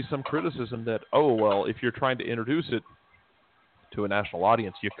there's going to be some criticism that, if you're trying to introduce it to a national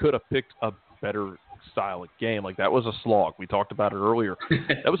audience, you could have picked a better style of game. Like, that was a slog. We talked about it earlier.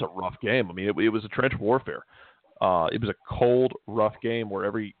 That was a rough game. I mean, it was a trench warfare. It was a cold, rough game where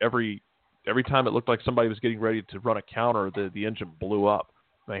every time it looked like somebody was getting ready to run a counter, the engine blew up.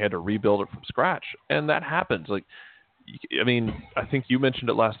 They had to rebuild it from scratch, and that happens. Like, I mean, I think you mentioned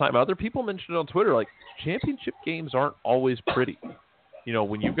it last night, but other people mentioned it on Twitter. Like, championship games aren't always pretty.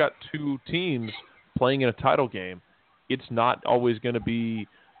 When you've got two teams playing in a title game, it's not always going to be,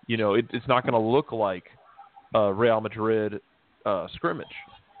 it's not going to look like Real Madrid scrimmage,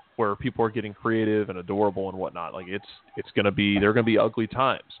 where people are getting creative and adorable and whatnot. Like, they're going to be ugly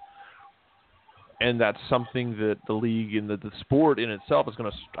times. And that's something that the league and the sport in itself is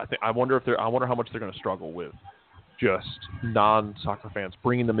going to, I wonder how much they're going to struggle with just non-soccer fans,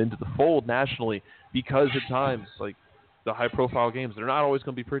 bringing them into the fold nationally, because at times, like the high-profile games, they're not always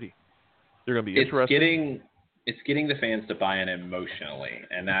going to be pretty. They're going to be interesting. It's getting the fans to buy in emotionally,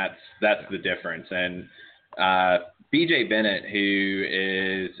 and that's the difference. And BJ Bennett, who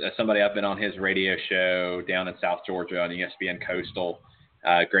is somebody I've been on his radio show down in South Georgia on ESPN Coastal,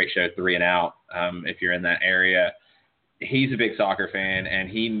 great show, 3 and Out, if you're in that area. He's a big soccer fan, and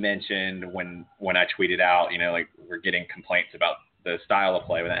he mentioned when I tweeted out, like we're getting complaints about the style of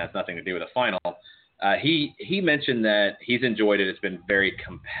play, but that has nothing to do with the final. He mentioned that he's enjoyed it. It's been very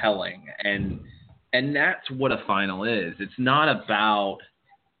compelling, and that's what a final is. It's not about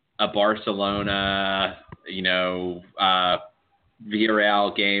a Barcelona,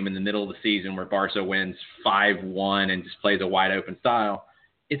 Villarreal game in the middle of the season where Barca wins 5-1 and just plays a wide open style.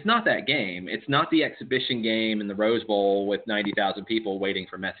 It's not that game. It's not the exhibition game in the Rose Bowl with 90,000 people waiting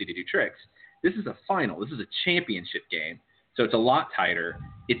for Messi to do tricks. This is a final. This is a championship game. So it's a lot tighter.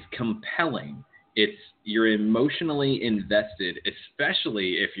 It's compelling. You're emotionally invested,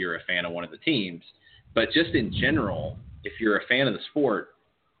 especially if you're a fan of one of the teams. But just in general, if you're a fan of the sport,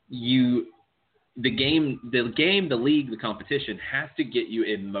 the league, the competition has to get you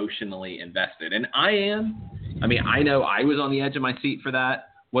emotionally invested. And I know I was on the edge of my seat for that.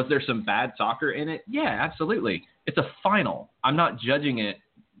 Was there some bad soccer in it? Yeah, absolutely. It's a final. I'm not judging it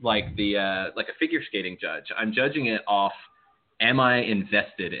like a figure skating judge. I'm judging it off, am I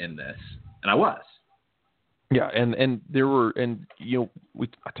invested in this? And I was. Yeah, and there were, and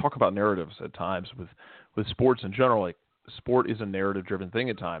I talk about narratives at times with sports in general. Like, sport is a narrative-driven thing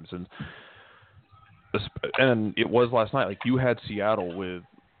at times, and it was last night. Like, you had Seattle with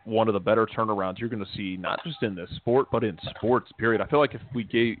one of the better turnarounds you're going to see, not just in this sport, but in sports, period. I feel like if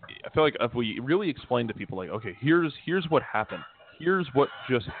we really explain to people, like, okay, here's what happened. Here's what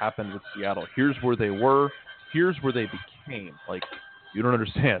just happened with Seattle. Here's where they were. Here's where they became. Like, you don't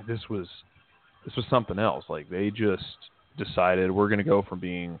understand. This was something else. Like, they just decided we're going to go from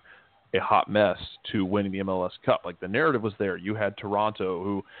being a hot mess to winning the MLS Cup. Like, the narrative was there. You had Toronto,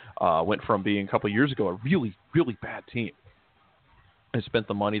 who went from being a couple of years ago a really, really bad team. They spent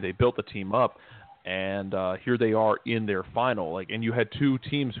the money, they built the team up, and here they are in their final. Like, and you had two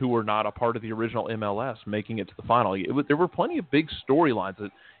teams who were not a part of the original MLS making it to the final. There were plenty of big storylines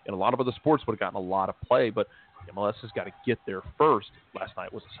that in a lot of other sports would have gotten a lot of play, but the MLS has got to get there first. Last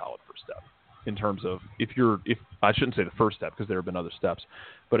night was a solid first step in terms of if I shouldn't say the first step because there have been other steps,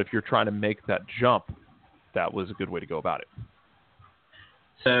 but if you're trying to make that jump, that was a good way to go about it.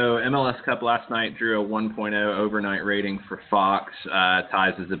 So MLS Cup last night drew a 1.0 overnight rating for Fox.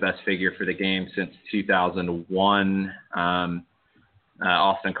 Ties as the best figure for the game since 2001.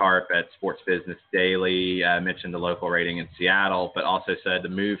 Austin Karp at Sports Business Daily mentioned the local rating in Seattle, but also said the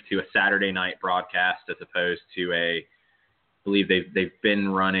move to a Saturday night broadcast as opposed to I believe they've been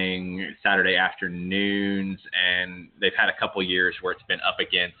running Saturday afternoons, and they've had a couple years where it's been up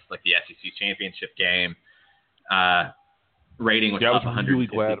against like the SEC championship game. Rating was up 150%. I was really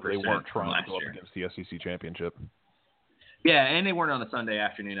glad they weren't trying to go up against the SEC championship. Yeah, and they weren't on a Sunday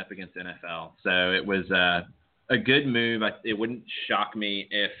afternoon up against NFL. So it was a good move. It wouldn't shock me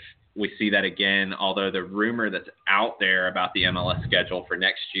if we see that again, although the rumor that's out there about the MLS schedule for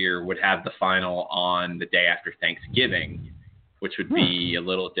next year would have the final on the day after Thanksgiving, which would be a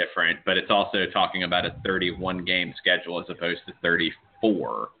little different. But it's also talking about a 31-game schedule as opposed to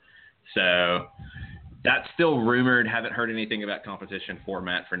 34. So that's still rumored. Haven't heard anything about competition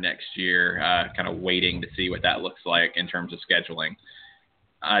format for next year. Kind of waiting to see what that looks like in terms of scheduling.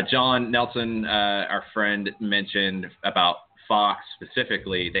 John Nelson, our friend, mentioned about Fox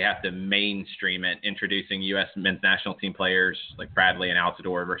specifically. They have to mainstream it, introducing U.S. men's national team players like Bradley and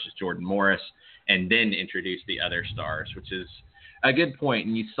Altidore versus Jordan Morris, and then introduce the other stars, which is a good point.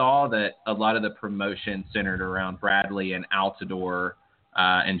 And you saw that a lot of the promotion centered around Bradley and Altidore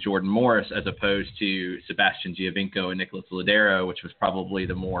and Jordan Morris, as opposed to Sebastian Giovinco and Nicolas Lodeiro, which was probably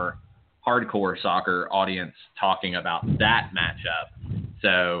the more hardcore soccer audience talking about that matchup.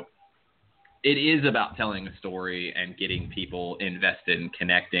 So it is about telling a story and getting people invested and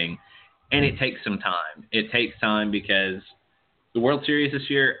connecting, and it takes some time. It takes time because the World Series this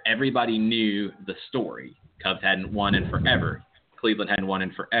year, everybody knew the story. Cubs hadn't won in forever. Cleveland hadn't won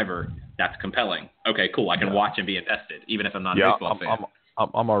in forever. That's compelling. Okay, cool. I can watch and be invested, even if I'm not a baseball fan.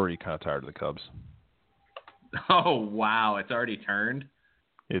 I'm already kind of tired of the Cubs. Oh, wow. It's already turned?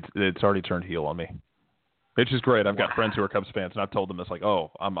 It's already turned heel on me. Which is great. I've got friends who are Cubs fans, and I've told them it's like, oh,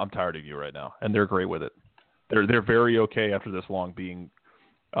 I'm tired of you right now, and they're great with it. They're very okay after this long being.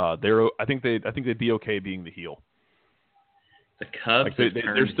 I think they'd be okay being the heel. The Cubs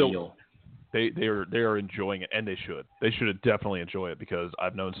they're still heel. They are enjoying it, and they should. They should definitely enjoy it because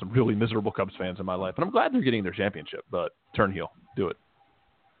I've known some really miserable Cubs fans in my life, and I'm glad they're getting their championship. But turn heel, do it.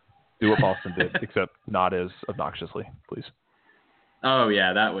 Do what Boston did, except not as obnoxiously, please. Oh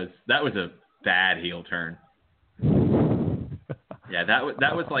yeah, that was a bad heel turn. Yeah, that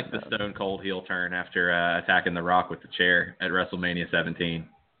was like the Stone Cold heel turn after attacking The Rock with the chair at WrestleMania 17.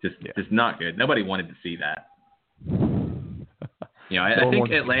 Just not good. Nobody wanted to see that. I think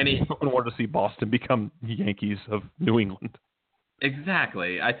Atlanta. No one wanted to see Boston become Yankees of New England.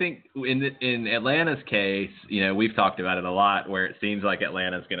 Exactly. I think in Atlanta's case, we've talked about it a lot, where it seems like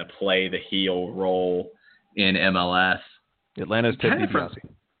Atlanta's going to play the heel role in MLS. Atlanta's Ted DiBiase.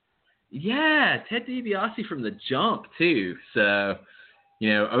 Yeah, Ted DiBiase from the jump too. So,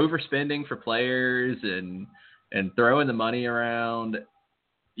 overspending for players and throwing the money around.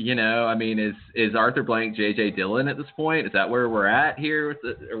 Is Arthur Blank J.J. Dillon at this point? Is that where we're at here?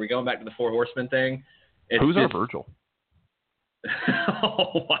 Are we going back to the Four Horsemen thing? Who's our Virgil?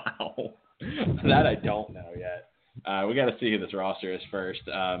 Oh, wow. That I don't know yet. We got to see who this roster is first.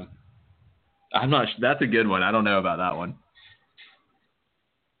 I'm not sure. That's a good one. I don't know about that one.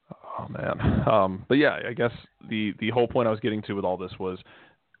 Oh, man. But, yeah, I guess the whole point I was getting to with all this was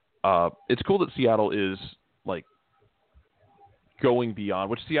it's cool that Seattle is, going beyond,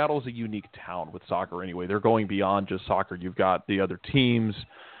 which Seattle is a unique town with soccer anyway. They're going beyond just soccer. You've got the other teams.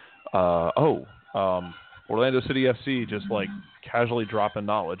 Orlando City FC just casually dropping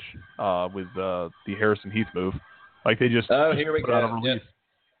knowledge with the Harrison Heath move. They just here we go. Yep.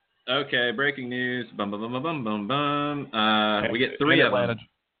 Okay, breaking news. Bum bum bum bum bum bum. We get three of them.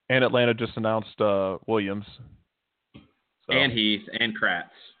 And Atlanta just announced Williams. So. And Heath and Kratz.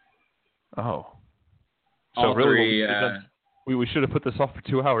 Oh. So all really, three. We should have put this off for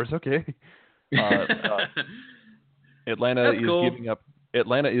 2 hours. Okay. Atlanta is cool.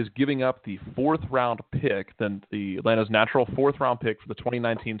 giving up the 4th round pick, then the Atlanta's natural 4th round pick for the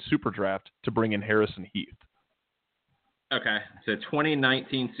 2019 Super Draft to bring in Harrison Heath. Okay, so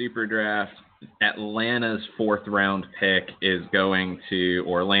 2019 Super Draft, Atlanta's 4th round pick is going to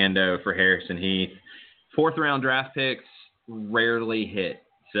Orlando for Harrison Heath. 4th round draft picks rarely hit.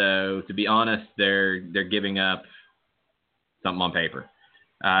 So to be honest, they're giving up something on paper.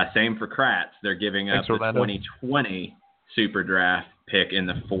 Same for Kratz. They're giving up the 2020 Super Draft pick in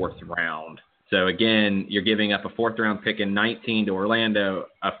the 4th round. So, again, you're giving up a 4th round pick in 19 to Orlando,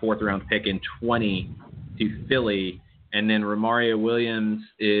 a 4th round pick in 20 to Philly, and then Romario Williams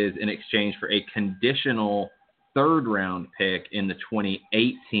is in exchange for a conditional 3rd round pick in the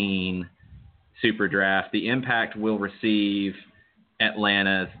 2018 Super Draft. The Impact will receive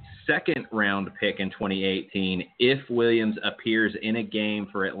Atlanta's 2nd round pick in 2018 if Williams appears in a game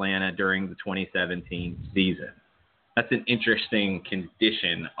for Atlanta during the 2017 season. That's an interesting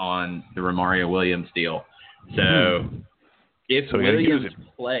condition on the Romario Williams deal. So if Williams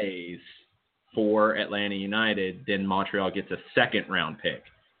plays for Atlanta United, then Montreal gets a 2nd round pick.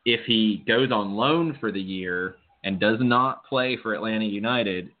 If he goes on loan for the year and does not play for Atlanta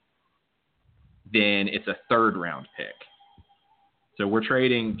United, then it's a 3rd round pick. So we're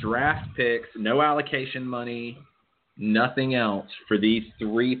trading draft picks, no allocation money, nothing else for these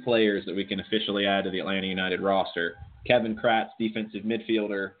 3 players that we can officially add to the Atlanta United roster. Kevin Kratz, defensive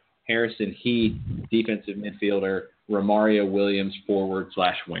midfielder. Harrison Heath, defensive midfielder. Romario Williams,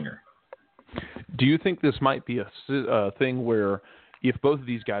 forward/winger. Do you think this might be a thing where if both of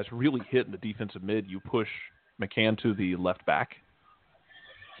these guys really hit in the defensive mid, you push McCann to the left back?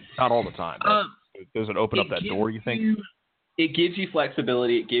 Not all the time. Right? Does it open up that door, you think? It gives you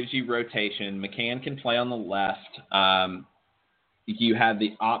flexibility. It gives you rotation. McCann can play on the left. You have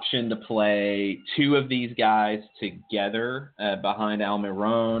the option to play 2 of these guys together behind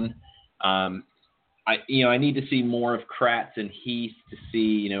Almiron. I need to see more of Kratz and Heath to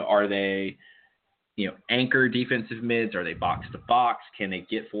see, are they, anchor defensive mids? Are they box to box? Can they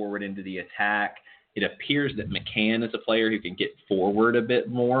get forward into the attack? It appears that McCann is a player who can get forward a bit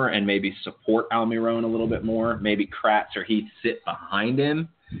more and maybe support Almiron a little bit more. Maybe Kratz or Heath sit behind him.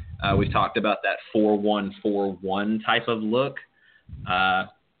 We've talked about that 4-1-4-1 type of look.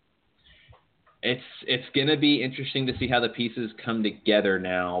 It's going to be interesting to see how the pieces come together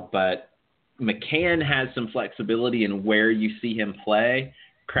now, but McCann has some flexibility in where you see him play.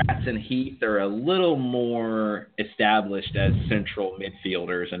 Kratz and Heath are a little more established as central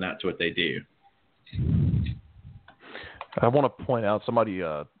midfielders, and that's what they do. I want to point out somebody,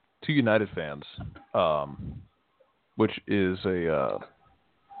 2 United fans, which is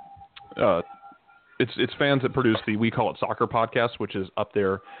it's fans that produce the We Call It Soccer podcast, which is up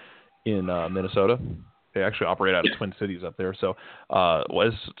there in Minnesota. They actually operate out of Twin Cities up there. So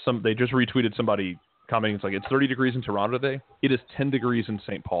they just retweeted somebody commenting, it's like, it's 30 degrees in Toronto today. It is 10 degrees in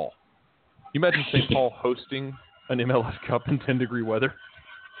St. Paul. You imagine St. Paul hosting an MLS Cup in 10-degree weather?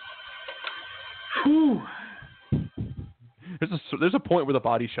 Whew. There's a point where the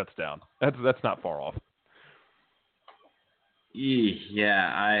body shuts down. That's not far off.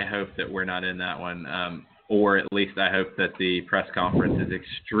 Yeah, I hope that we're not in that one. Or at least I hope that the press conference is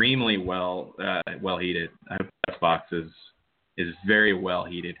extremely well heated. I hope the press box is very well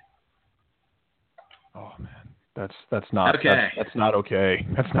heated. Oh man, that's not okay. That's not okay.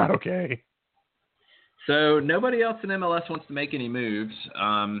 That's not okay. So nobody else in MLS wants to make any moves.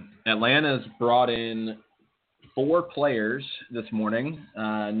 Atlanta's brought in 4 players this morning.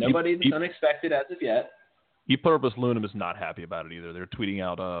 Nobody that's unexpected as of yet. E Pluribus Lunum is not happy about it either. They're tweeting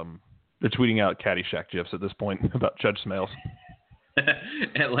out Caddyshack gifs at this point about Judge Smales.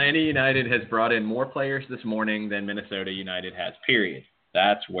 Atlanta United has brought in more players this morning than Minnesota United has, period.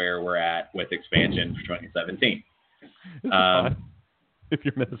 That's where we're at with expansion for 2017. Fine. If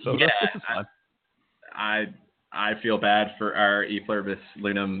you're Minnesota, yeah, this is fine. I feel bad for our E Pluribus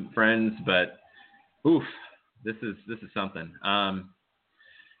Lunum friends, but oof, this is something.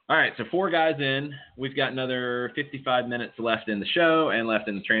 All right, so 4 guys in. We've got another 55 minutes left in the show and left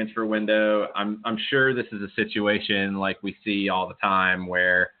in the transfer window. I'm sure this is a situation like we see all the time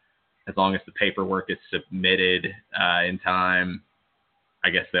where as long as the paperwork is submitted in time, I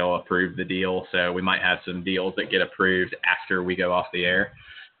guess they'll approve the deal. So we might have some deals that get approved after we go off the air.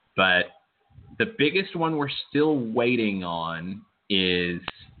 But the biggest one we're still waiting on is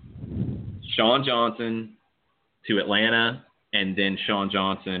Sean Johnson to Atlanta, and then Sean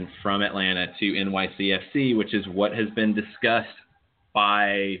Johnson from Atlanta to NYCFC, which is what has been discussed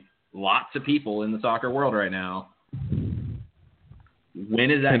by lots of people in the soccer world right now.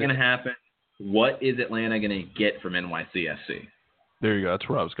 When is that going to happen? What is Atlanta going to get from NYCFC? There you go. That's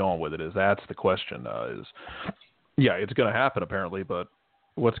where I was going with it. That's the question. It's going to happen apparently, but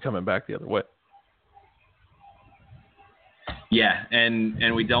what's coming back the other way? Yeah,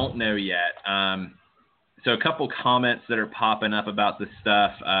 and we don't know yet. So a couple comments that are popping up about this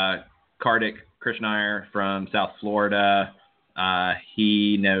stuff. Kartik Krishnaiyer from South Florida,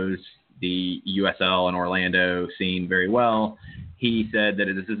 he knows the USL and Orlando scene very well. He said that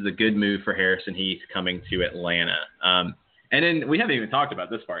this is a good move for Harrison Heath coming to Atlanta. And then we haven't even talked about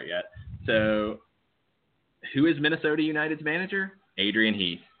this part yet. So who is Minnesota United's manager? Adrian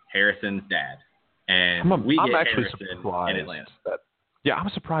Heath, Harrison's dad. And I'm actually surprised in Atlanta. Yeah, I'm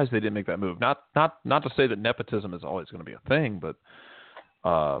surprised they didn't make that move. Not to say that nepotism is always going to be a thing, but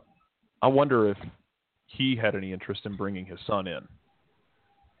I wonder if he had any interest in bringing his son in.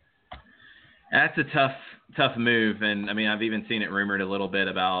 That's a tough move, and I mean I've even seen it rumored a little bit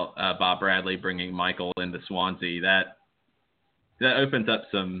about Bob Bradley bringing Michael into Swansea. That opens up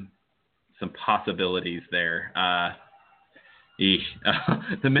some possibilities there. The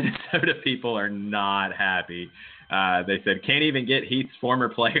Minnesota people are not happy. They said, can't even get Heath's former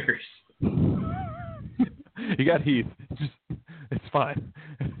players. You got Heath. It's fine.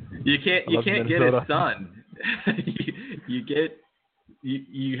 You can't get his son.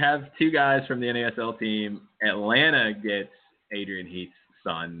 You have 2 guys from the NASL team. Atlanta gets Adrian Heath's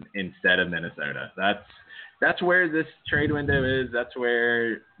son instead of Minnesota. That's where this trade window is. That's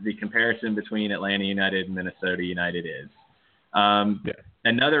where the comparison between Atlanta United and Minnesota United is.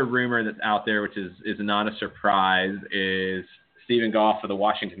 Another rumor that's out there, which is not a surprise, is Stephen Goff of the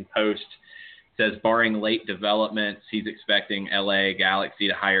Washington Post says, barring late developments, he's expecting LA Galaxy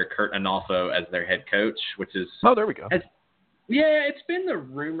to hire Kurt Analfo as their head coach, which is... Oh, there we go. It's been the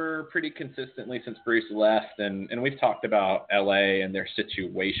rumor pretty consistently since Bruce left, and we've talked about LA and their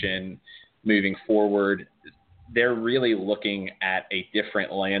situation moving forward. They're really looking at a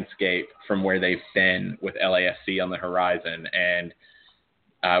different landscape from where they've been with LAFC on the horizon. And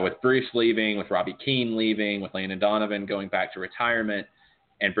with Bruce leaving, with Robbie Keane leaving, with Landon Donovan going back to retirement,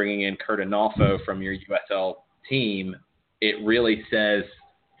 and bringing in Kurt Analfo from your USL team, it really says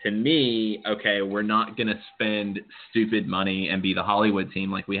to me, okay, we're not going to spend stupid money and be the Hollywood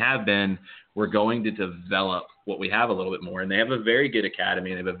team like we have been. We're going to develop what we have a little bit more. And they have a very good academy.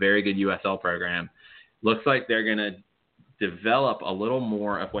 They have a very good USL program. Looks like they're going to develop a little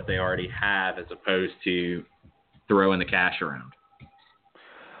more of what they already have as opposed to throwing the cash around.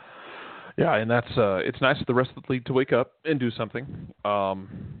 Yeah, and that's it's nice for the rest of the league to wake up and do something.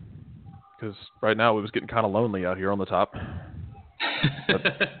 Because right now it was getting kind of lonely out here on the top.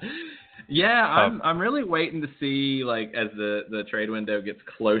 Yeah, I'm really waiting to see, like, as the trade window gets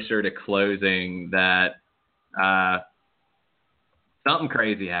closer to closing, that Something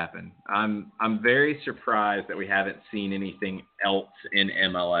crazy happened. I'm very surprised that we haven't seen anything else in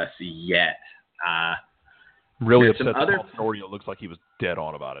MLS yet. Really upset that Paul Tenorio looks like he was dead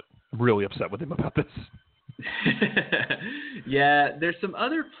on about it. I'm really upset with him about this. Yeah, there's some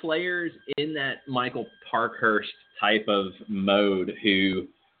other players in that Michael Parkhurst type of mode who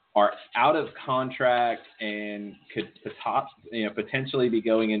are out of contract and could potentially be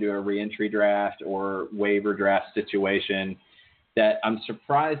going into a reentry draft or waiver draft situation that I'm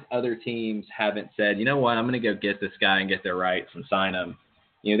surprised other teams haven't said, you know what, I'm going to go get this guy and get their rights and sign him.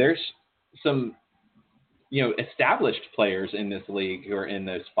 There's some established players in this league who are in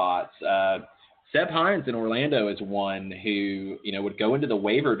those spots. Seb Hines in Orlando is one who, would go into the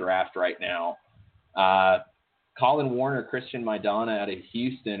waiver draft right now. Colin Warner, Christian Maidana out of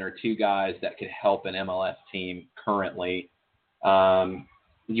Houston are two guys that could help an MLS team currently.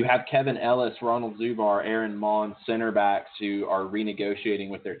 You have Kevin Ellis, Ronald Zubar, Aaron Mon, center backs who are renegotiating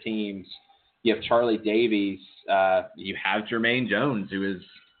with their teams. You have Charlie Davies. You have Jermaine Jones, who is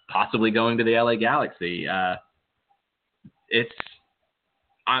possibly going to the LA Galaxy.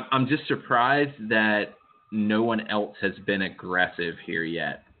 I'm just surprised that no one else has been aggressive here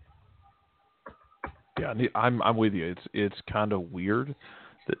yet. Yeah, I'm with you. It's kind of weird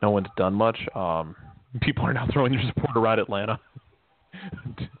that no one's done much. People are now throwing their support around Atlanta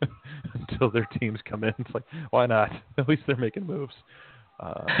until their teams come in. It's like, why not? At least they're making moves.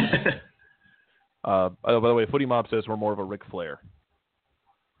 By the way, Footy Mob says we're more of a Ric Flair.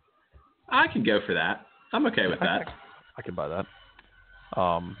 I can go for that. I'm okay with that. I can buy that.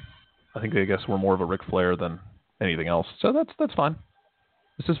 I guess we're more of a Ric Flair than anything else. So that's fine.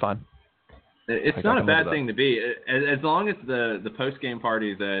 This is fine. It's not a bad thing to be. As long as the post-game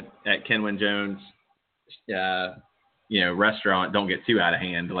parties at Kenwyn Jones restaurant don't get too out of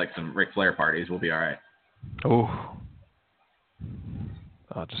hand, like some Ric Flair parties, we'll be all right. Oh.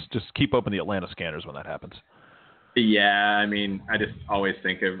 Just keep open the Atlanta scanners when that happens. Yeah, I just always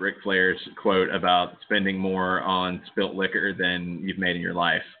think of Ric Flair's quote about spending more on spilt liquor than you've made in your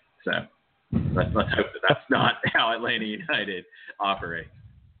life. So let's hope that's not how Atlanta United operates.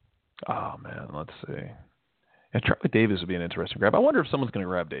 Oh, man, let's see. And Charlie Davies would be an interesting grab. I wonder if someone's going to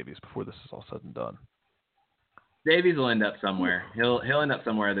grab Davies before this is all said and done. Davies will end up somewhere. He'll end up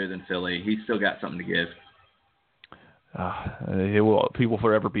somewhere other than Philly. He's still got something to give. It will. People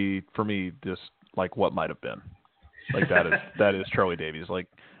forever be, for me, just like what might have been. Like that is Charlie Davies. Like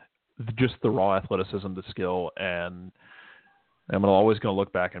just the raw athleticism, the skill, and I'm always going to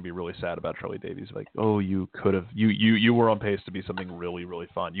look back and be really sad about Charlie Davies. Like, oh, you could have, you were on pace to be something really, really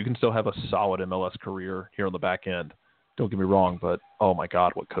fun. You can still have a solid MLS career here on the back end. Don't get me wrong, but oh my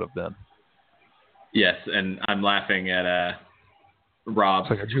God, what could have been? Yes, and I'm laughing at Rob's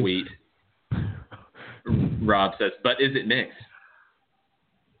tweet. Rob says, but is it mixed?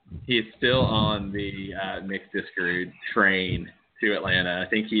 He is still on the mixed Discaroo train to Atlanta. I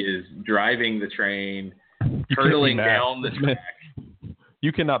think he is driving the train, hurtling down the track.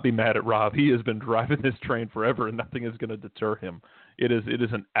 You cannot be mad at Rob. He has been driving this train forever, and nothing is going to deter him. It is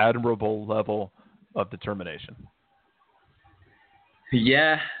an admirable level of determination.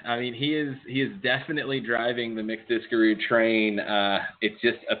 Yeah, he is definitely driving the mixed Discaroo train. It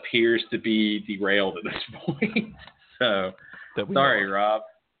just appears to be derailed at this point. So, sorry, Rob.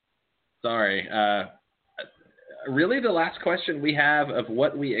 Sorry. Really, the last question we have of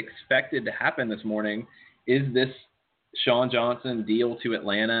what we expected to happen this morning is this Sean Johnson deal to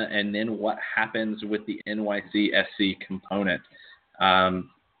Atlanta, and then what happens with the NYCFC component. Not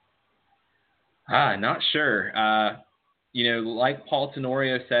sure. Like Paul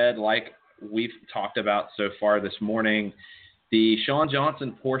Tenorio said, like we've talked about so far this morning, the Sean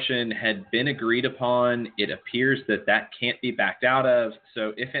Johnson portion had been agreed upon. It appears that can't be backed out of.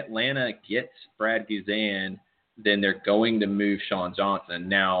 So if Atlanta gets Brad Guzan, then they're going to move Sean Johnson.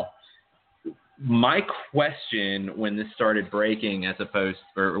 Now, my question when this started breaking,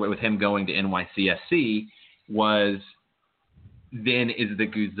 with him going to NYCFC, was then is the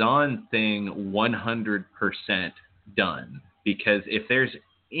Guzan thing 100% done? Because if there's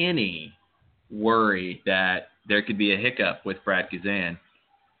any worry that there could be a hiccup with Brad Guzan,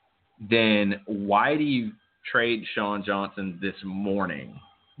 then why do you trade Sean Johnson this morning?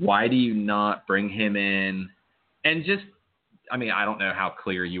 Why do you not bring him in and just, I don't know how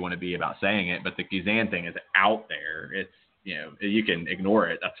clear you want to be about saying it, but the Guzan thing is out there. It's, you can ignore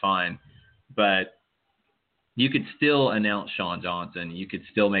it. That's fine. But you could still announce Sean Johnson. You could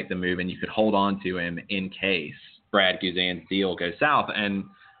still make the move, and you could hold on to him in case Brad Guzan's deal goes south. And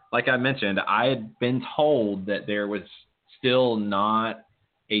like I mentioned, I had been told that there was still not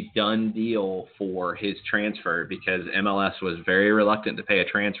a done deal for his transfer because MLS was very reluctant to pay a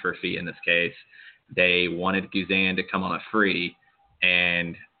transfer fee in this case. They wanted Guzan to come on a free,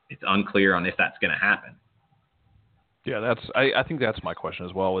 and it's unclear on if that's going to happen. Yeah, I think that's my question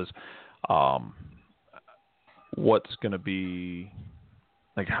as well is what's going to be –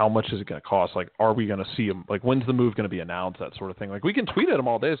 like, how much is it going to cost? Like, are we going to see him? Like, when's the move going to be announced? That sort of thing. Like, we can tweet at him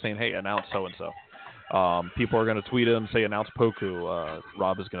all day saying, "Hey, announce so and so." People are going to tweet him, say, "Announce Poku."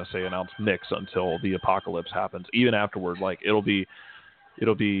 Rob is going to say, "Announce Mix" until the apocalypse happens. Even afterward, like, it'll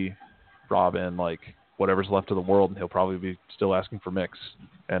be Rob and like whatever's left of the world, and he'll probably be still asking for Mix.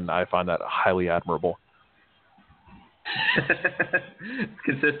 And I find that highly admirable. It's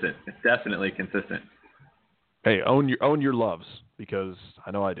consistent. It's definitely consistent. Hey, own your loves, because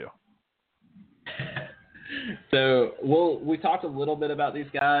I know I do. So we talked a little bit about these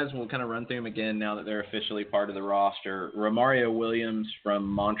guys. We'll kind of run through them again now that they're officially part of the roster. Romario Williams from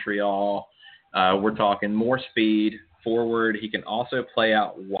Montreal. We're talking more speed, forward. He can also play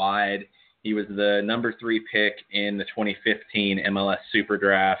out wide. He was the number 3 pick in the 2015 MLS Super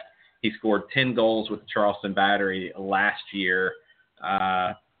Draft. He scored 10 goals with the Charleston Battery last year.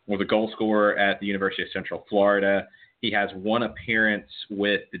 Was a goal scorer at the University of Central Florida. He has 1 appearance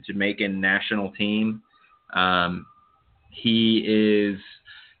with the Jamaican national team. He is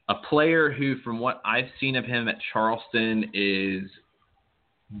a player who, from what I've seen of him at Charleston, is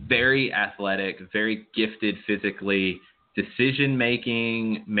very athletic, very gifted physically,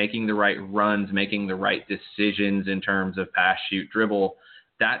 decision-making, making the right runs, making the right decisions in terms of pass, shoot, dribble.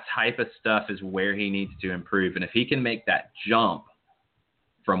 That type of stuff is where he needs to improve. And if he can make that jump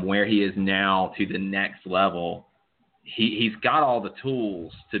from where he is now to the next level, he's got all the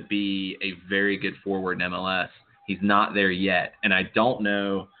tools to be a very good forward in MLS. He's not there yet. And I don't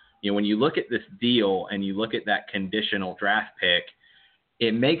know, when you look at this deal and you look at that conditional draft pick,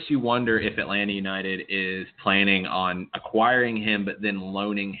 it makes you wonder if Atlanta United is planning on acquiring him but then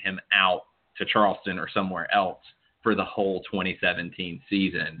loaning him out to Charleston or somewhere else for the whole 2017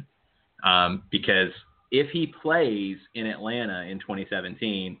 season. Because if he plays in Atlanta in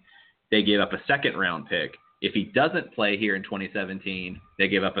 2017, they give up a 2nd-round pick. If he doesn't play here in 2017, they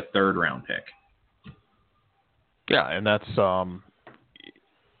give up a 3rd-round pick. Yeah, and that's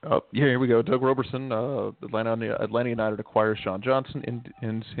here we go. Doug Roberson, Atlanta United acquires Sean Johnson,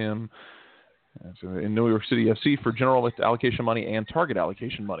 ends him in New York City FC for general allocation money and target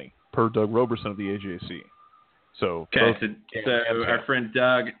allocation money, per Doug Roberson of the AJC. So, our friend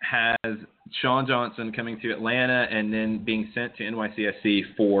Doug has Sean Johnson coming to Atlanta and then being sent to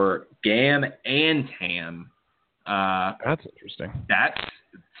NYCFC for GAM and TAM. That's interesting. That's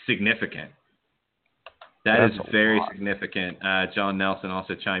significant. That is very significant. John Nelson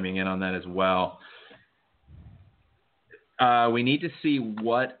also chiming in on that as well. We need to see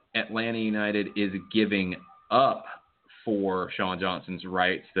what Atlanta United is giving up for Sean Johnson's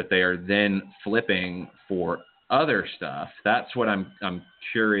rights that they are then flipping for other stuff. That's what I'm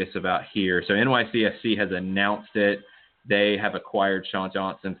curious about here. So NYCFC has announced it. They have acquired Sean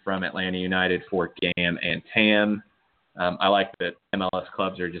Johnson from Atlanta United for GAM and TAM. I like that MLS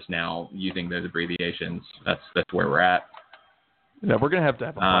clubs are just now using those abbreviations. That's where we're at. Now we're gonna have to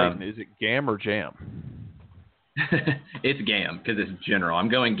have a fight. Is it GAM or JAM? It's GAM because it's general. I'm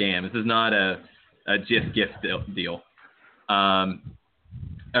going GAM. This is not a gift deal.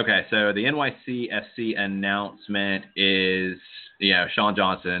 Okay, so the NYCFC announcement is, Sean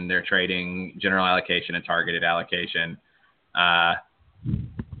Johnson. They're trading general allocation and targeted allocation.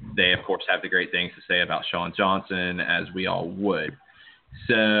 They, of course, have the great things to say about Sean Johnson, as we all would.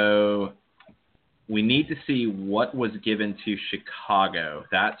 So we need to see what was given to Chicago.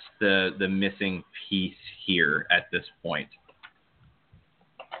 That's the missing piece here at this point.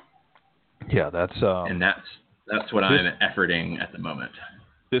 Yeah, that's what I'm efforting at the moment.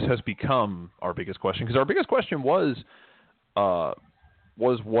 This has become our biggest question, because our biggest question was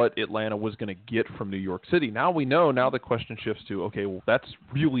what Atlanta was going to get from New York City. Now we know. Now the question shifts to, okay, well, that's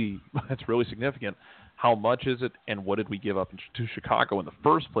really significant. How much is it, and what did we give up to Chicago in the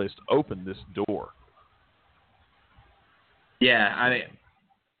first place to open this door? Yeah, I mean,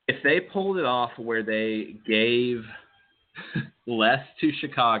 if they pulled it off where they gave less to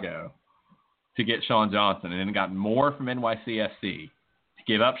Chicago to get Sean Johnson and then got more from NYCFC to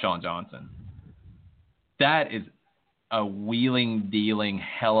give up Sean Johnson, that is a wheeling, dealing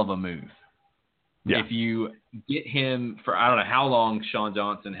hell of a move. Yeah. If you get him for, I don't know how long Sean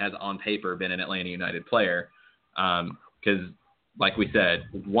Johnson has on paper been an Atlanta United player, because like we said,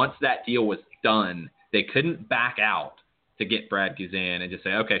 once that deal was done, they couldn't back out to get Brad Guzan and just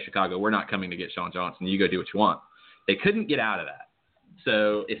say, okay, Chicago, we're not coming to get Sean Johnson. You go do what you want. They couldn't get out of that.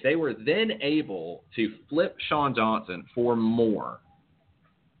 So if they were then able to flip Sean Johnson for more,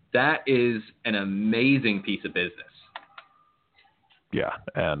 that is an amazing piece of business. Yeah,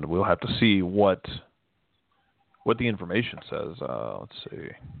 and we'll have to see what the information says. Let's see.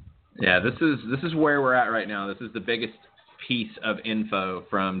 Yeah, this is where we're at right now. This is the biggest piece of info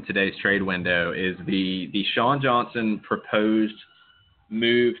from today's trade window is the Sean Johnson proposed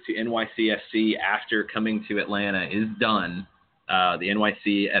move to NYCFC after coming to Atlanta is done. The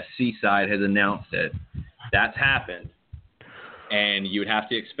NYCFC side has announced it. That's happened. And you would have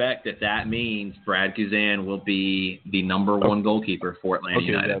to expect that means Brad Guzan will be the number one goalkeeper for Atlanta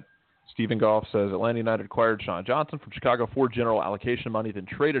United. Yeah. Stephen Goff says Atlanta United acquired Sean Johnson from Chicago for general allocation money, then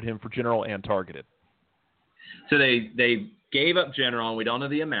traded him for general and targeted. So they gave up general, and we don't know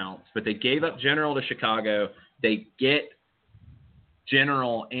the amounts, but they gave up general to Chicago. They get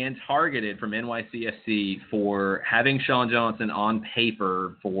general and targeted from NYCFC for having Sean Johnson on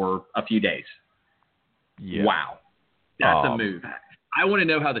paper for a few days. Yeah. Wow. That's a move. I want to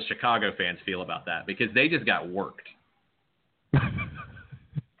know how the Chicago fans feel about that because they just got worked.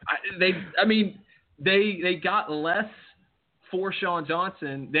 They got less for Sean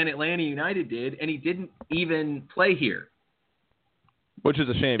Johnson than Atlanta United did, and he didn't even play here. Which is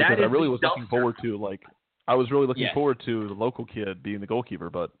a shame because I really was looking forward to forward to the local kid being the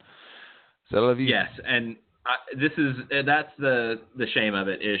goalkeeper, but yes, and that's the shame of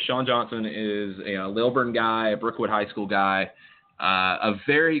it is Sean Johnson is a Lilburn guy, a Brookwood High School guy, a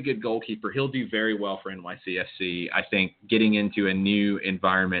very good goalkeeper. He'll do very well for NYCFC. I think getting into a new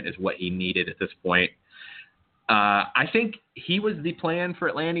environment is what he needed at this point. I think he was the plan for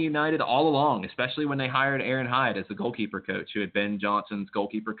Atlanta United all along, especially when they hired Aaron Hyde as the goalkeeper coach, who had been Johnson's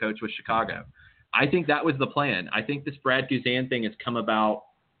goalkeeper coach with Chicago. I think that was the plan. I think this Brad Guzan thing has come about,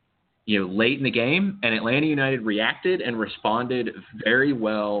 late in the game, and Atlanta United reacted and responded very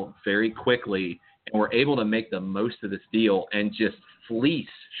well, very quickly, and were able to make the most of this deal and just fleece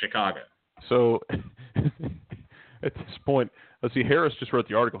Chicago. So at this point, let's see, Harris just wrote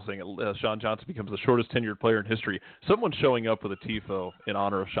the article saying Sean Johnson becomes the shortest tenured player in history. Someone's showing up with a tifo in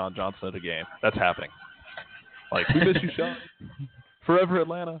honor of Sean Johnson at a game. That's happening. Like, we miss you, Sean. Forever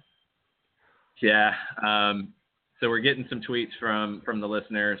Atlanta. Yeah. So we're getting some tweets from the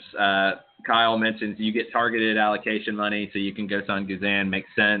listeners. Kyle mentions you get targeted allocation money so you can go sign Guzan. Makes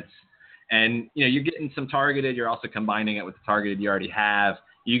sense. And, you're getting some targeted. You're also combining it with the targeted you already have.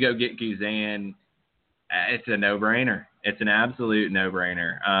 You go get Guzan. It's a no-brainer. It's an absolute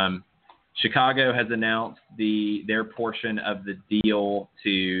no-brainer. Chicago has announced their portion of the deal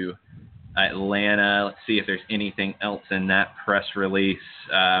to Atlanta. Let's see if there's anything else in that press release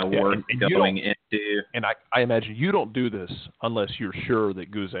worth going into. And I imagine you don't do this unless you're sure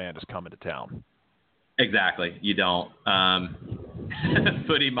that Guzan is coming to town. Exactly. You don't.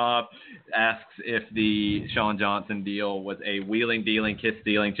 Footy Mob asks if the Sean Johnson deal was a wheeling, dealing, kiss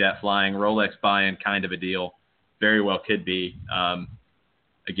stealing, jet flying, Rolex buying kind of a deal. Very well could be.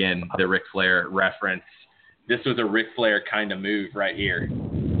 Again, the Ric Flair reference. This was a Ric Flair kind of move right here.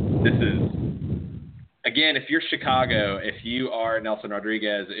 This is, again, if you're Chicago, if you are Nelson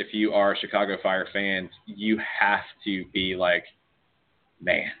Rodriguez, if you are Chicago Fire fans, you have to be like,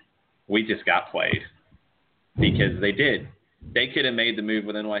 man, we just got played. Because they did. They could have made the move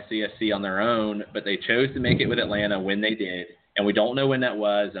with NYCFC on their own, but they chose to make it with Atlanta when they did. And we don't know when that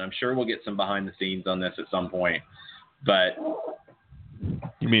was, and I'm sure we'll get some behind the scenes on this at some point. But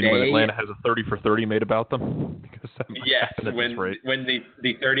you mean when Atlanta has a 30 for 30 made about them? Yes, when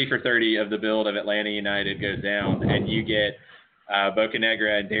the 30 for 30 of the build of Atlanta United goes down, and you get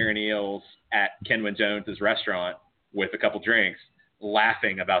Bocanegra and Darren Eales at Kenwin Jones's restaurant with a couple drinks,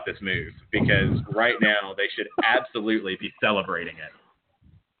 laughing about this move, because right now they should absolutely be celebrating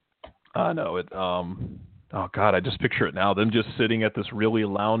it. I know it. Oh God, I just picture it now. Them just sitting at this really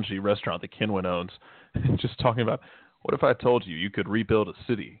loungy restaurant that Kenwin owns, and just talking about, what if I told you could rebuild a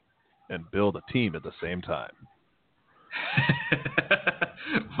city and build a team at the same time?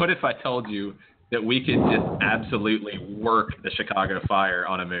 What if I told you that we could just absolutely work the Chicago Fire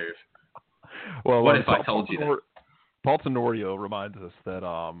on a move? Well, what if I told you that? Paul Tenorio reminds us that,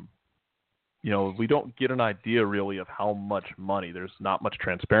 we don't get an idea really of how much money. There's not much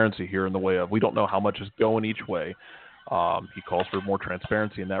transparency here in the way of, we don't know how much is going each way. He calls for more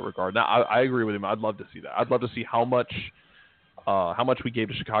transparency in that regard. Now, I agree with him. I'd love to see that. I'd love to see how much we gave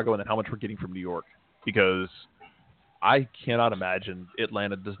to Chicago and then how much we're getting from New York, because I cannot imagine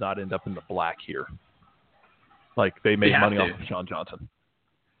Atlanta does not end up in the black here. Like, they made money off of Sean Johnson.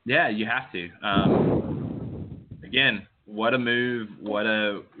 Yeah, you have to. Again, what a move! What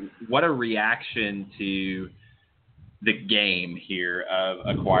a reaction to the game here of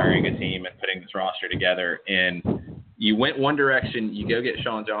acquiring a team and putting this roster together. And you went one direction, you go get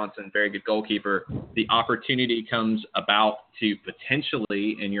Sean Johnson, very good goalkeeper. The opportunity comes about to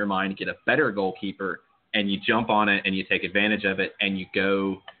potentially, in your mind, get a better goalkeeper, and you jump on it and you take advantage of it and you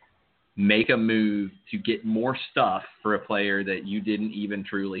go make a move to get more stuff for a player that you didn't even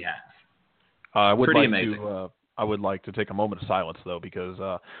truly have. I would Pretty like amazing. to. I would like to take a moment of silence though, because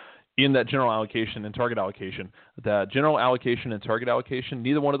in that general allocation and target allocation,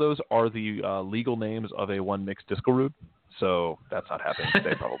 neither one of those are the legal names of a one mixed disco root. So that's not happening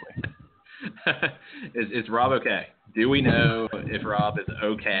today, probably. Is Rob okay? Do we know if Rob is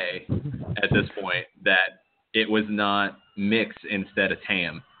okay at this point that it was not mix instead of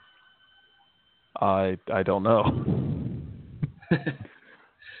tam? I don't know.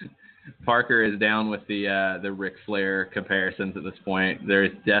 Parker is down with the Ric Flair comparisons at this point.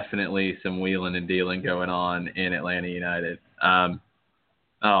 There's definitely some wheeling and dealing going on in Atlanta United.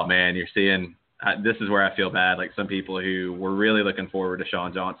 Oh man, you're seeing. This is where I feel bad. Like some people who were really looking forward to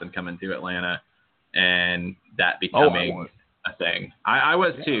Sean Johnson coming to Atlanta, and that becoming a thing. I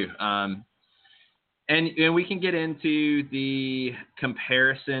was too. And we can get into the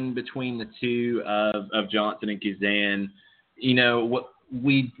comparison between the two of Johnson and Guzan. You know, what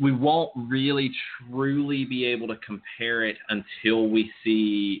we won't really truly be able to compare it until we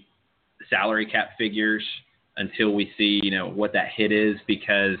see salary cap figures, until we see, you know, what that hit is,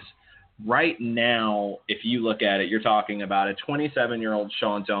 because right now, if you look at it, you're talking about a 27-year-old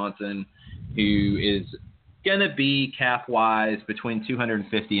Sean Johnson who is going to be cap-wise between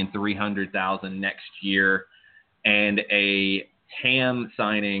 $250,000 and $300,000 next year, and a TAM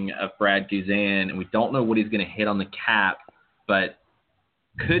signing of Brad Guzan, and we don't know what he's going to hit on the cap, but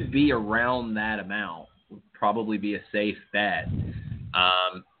could be around that amount. Would probably be a safe bet.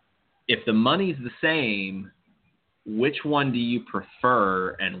 If the money's the same, which one do you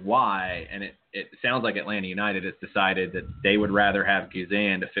prefer and why? And it sounds like Atlanta United has decided that they would rather have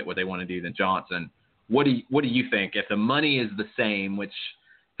Guzan to fit what they want to do than Johnson. What do you think? If the money is the same, which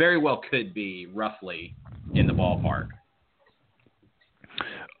very well could be roughly in the ballpark.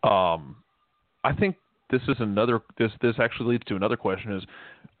 I think this is another. This actually leads to another question: is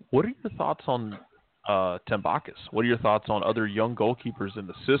what are your thoughts on Tembakis? What are your thoughts on other young goalkeepers in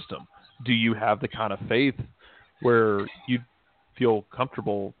the system? Do you have the kind of faith where you feel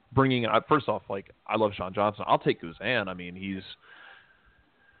comfortable bringing? First off, like I love Sean Johnson. I'll take Guzan. I mean, he's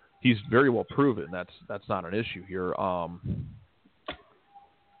very well proven. That's not an issue here.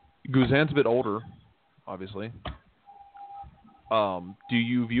 Guzan's a bit older, obviously. Do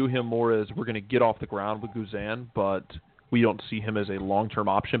you view him more as we're going to get off the ground with Guzan, but we don't see him as a long-term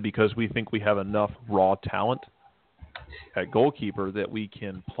option because we think we have enough raw talent at goalkeeper that we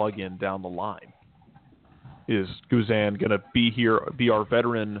can plug in down the line? Is Guzan going to be here, be our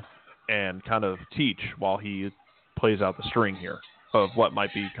veteran, and kind of teach while he plays out the string here of what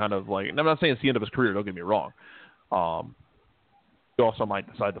might be kind of like, and I'm not saying it's the end of his career, don't get me wrong. You also might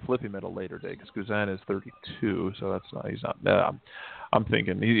decide to flip him at a later day because Guzan is 32, so that's not, he's not, I'm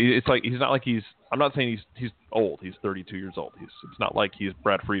thinking, it's like, he's not like I'm not saying he's old, he's 32 years old. It's not like he's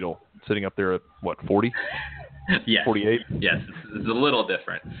Brad Friedel sitting up there at, what, 40? Yes. 48? Yes, it's a little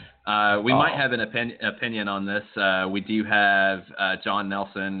different. We might have an opinion on this. We do have John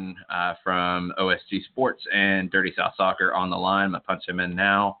Nelson from OSG Sports and Dirty South Soccer on the line. I'm going to punch him in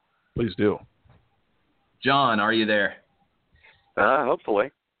now. Please do. John, are you there?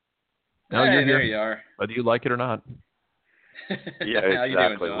 Hopefully. No, you're here. There you are. Whether you like it or not. Yeah, How you doing,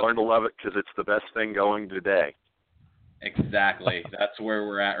 exactly. John? Learn to love it because it's the best thing going today. Exactly. That's where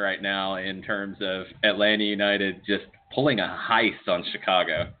we're at right now in terms of Atlanta United just pulling a heist on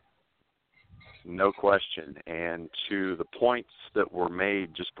Chicago. No question. And to the points that were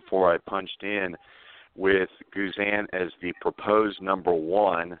made just before I punched in with Guzan as the proposed number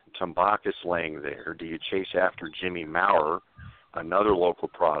one, Tembakis laying there, do you chase after Jimmy Maurer, another local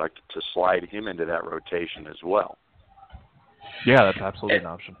product, to slide him into that rotation as well? Yeah, that's absolutely an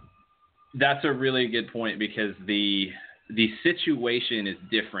option. That's a really good point because the situation is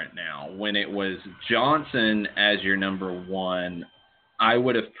different now. When it was Johnson as your number one, I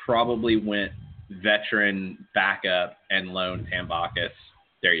would have probably went veteran backup and loaned Tembakis.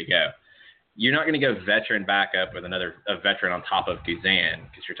 There you go. You're not going to go veteran backup with a veteran on top of Guzan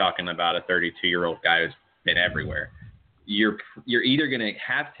because you're talking about a 32-year-old guy who's been everywhere. You're either going to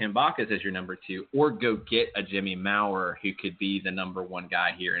have Tembakis as your number two or go get a Jimmy Maurer who could be the number one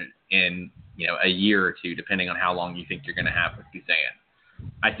guy here in a year or two, depending on how long you think you're going to have with Guzan.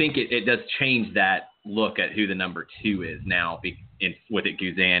 I think it does change that look at who the number two is now with it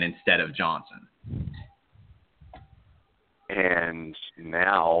Guzan instead of Johnson. And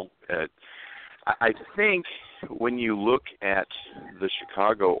now, I think when you look at the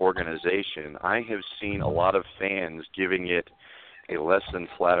Chicago organization, I have seen a lot of fans giving it a less than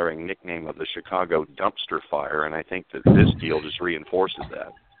flattering nickname of the Chicago dumpster fire, and I think that this deal just reinforces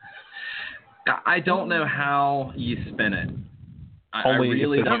that. I don't know how you spin it. Only I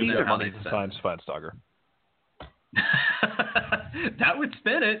really if they don't use know their how money they to spin sign it. Schweinsteiger. That would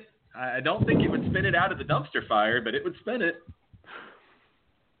spin it. I don't think it would spin it out of the dumpster fire, but it would spin it.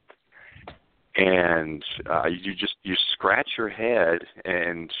 And you scratch your head,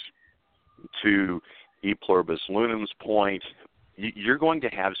 and to E Pluribus Lunam's point, you're going to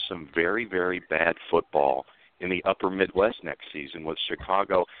have some very, very bad football in the upper Midwest next season with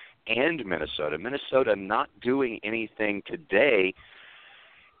Chicago and Minnesota. Minnesota not doing anything today.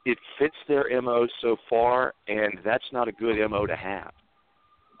 It fits their MO so far, and that's not a good MO to have.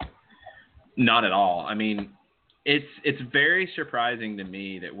 Not at all. I mean, it's very surprising to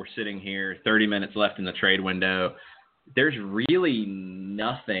me that we're sitting here 30 minutes left in the trade window. There's really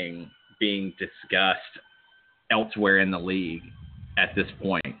nothing being discussed elsewhere in the league at this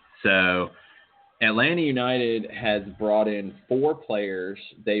point. So Atlanta United has brought in 4 players.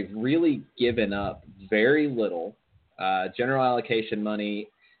 They've really given up very little. General allocation money,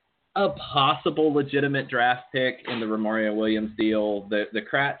 a possible legitimate draft pick in the Romario Williams deal, the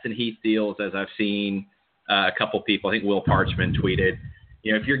Kratz and Heath deals, as I've seen a couple people, I think Will Parchman tweeted,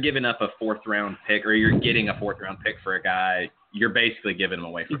 if you're giving up a 4th-round pick or you're getting a 4th-round pick for a guy, you're basically giving him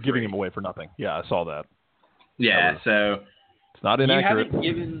away for free. You're giving him away for nothing. Yeah, I saw that. Yeah, so it's not inaccurate.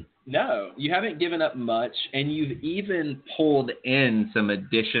 You haven't given up much, and you've even pulled in some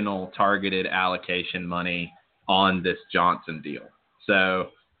additional targeted allocation money on this Johnson deal. So,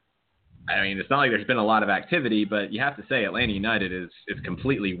 I mean, it's not like there's been a lot of activity, but you have to say Atlanta United is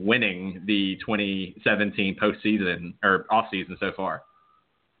completely winning the 2017 postseason or offseason so far.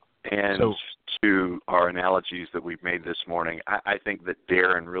 And to our analogies that we've made this morning, I think that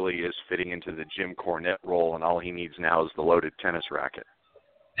Darren really is fitting into the Jim Cornette role, and all he needs now is the loaded tennis racket.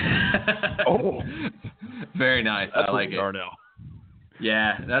 Oh, very nice. That's I like it. Now.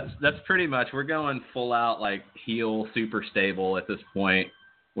 Yeah, that's pretty much. We're going full out like heel super stable at this point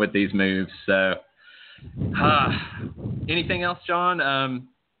with these moves. So, anything else, John?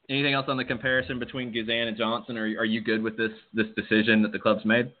 Anything else on the comparison between Guzan and Johnson? Or are you good with this decision that the club's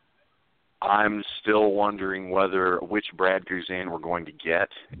made? I'm still wondering which Brad Guzan we're going to get.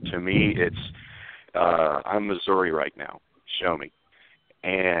 To me, it's I'm Missouri right now. Show me.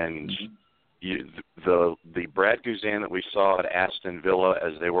 And the Brad Guzan that we saw at Aston Villa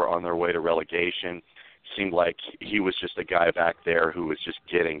as they were on their way to relegation seemed like he was just a guy back there who was just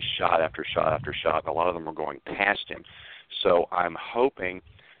getting shot after shot after shot, and a lot of them were going past him. So I'm hoping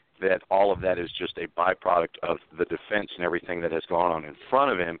that all of that is just a byproduct of the defense and everything that has gone on in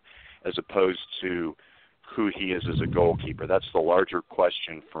front of him, as opposed to who he is as a goalkeeper. That's the larger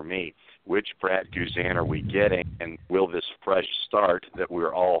question for me. Which Brad Guzan are we getting, and will this fresh start that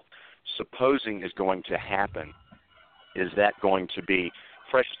we're all supposing is going to happen, is that going to be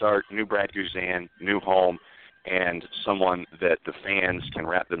fresh start, new Brad Guzan, new home, and someone that the fans can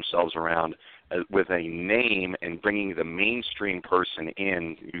wrap themselves around with a name and bringing the mainstream person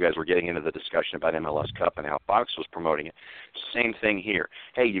in? You guys were getting into the discussion about MLS Cup and how Fox was promoting it. Same thing here.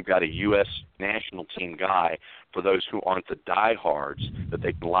 Hey, you've got a U.S. national team guy for those who aren't the diehards that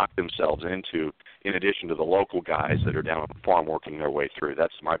they can lock themselves into, in addition to the local guys that are down on the farm working their way through.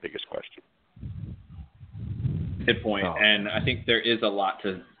 That's my biggest question. Good point. And I think there is a lot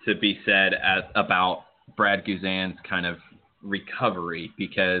to be said about Brad Guzan's kind of recovery,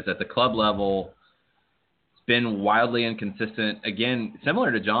 because at the club level, it's been wildly inconsistent. Again,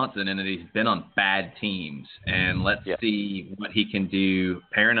 similar to Johnson in that he's been on bad teams. And let's see what he can do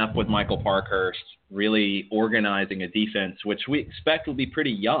pairing up with Michael Parkhurst, really organizing a defense, which we expect will be pretty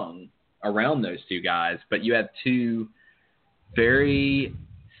young around those two guys. But you have two very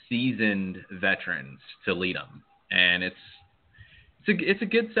seasoned veterans to lead them. And it's a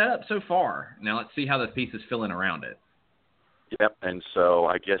good setup so far. Now let's see how the pieces fill in around it. Yep, and so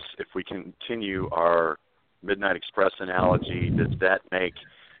I guess if we continue our Midnight Express analogy, does that make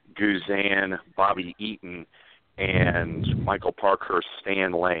Guzan, Bobby Eaton, and Michael Parkhurst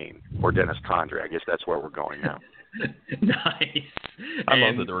Stan Lane or Dennis Condrey? I guess that's where we're going now. Nice. I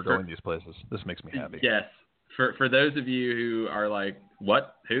love that we're going these places. This makes me happy. Yes. For those of you who are like,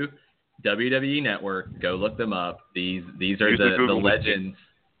 what? Who? WWE Network. Go look them up. These are the legends.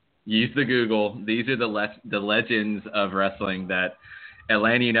 Use the Google. These are the legends of wrestling that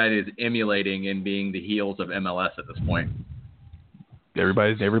Atlanta United is emulating in being the heels of MLS at this point.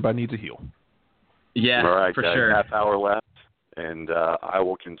 Everybody needs a heel. Yeah, all right, for guys, sure. Half hour left. and I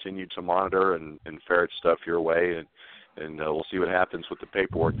will continue to monitor and ferret stuff your way, and we'll see what happens with the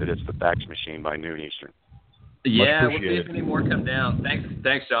paperwork that hits the fax machine by noon Eastern. Yeah, we'll see if any more come down.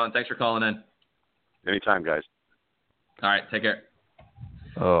 Thanks, John. Thanks for calling in. Anytime, guys. All right, take care.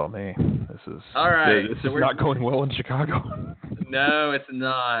 Oh man, this is all right. This is not going well in Chicago. No, it's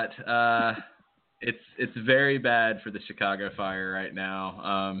not. It's very bad for the Chicago Fire right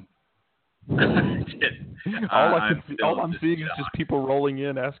now. All I'm seeing is just people rolling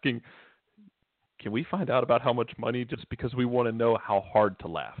in asking, "Can we find out about how much money?" Just because we want to know how hard to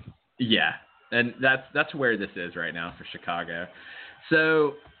laugh. Yeah, and that's where this is right now for Chicago.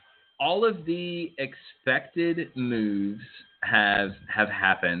 So all of the expected moves have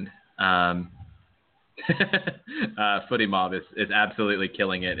happened. Footy Mob is absolutely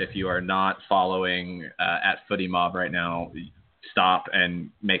killing it. If you are not following at Footy Mob right now, stop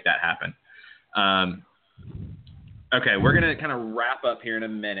and make that happen. Okay, we're going to kind of wrap up here in a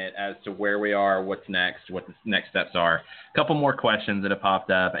minute as to where we are, what's next, what the next steps are. A couple more questions that have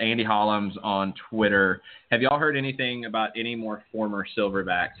popped up. Andy Hollums on Twitter. Have y'all heard anything about any more former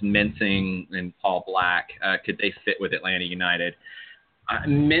Silverbacks, Mensing and Paul Black? Could they fit with Atlanta United?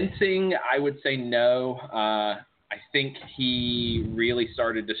 Mensing, I would say no. I think he really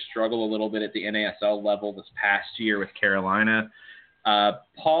started to struggle a little bit at the NASL level this past year with Carolina.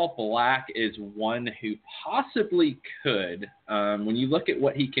 Paul Black is one who possibly could. When you look at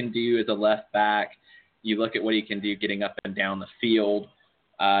what he can do as a left back, you look at what he can do getting up and down the field.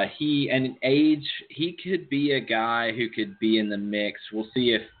 He could be a guy who could be in the mix. We'll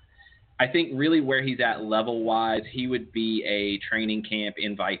see if, I think really where he's at level-wise, he would be a training camp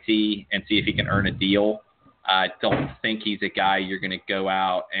invitee and see if he can earn a deal. I don't think he's a guy you're going to go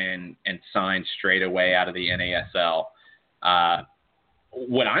out and sign straight away out of the NASL.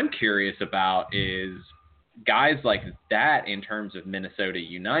 What I'm curious about is guys like that in terms of Minnesota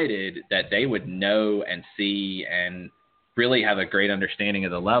United, that they would know and see and really have a great understanding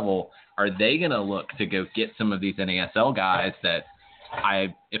of the level. Are they going to look to go get some of these NASL guys that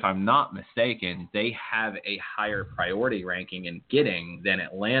if I'm not mistaken, they have a higher priority ranking in getting than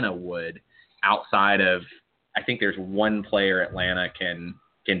Atlanta would, outside of, I think there's one player Atlanta can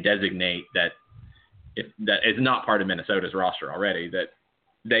designate that is not part of Minnesota's roster already, that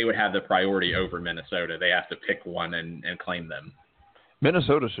they would have the priority over Minnesota. They have to pick one and claim them.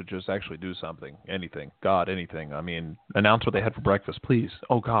 Minnesota should just actually do something, anything. God, anything. I mean, announce what they had for breakfast, please.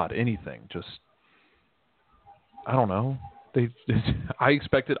 Oh, God, anything. Just, I don't know. I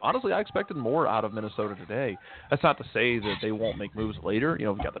expected more out of Minnesota today. That's not to say that they won't make moves later. You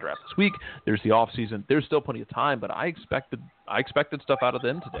know, we got the draft this week. There's the off season. There's still plenty of time, but I expected stuff out of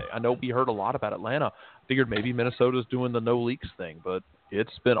them today. I know we heard a lot about Atlanta. I figured maybe Minnesota's doing the no leaks thing, but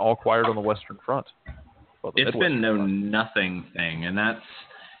it's been all quiet on the Western Front. Well, it's been no nothing thing, and that's,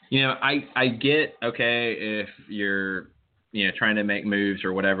 you know, I get, okay, if you're, you know, trying to make moves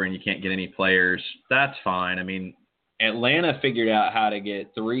or whatever and you can't get any players, that's fine. I mean, Atlanta figured out how to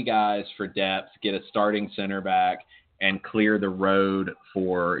get 3 guys for depth, get a starting center back, and clear the road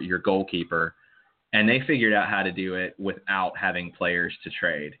for your goalkeeper. And they figured out how to do it without having players to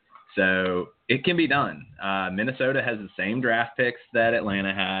trade. So it can be done. Minnesota has the same draft picks that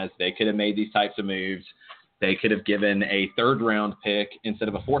Atlanta has. They could have made these types of moves. They could have given a 3rd-round pick instead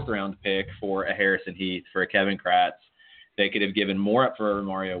of a 4th-round pick for a Harrison Heath, for a Kevin Kratz. They could have given more up for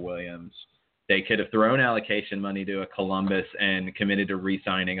Mario Williams. They could have thrown allocation money to a Columbus and committed to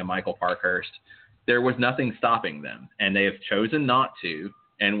re-signing a Michael Parkhurst. There was nothing stopping them, and they have chosen not to,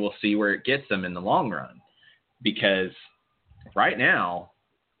 and we'll see where it gets them in the long run. Because right now,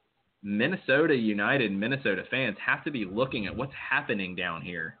 Minnesota United and Minnesota fans have to be looking at what's happening down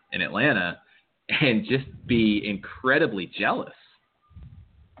here in Atlanta and just be incredibly jealous.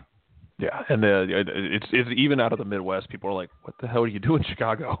 Yeah, and it's even out of the Midwest, people are like, what the hell are you doing in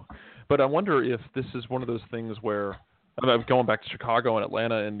Chicago? But I wonder if this is one of those things where, I'm going back to Chicago and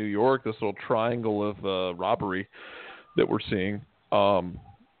Atlanta and New York, this little triangle of robbery that we're seeing.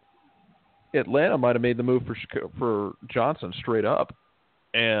 Atlanta might have made the move for Johnson straight up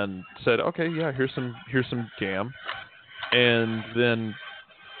and said, okay, yeah, here's some gam, and then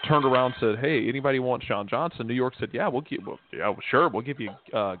turned around and said, hey, anybody want Sean Johnson? New York said, yeah, we'll give you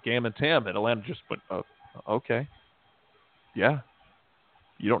gam and tam. And Atlanta just went, okay, yeah.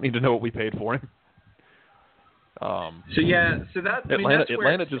 You don't need to know what we paid for him. Atlanta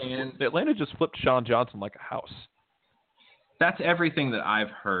just flipped Sean Johnson like a house. That's everything that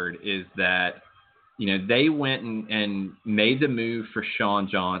I've heard, is that, you know, they went and made the move for Sean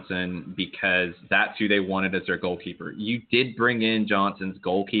Johnson because that's who they wanted as their goalkeeper. You did bring in Johnson's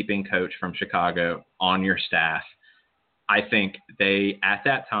goalkeeping coach from Chicago on your staff. I think they, at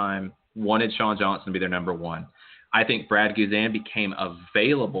that time, wanted Sean Johnson to be their number one. I think Brad Guzan became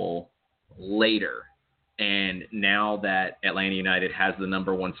available later. And now that Atlanta United has the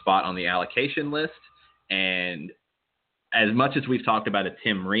number one spot on the allocation list, and as much as we've talked about a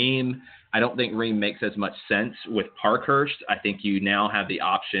Tim Ream, I don't think Ream makes as much sense with Parkhurst. I think you now have the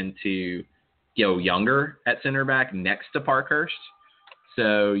option to go younger at center back next to Parkhurst.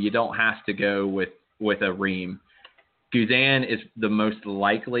 So you don't have to go with a Ream. Guzan is the most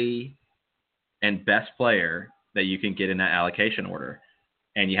likely and best player that you can get in that allocation order.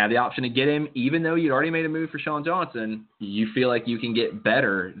 And you have the option to get him, even though you'd already made a move for Sean Johnson, you feel like you can get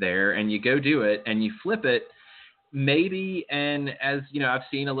better there, and you go do it, and you flip it. Maybe, and as you know, I've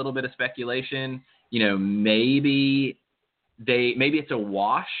seen a little bit of speculation, maybe it's a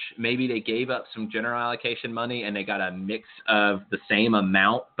wash. Maybe they gave up some general allocation money and they got a mix of the same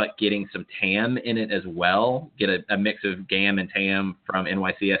amount, but getting some TAM in it as well. Get a mix of GAM and TAM from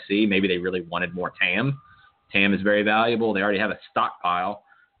NYCFC. Maybe they really wanted more TAM. TAM is very valuable. They already have a stockpile.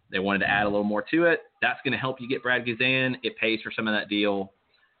 They wanted to add a little more to it. That's going to help you get Brad Guzan. It pays for some of that deal.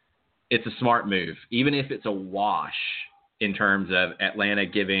 It's a smart move, even if it's a wash in terms of Atlanta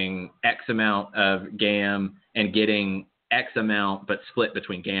giving X amount of GAM and getting X amount, but split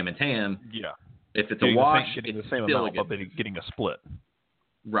between GAM and TAM. Yeah. If it's a wash, getting it's the same still amount, but getting a split.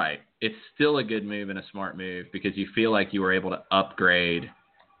 Right. It's still a good move and a smart move because you feel like you were able to upgrade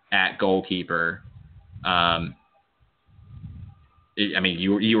at goalkeeper.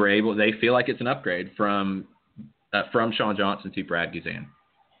 You were able. They feel like it's an upgrade from Sean Johnson to Brad Guzan.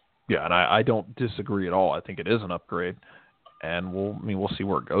 Yeah, and I don't disagree at all. I think it is an upgrade, and we'll see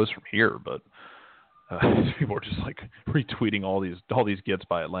where it goes from here. But people are just like retweeting all these gets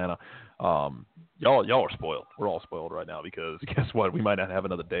by Atlanta. Y'all are spoiled. We're all spoiled right now because guess what? We might not have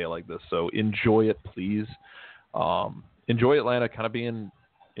another day like this. So enjoy it, please. Enjoy Atlanta kind of being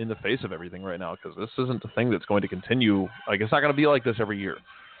in the face of everything right now because this isn't the thing that's going to continue. Like it's not going to be like this every year.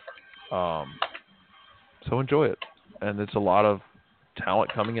 So enjoy it, and it's a lot of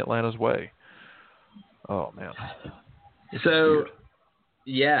talent coming Atlanta's way. Oh man. So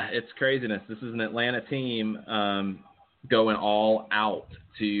yeah, it's craziness. This is an Atlanta team going all out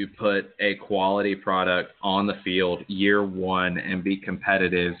to put a quality product on the field year one and be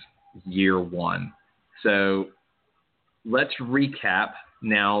competitive year one. So let's recap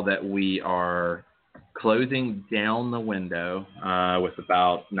now that we are closing down the window with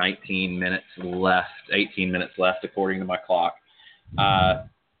about 18 minutes left according to my clock.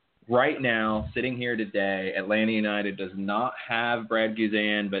 Right now, sitting here today, Atlanta United does not have Brad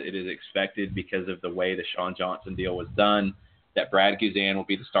Guzan, but it is expected because of the way the Sean Johnson deal was done that Brad Guzan will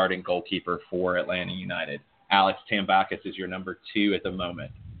be the starting goalkeeper for Atlanta United. Alex Tambakis is your number 2 at the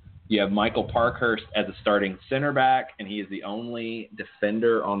moment. You have Michael Parkhurst as a starting center back, and he is the only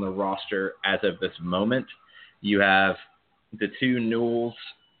defender on the roster as of this moment. You have the 2 Newell's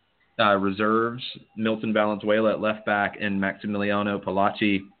reserves, Milton Valenzuela at left back and Maximiliano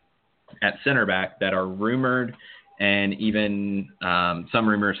Palacci at center back that are rumored, and even some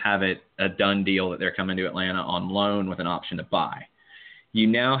rumors have it a done deal that they're coming to Atlanta on loan with an option to buy. You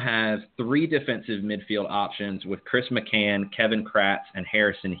now have 3 defensive midfield options with Chris McCann, Kevin Kratz, and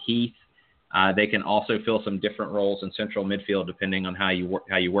Harrison Heath. They can also fill some different roles in central midfield depending on how you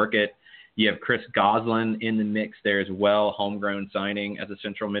work it. You have Chris Goslin in the mix there as well, homegrown signing as a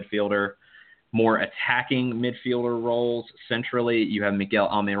central midfielder. More attacking midfielder roles centrally, you have Miguel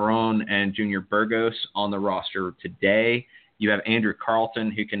Almiron and Junior Burgos on the roster today. You have Andrew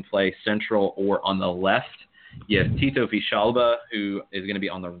Carlton, who can play central or on the left. You have Tito Vichalba, who is going to be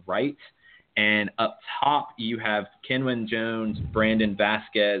on the right. And up top, you have Kenwin Jones, Brandon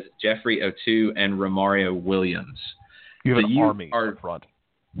Vasquez, Jeffrey Otu, and Romario Williams. You have an army up front.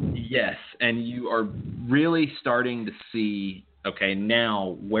 Yes, and you are really starting to see, okay,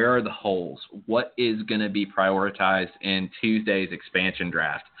 now where are the holes? What is going to be prioritized in Tuesday's expansion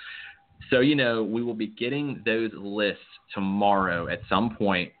draft? So, we will be getting those lists tomorrow at some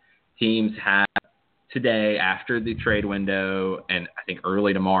point. Teams have today after the trade window and I think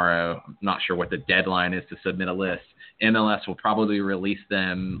early tomorrow. I'm not sure what the deadline is to submit a list. MLS will probably release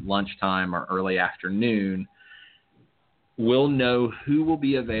them lunchtime or early afternoon. We'll know who will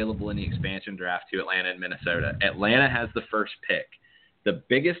be available in the expansion draft to Atlanta and Minnesota. Atlanta has the first pick. The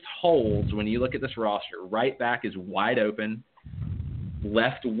biggest holes when you look at this roster, right back is wide open.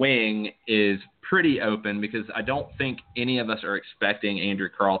 Left wing is pretty open because I don't think any of us are expecting Andrew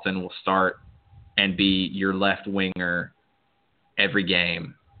Carlton will start and be your left winger every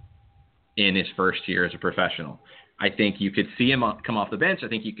game in his first year as a professional. I think you could see him come off the bench. I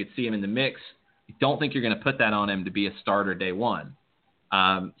think you could see him in the mix. don't think you're going to put that on him to be a starter day one.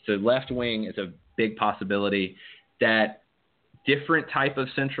 So left wing is a big possibility. That different type of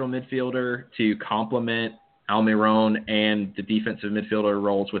central midfielder to complement Almiron and the defensive midfielder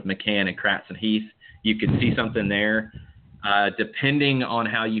roles with McCann and Kratz and Heath, you could see something there. Depending on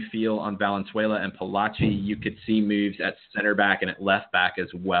how you feel on Valenzuela and Palaci, you could see moves at center back and at left back as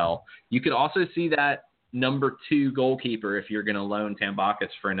well. You could also see that number 2 goalkeeper, if you're going to loan Tambakis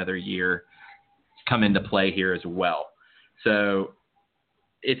for another year, come into play here as well. So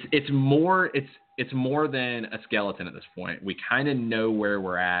it's more than a skeleton at this point. We kind of know where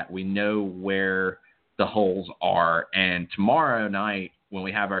we're at. We know where the holes are. And tomorrow night, when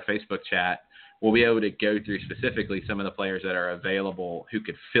we have our Facebook chat, we'll be able to go through specifically some of the players that are available who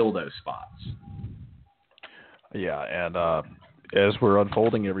could fill those spots. Yeah, and as we're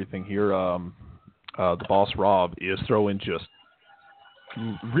unfolding everything here, the boss Rob is throwing just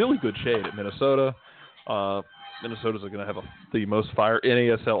really good shade at Minnesota. Minnesota's going to have the most fire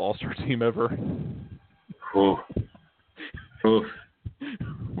NASL All-Star team ever. Ooh. Ooh.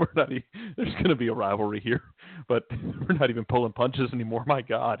 There's going to be a rivalry here, but we're not even pulling punches anymore. My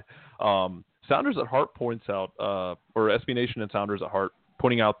God. Sounders at Heart points out, or SB Nation and Sounders at Heart,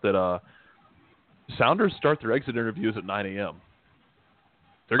 pointing out that Sounders start their exit interviews at 9 a.m.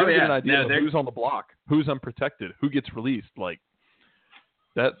 They're going to get an idea of who's on the block, who's unprotected, who gets released. Like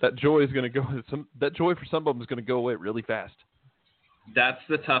that joy is going to go. That joy for some of them is going to go away really fast. That's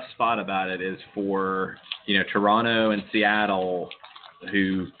the tough spot about it, is for Toronto and Seattle,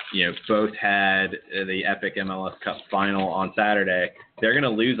 who both had the epic MLS Cup final on Saturday. They're going to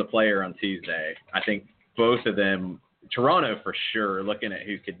lose a player on Tuesday. I think both of them, Toronto for sure, looking at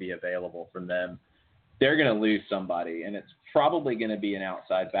who could be available from them, they're going to lose somebody, and it's probably going to be an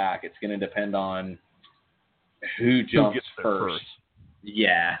outside back. It's going to depend on who jumps first.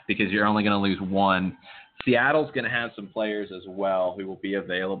 Yeah, because you're only going to lose one. Seattle's going to have some players as well who will be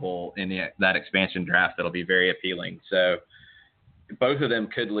available in that expansion draft that'll be very appealing. So both of them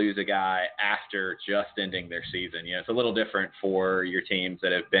could lose a guy after just ending their season. It's a little different for your teams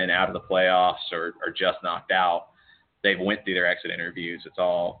that have been out of the playoffs or just knocked out. They've went through their exit interviews. It's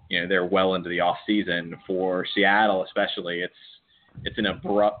all, they're well into the off season. For Seattle especially, it's an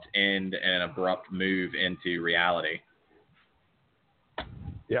abrupt end and an abrupt move into reality.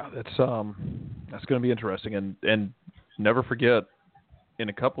 Yeah, that's going to be interesting, and never forget, in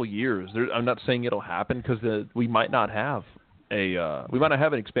a couple of years, I'm not saying it'll happen because we might not have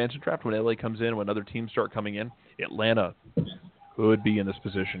an expansion draft when LA comes in, when other teams start coming in. Atlanta could be in this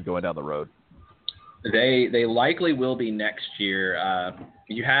position going down the road. They likely will be next year.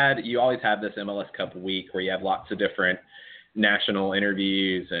 You always have this MLS Cup week where you have lots of different national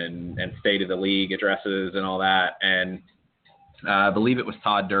interviews and state of the league addresses and all that, and I believe it was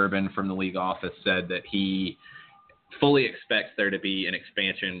Todd Durbin from the league office said that he fully expects there to be an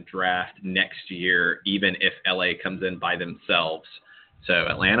expansion draft next year, even if LA comes in by themselves. So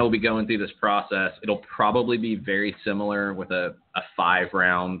Atlanta will be going through this process. It'll probably be very similar with a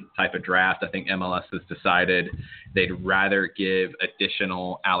 5-round type of draft. I think MLS has decided they'd rather give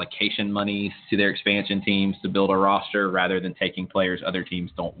additional allocation monies to their expansion teams to build a roster rather than taking players other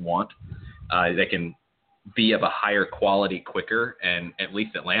teams don't want. They can be of a higher quality quicker, and at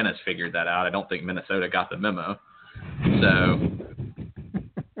least Atlanta's figured that out. I don't think Minnesota got the memo. So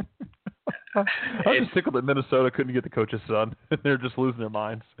I'm just tickled that Minnesota couldn't get the coach's son. They're just losing their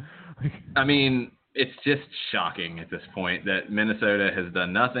minds. I mean, it's just shocking at this point that Minnesota has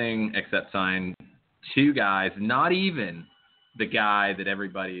done nothing except sign 2 guys, not even the guy that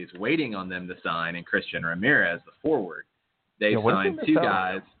everybody is waiting on them to sign, and Christian Ramirez, the forward. They've signed 2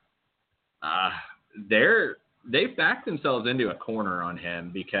 guys. They've backed themselves into a corner on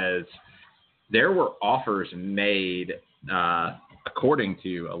him because there were offers made, according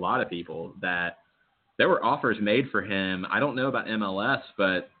to a lot of people, that there were offers made for him. I don't know about MLS,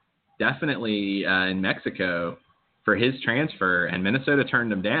 but definitely in Mexico for his transfer, and Minnesota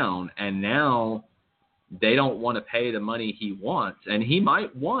turned him down, and now they don't want to pay the money he wants. And he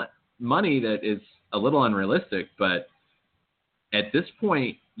might want money that is a little unrealistic, but at this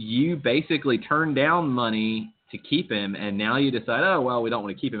point, you basically turn down money to keep him, and now you decide, oh, well, we don't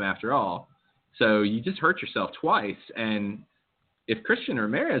want to keep him after all. So you just hurt yourself twice. And if Christian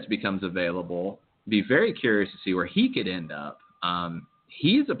Ramirez becomes available, be very curious to see where he could end up.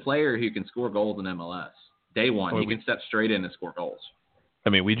 He's a player who can score goals in MLS. Day one, he can step straight in and score goals. I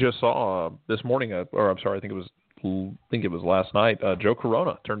mean, we just saw this morning, I think it was last night, Joe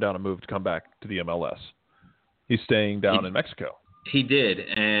Corona turned down a move to come back to the MLS. He's staying down in Mexico. He did,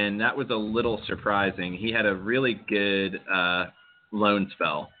 and that was a little surprising. He had a really good loan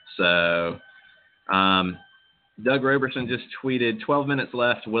spell, so Doug Roberson just tweeted, 12 minutes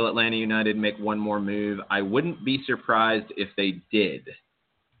left. Will Atlanta United make one more move? I wouldn't be surprised if they did.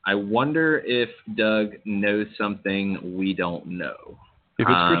 I wonder if Doug knows something we don't know. If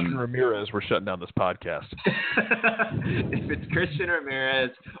it's Christian Ramirez, we're shutting down this podcast. If it's Christian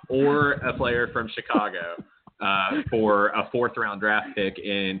Ramirez or a player from Chicago for a fourth-round draft pick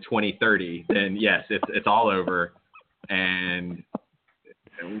in 2030, then yes, it's all over. And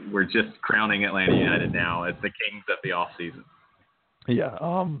we're just crowning Atlanta United now as the kings of the offseason. Yeah,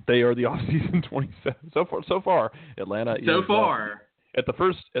 they are the offseason 27. So far, Atlanta. So far, at the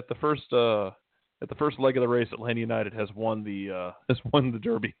first leg of the race, Atlanta United has won the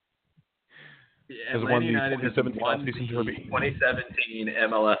Derby. Yeah, Atlanta United has won the 2017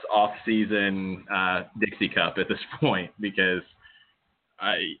 MLS offseason Dixie Cup at this point because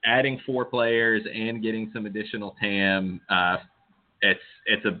adding 4 players and getting some additional TAM.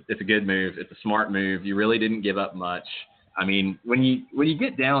 It's a good move. It's a smart move. You really didn't give up much. I mean, when you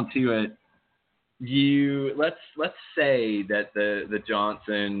get down to it, let's say that the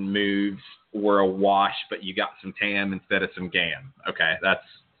Johnson moves were a wash, but you got some TAM instead of some GAM. Okay,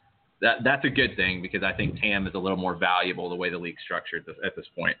 that's a good thing because I think TAM is a little more valuable the way the league's structured at this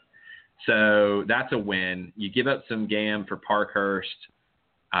point. So that's a win. You give up some GAM for Parkhurst.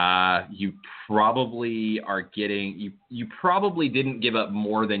 You probably are getting you probably didn't give up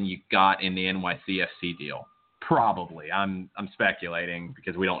more than you got in the NYCFC deal. Probably. I'm speculating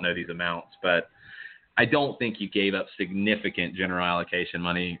because we don't know these amounts, but I don't think you gave up significant general allocation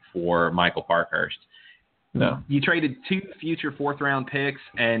money for Michael Parkhurst. No. You traded 2 future 4th-round picks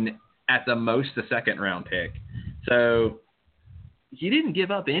and at the most a 2nd-round pick. So you didn't give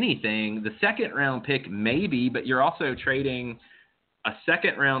up anything. The 2nd-round pick maybe, but you're also trading a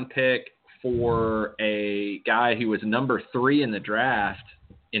 2nd-round pick for a guy who was number 3 in the draft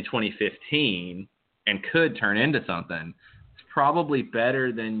in 2015 and could turn into something. It's probably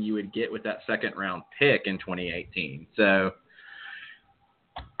better than you would get with that 2nd-round pick in 2018. So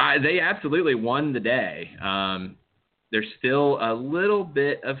they absolutely won the day. There's still a little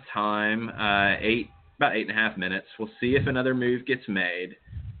bit of time, about 8.5 minutes. We'll see if another move gets made.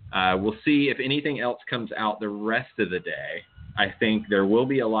 We'll see if anything else comes out the rest of the day. I think there will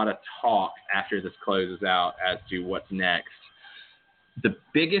be a lot of talk after this closes out as to what's next. The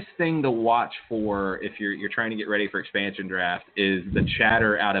biggest thing to watch for if you're trying to get ready for expansion draft is the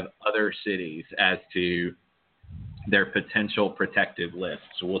chatter out of other cities as to their potential protective lists.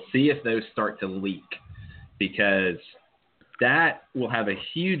 So we'll see if those start to leak because that will have a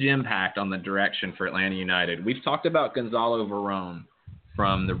huge impact on the direction for Atlanta United. We've talked about Gonzalo Verón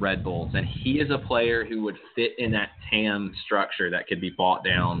from the Red Bulls, and he is a player who would fit in that TAM structure that could be bought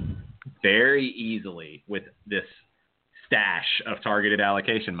down very easily with this stash of targeted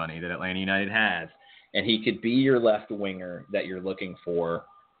allocation money that Atlanta United has. And he could be your left winger that you're looking for.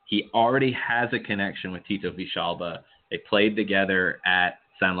 He already has a connection with Tito Villalba. They played together at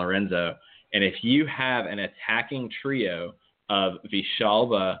San Lorenzo. And if you have an attacking trio of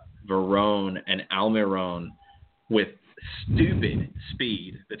Villalba, Verón, and Almiron with stupid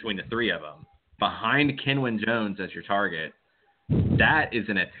speed between the 3 of them, behind Kenwyn Jones as your target, that is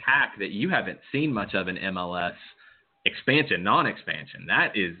an attack that you haven't seen much of in MLS expansion, non-expansion.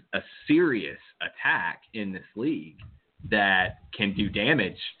 That is a serious attack in this league that can do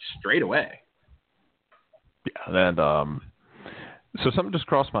damage straight away. Yeah, and so something just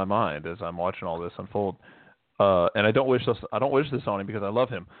crossed my mind as I'm watching all this unfold, and I don't wish this on him because I love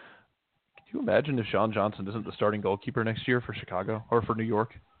him. Can you imagine if Sean Johnson isn't the starting goalkeeper next year for Chicago or for New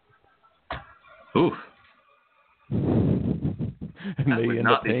York? Ooh, and that would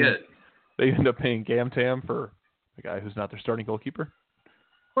not be good. They end up paying Gam-Tam for a guy who's not their starting goalkeeper.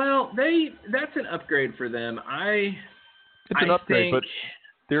 Well, that's an upgrade for them. It's an upgrade, but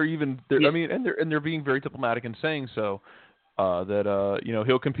they're being very diplomatic in saying so. That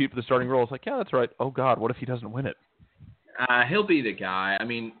he'll compete for the starting role. It's like, yeah, that's right. Oh God, what if he doesn't win it? He'll be the guy. I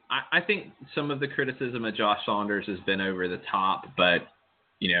mean, I think some of the criticism of Josh Saunders has been over the top, but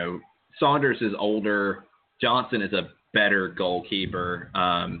Saunders is older. Johnson is a better goalkeeper.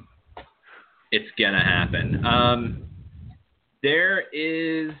 It's gonna happen. There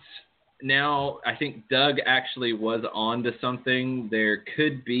is now, I think Doug actually was on to something. There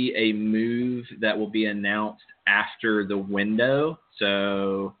could be a move that will be announced after the window.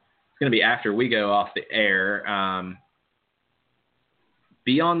 So it's going to be after we go off the air.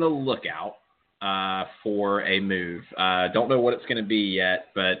 Be on the lookout for a move. Don't know what it's going to be yet,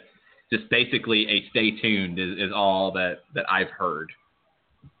 but just basically a stay tuned is all that I've heard.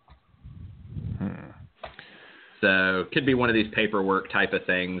 So could be one of these paperwork type of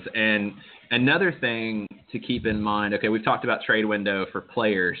things. And another thing to keep in mind, okay, we've talked about trade window for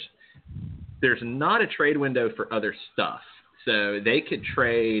players. There's not a trade window for other stuff. So they could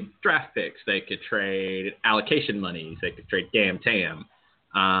trade draft picks. They could trade allocation monies. They could trade GAM-TAM.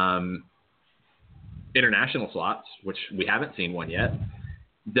 International slots, which we haven't seen one yet.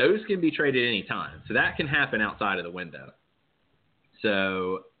 Those can be traded any time. So that can happen outside of the window.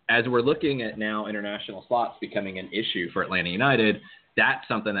 So as we're looking at now international slots becoming an issue for Atlanta United, that's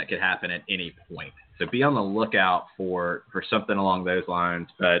something that could happen at any point. So be on the lookout for something along those lines.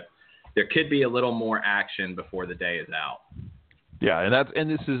 But there could be a little more action before the day is out. Yeah, and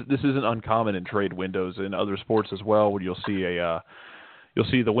this isn't uncommon in trade windows in other sports as well, where you'll see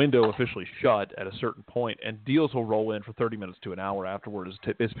the window officially shut at a certain point, and deals will roll in for 30 minutes to an hour afterwards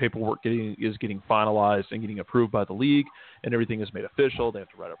as paperwork is getting finalized and getting approved by the league, and everything is made official. They have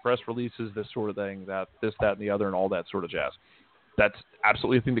to write up press releases, this sort of thing, that, and the other, and all that sort of jazz. That's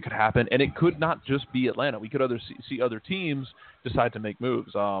absolutely a thing that could happen, and it could not just be Atlanta. We could see other teams decide to make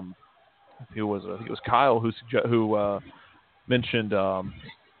moves. I think it was Kyle who mentioned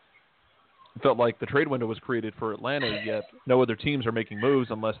felt like the trade window was created for Atlanta, yet no other teams are making moves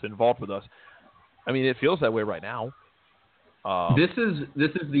unless they're involved with us. I mean, it feels that way right now. This is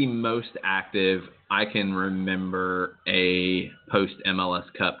the most active I can remember a post MLS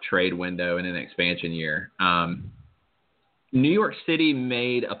Cup trade window in an expansion year. New York City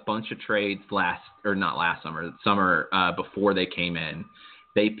made a bunch of trades summer before they came in.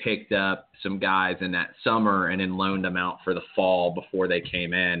 They picked up some guys in that summer and then loaned them out for the fall before they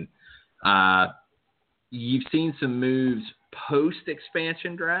came in. You've seen some moves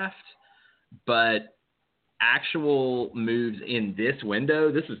post-expansion draft, but actual moves in this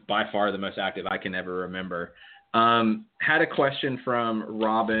window, this is by far the most active I can ever remember. Had a question from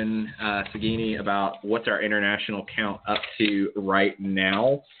Robin Sagini about what's our international count up to right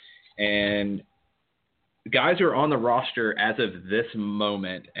now. And guys who are on the roster as of this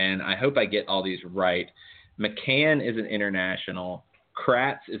moment, and I hope I get all these right. McCann is an international.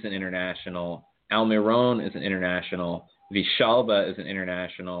 Kratz is an international. Almiron is an international. Vichalba is an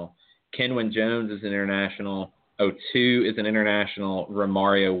international. Kenwin Jones is an international. O2 is an international.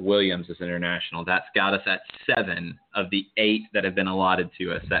 Romario Williams is international. That's got us at 7 of the 8 that have been allotted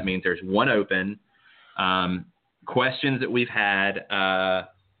to us. That means there's one open. Questions that we've had,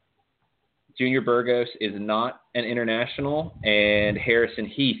 Junior Burgos is not an international, and Harrison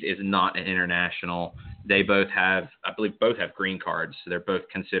Heath is not an international. They both have, I believe, green cards, so they're both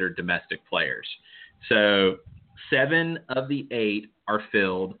considered domestic players. So 7 of the 8 are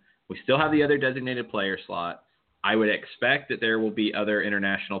filled. We still have the other designated player slot. I would expect that there will be other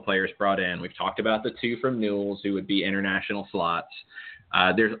international players brought in. We've talked about the 2 from Newell's who would be international slots.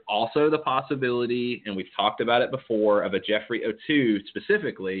 There's also the possibility, and we've talked about it before, of a Jeffrey O2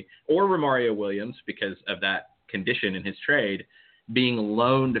 specifically, or Romario Williams, because of that condition in his trade, being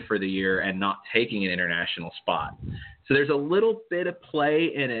loaned for the year and not taking an international spot. So there's a little bit of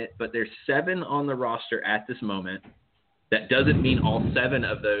play in it, but there's 7 on the roster at this moment. That doesn't mean all 7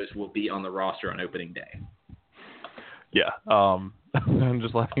 of those will be on the roster on opening day. Yeah. I'm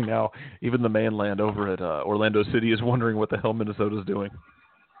just laughing now. Even the mainland over at Orlando City is wondering what the hell Minnesota's doing.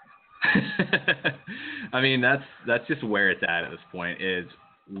 I mean, that's just where it's at this point. Is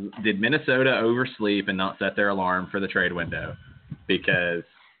did Minnesota oversleep and not set their alarm for the trade window? Because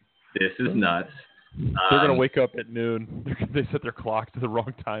this is nuts. They're going to wake up at noon. They set their clock to the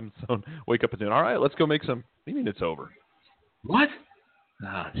wrong time zone. Wake up at noon. All right, let's go make some. You mean it's over? What?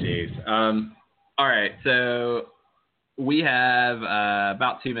 Oh, jeez. All right, so we have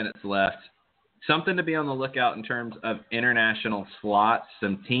about 2 minutes left. Something to be on the lookout in terms of international slots.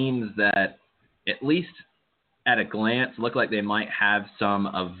 Some teams that, at least at a glance, look like they might have some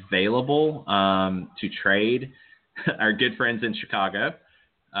available to trade. Our good friends in Chicago.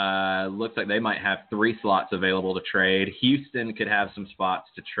 Looks like they might have 3 slots available to trade. Houston could have some spots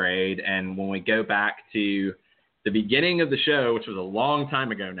to trade. And when we go back to the beginning of the show, which was a long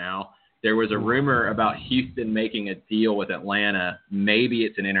time ago now, there was a rumor about Houston making a deal with Atlanta. Maybe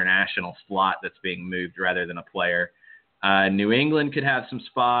it's an international slot that's being moved rather than a player. New England could have some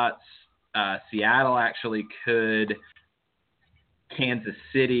spots. Seattle actually could. Kansas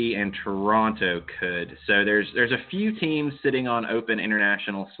City and Toronto could. So there's a few teams sitting on open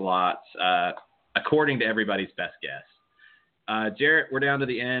international slots, according to everybody's best guess. Jarrett, we're down to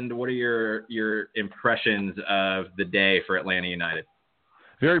the end. What are your impressions of the day for Atlanta United?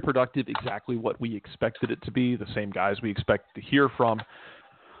 Very productive, exactly what we expected it to be. The same guys we expect to hear from.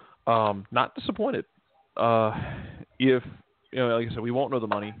 Not disappointed. If like I said, we won't know the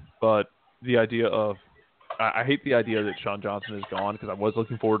money, but the idea of I hate the idea that Sean Johnson is gone because I was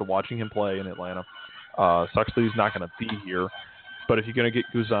looking forward to watching him play in Atlanta. Sucks that he's not going to be here. But if you're going to get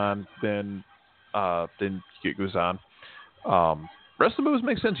Guzan, then you get Guzan. Rest of the moves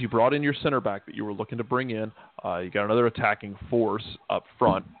make sense. You brought in your center back that you were looking to bring in. You got another attacking force up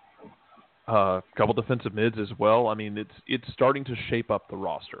front. A couple defensive mids as well. I mean, it's starting to shape up the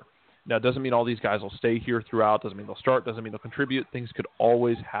roster. Now, it doesn't mean all these guys will stay here throughout. Doesn't mean they'll start. Doesn't mean they'll contribute. Things could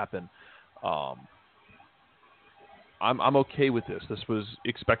always happen. I'm okay with this. This was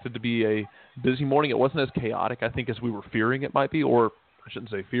expected to be a busy morning. It wasn't as chaotic, I think, as we were fearing it might be, or I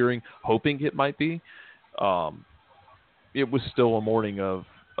shouldn't say fearing, hoping it might be. It was still a morning of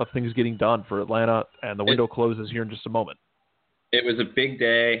things getting done for Atlanta, and the window closes here in just a moment. It was a big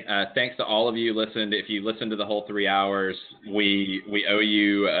day. Thanks to all of you who listened. If you listened to the whole 3 hours, we owe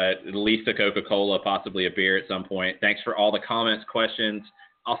you at least a Coca-Cola, possibly a beer at some point. Thanks for all the comments, questions.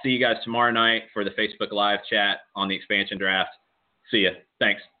 I'll see you guys tomorrow night for the Facebook Live chat on the expansion draft. See ya.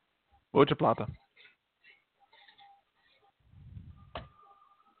 Thanks. Mucha plata.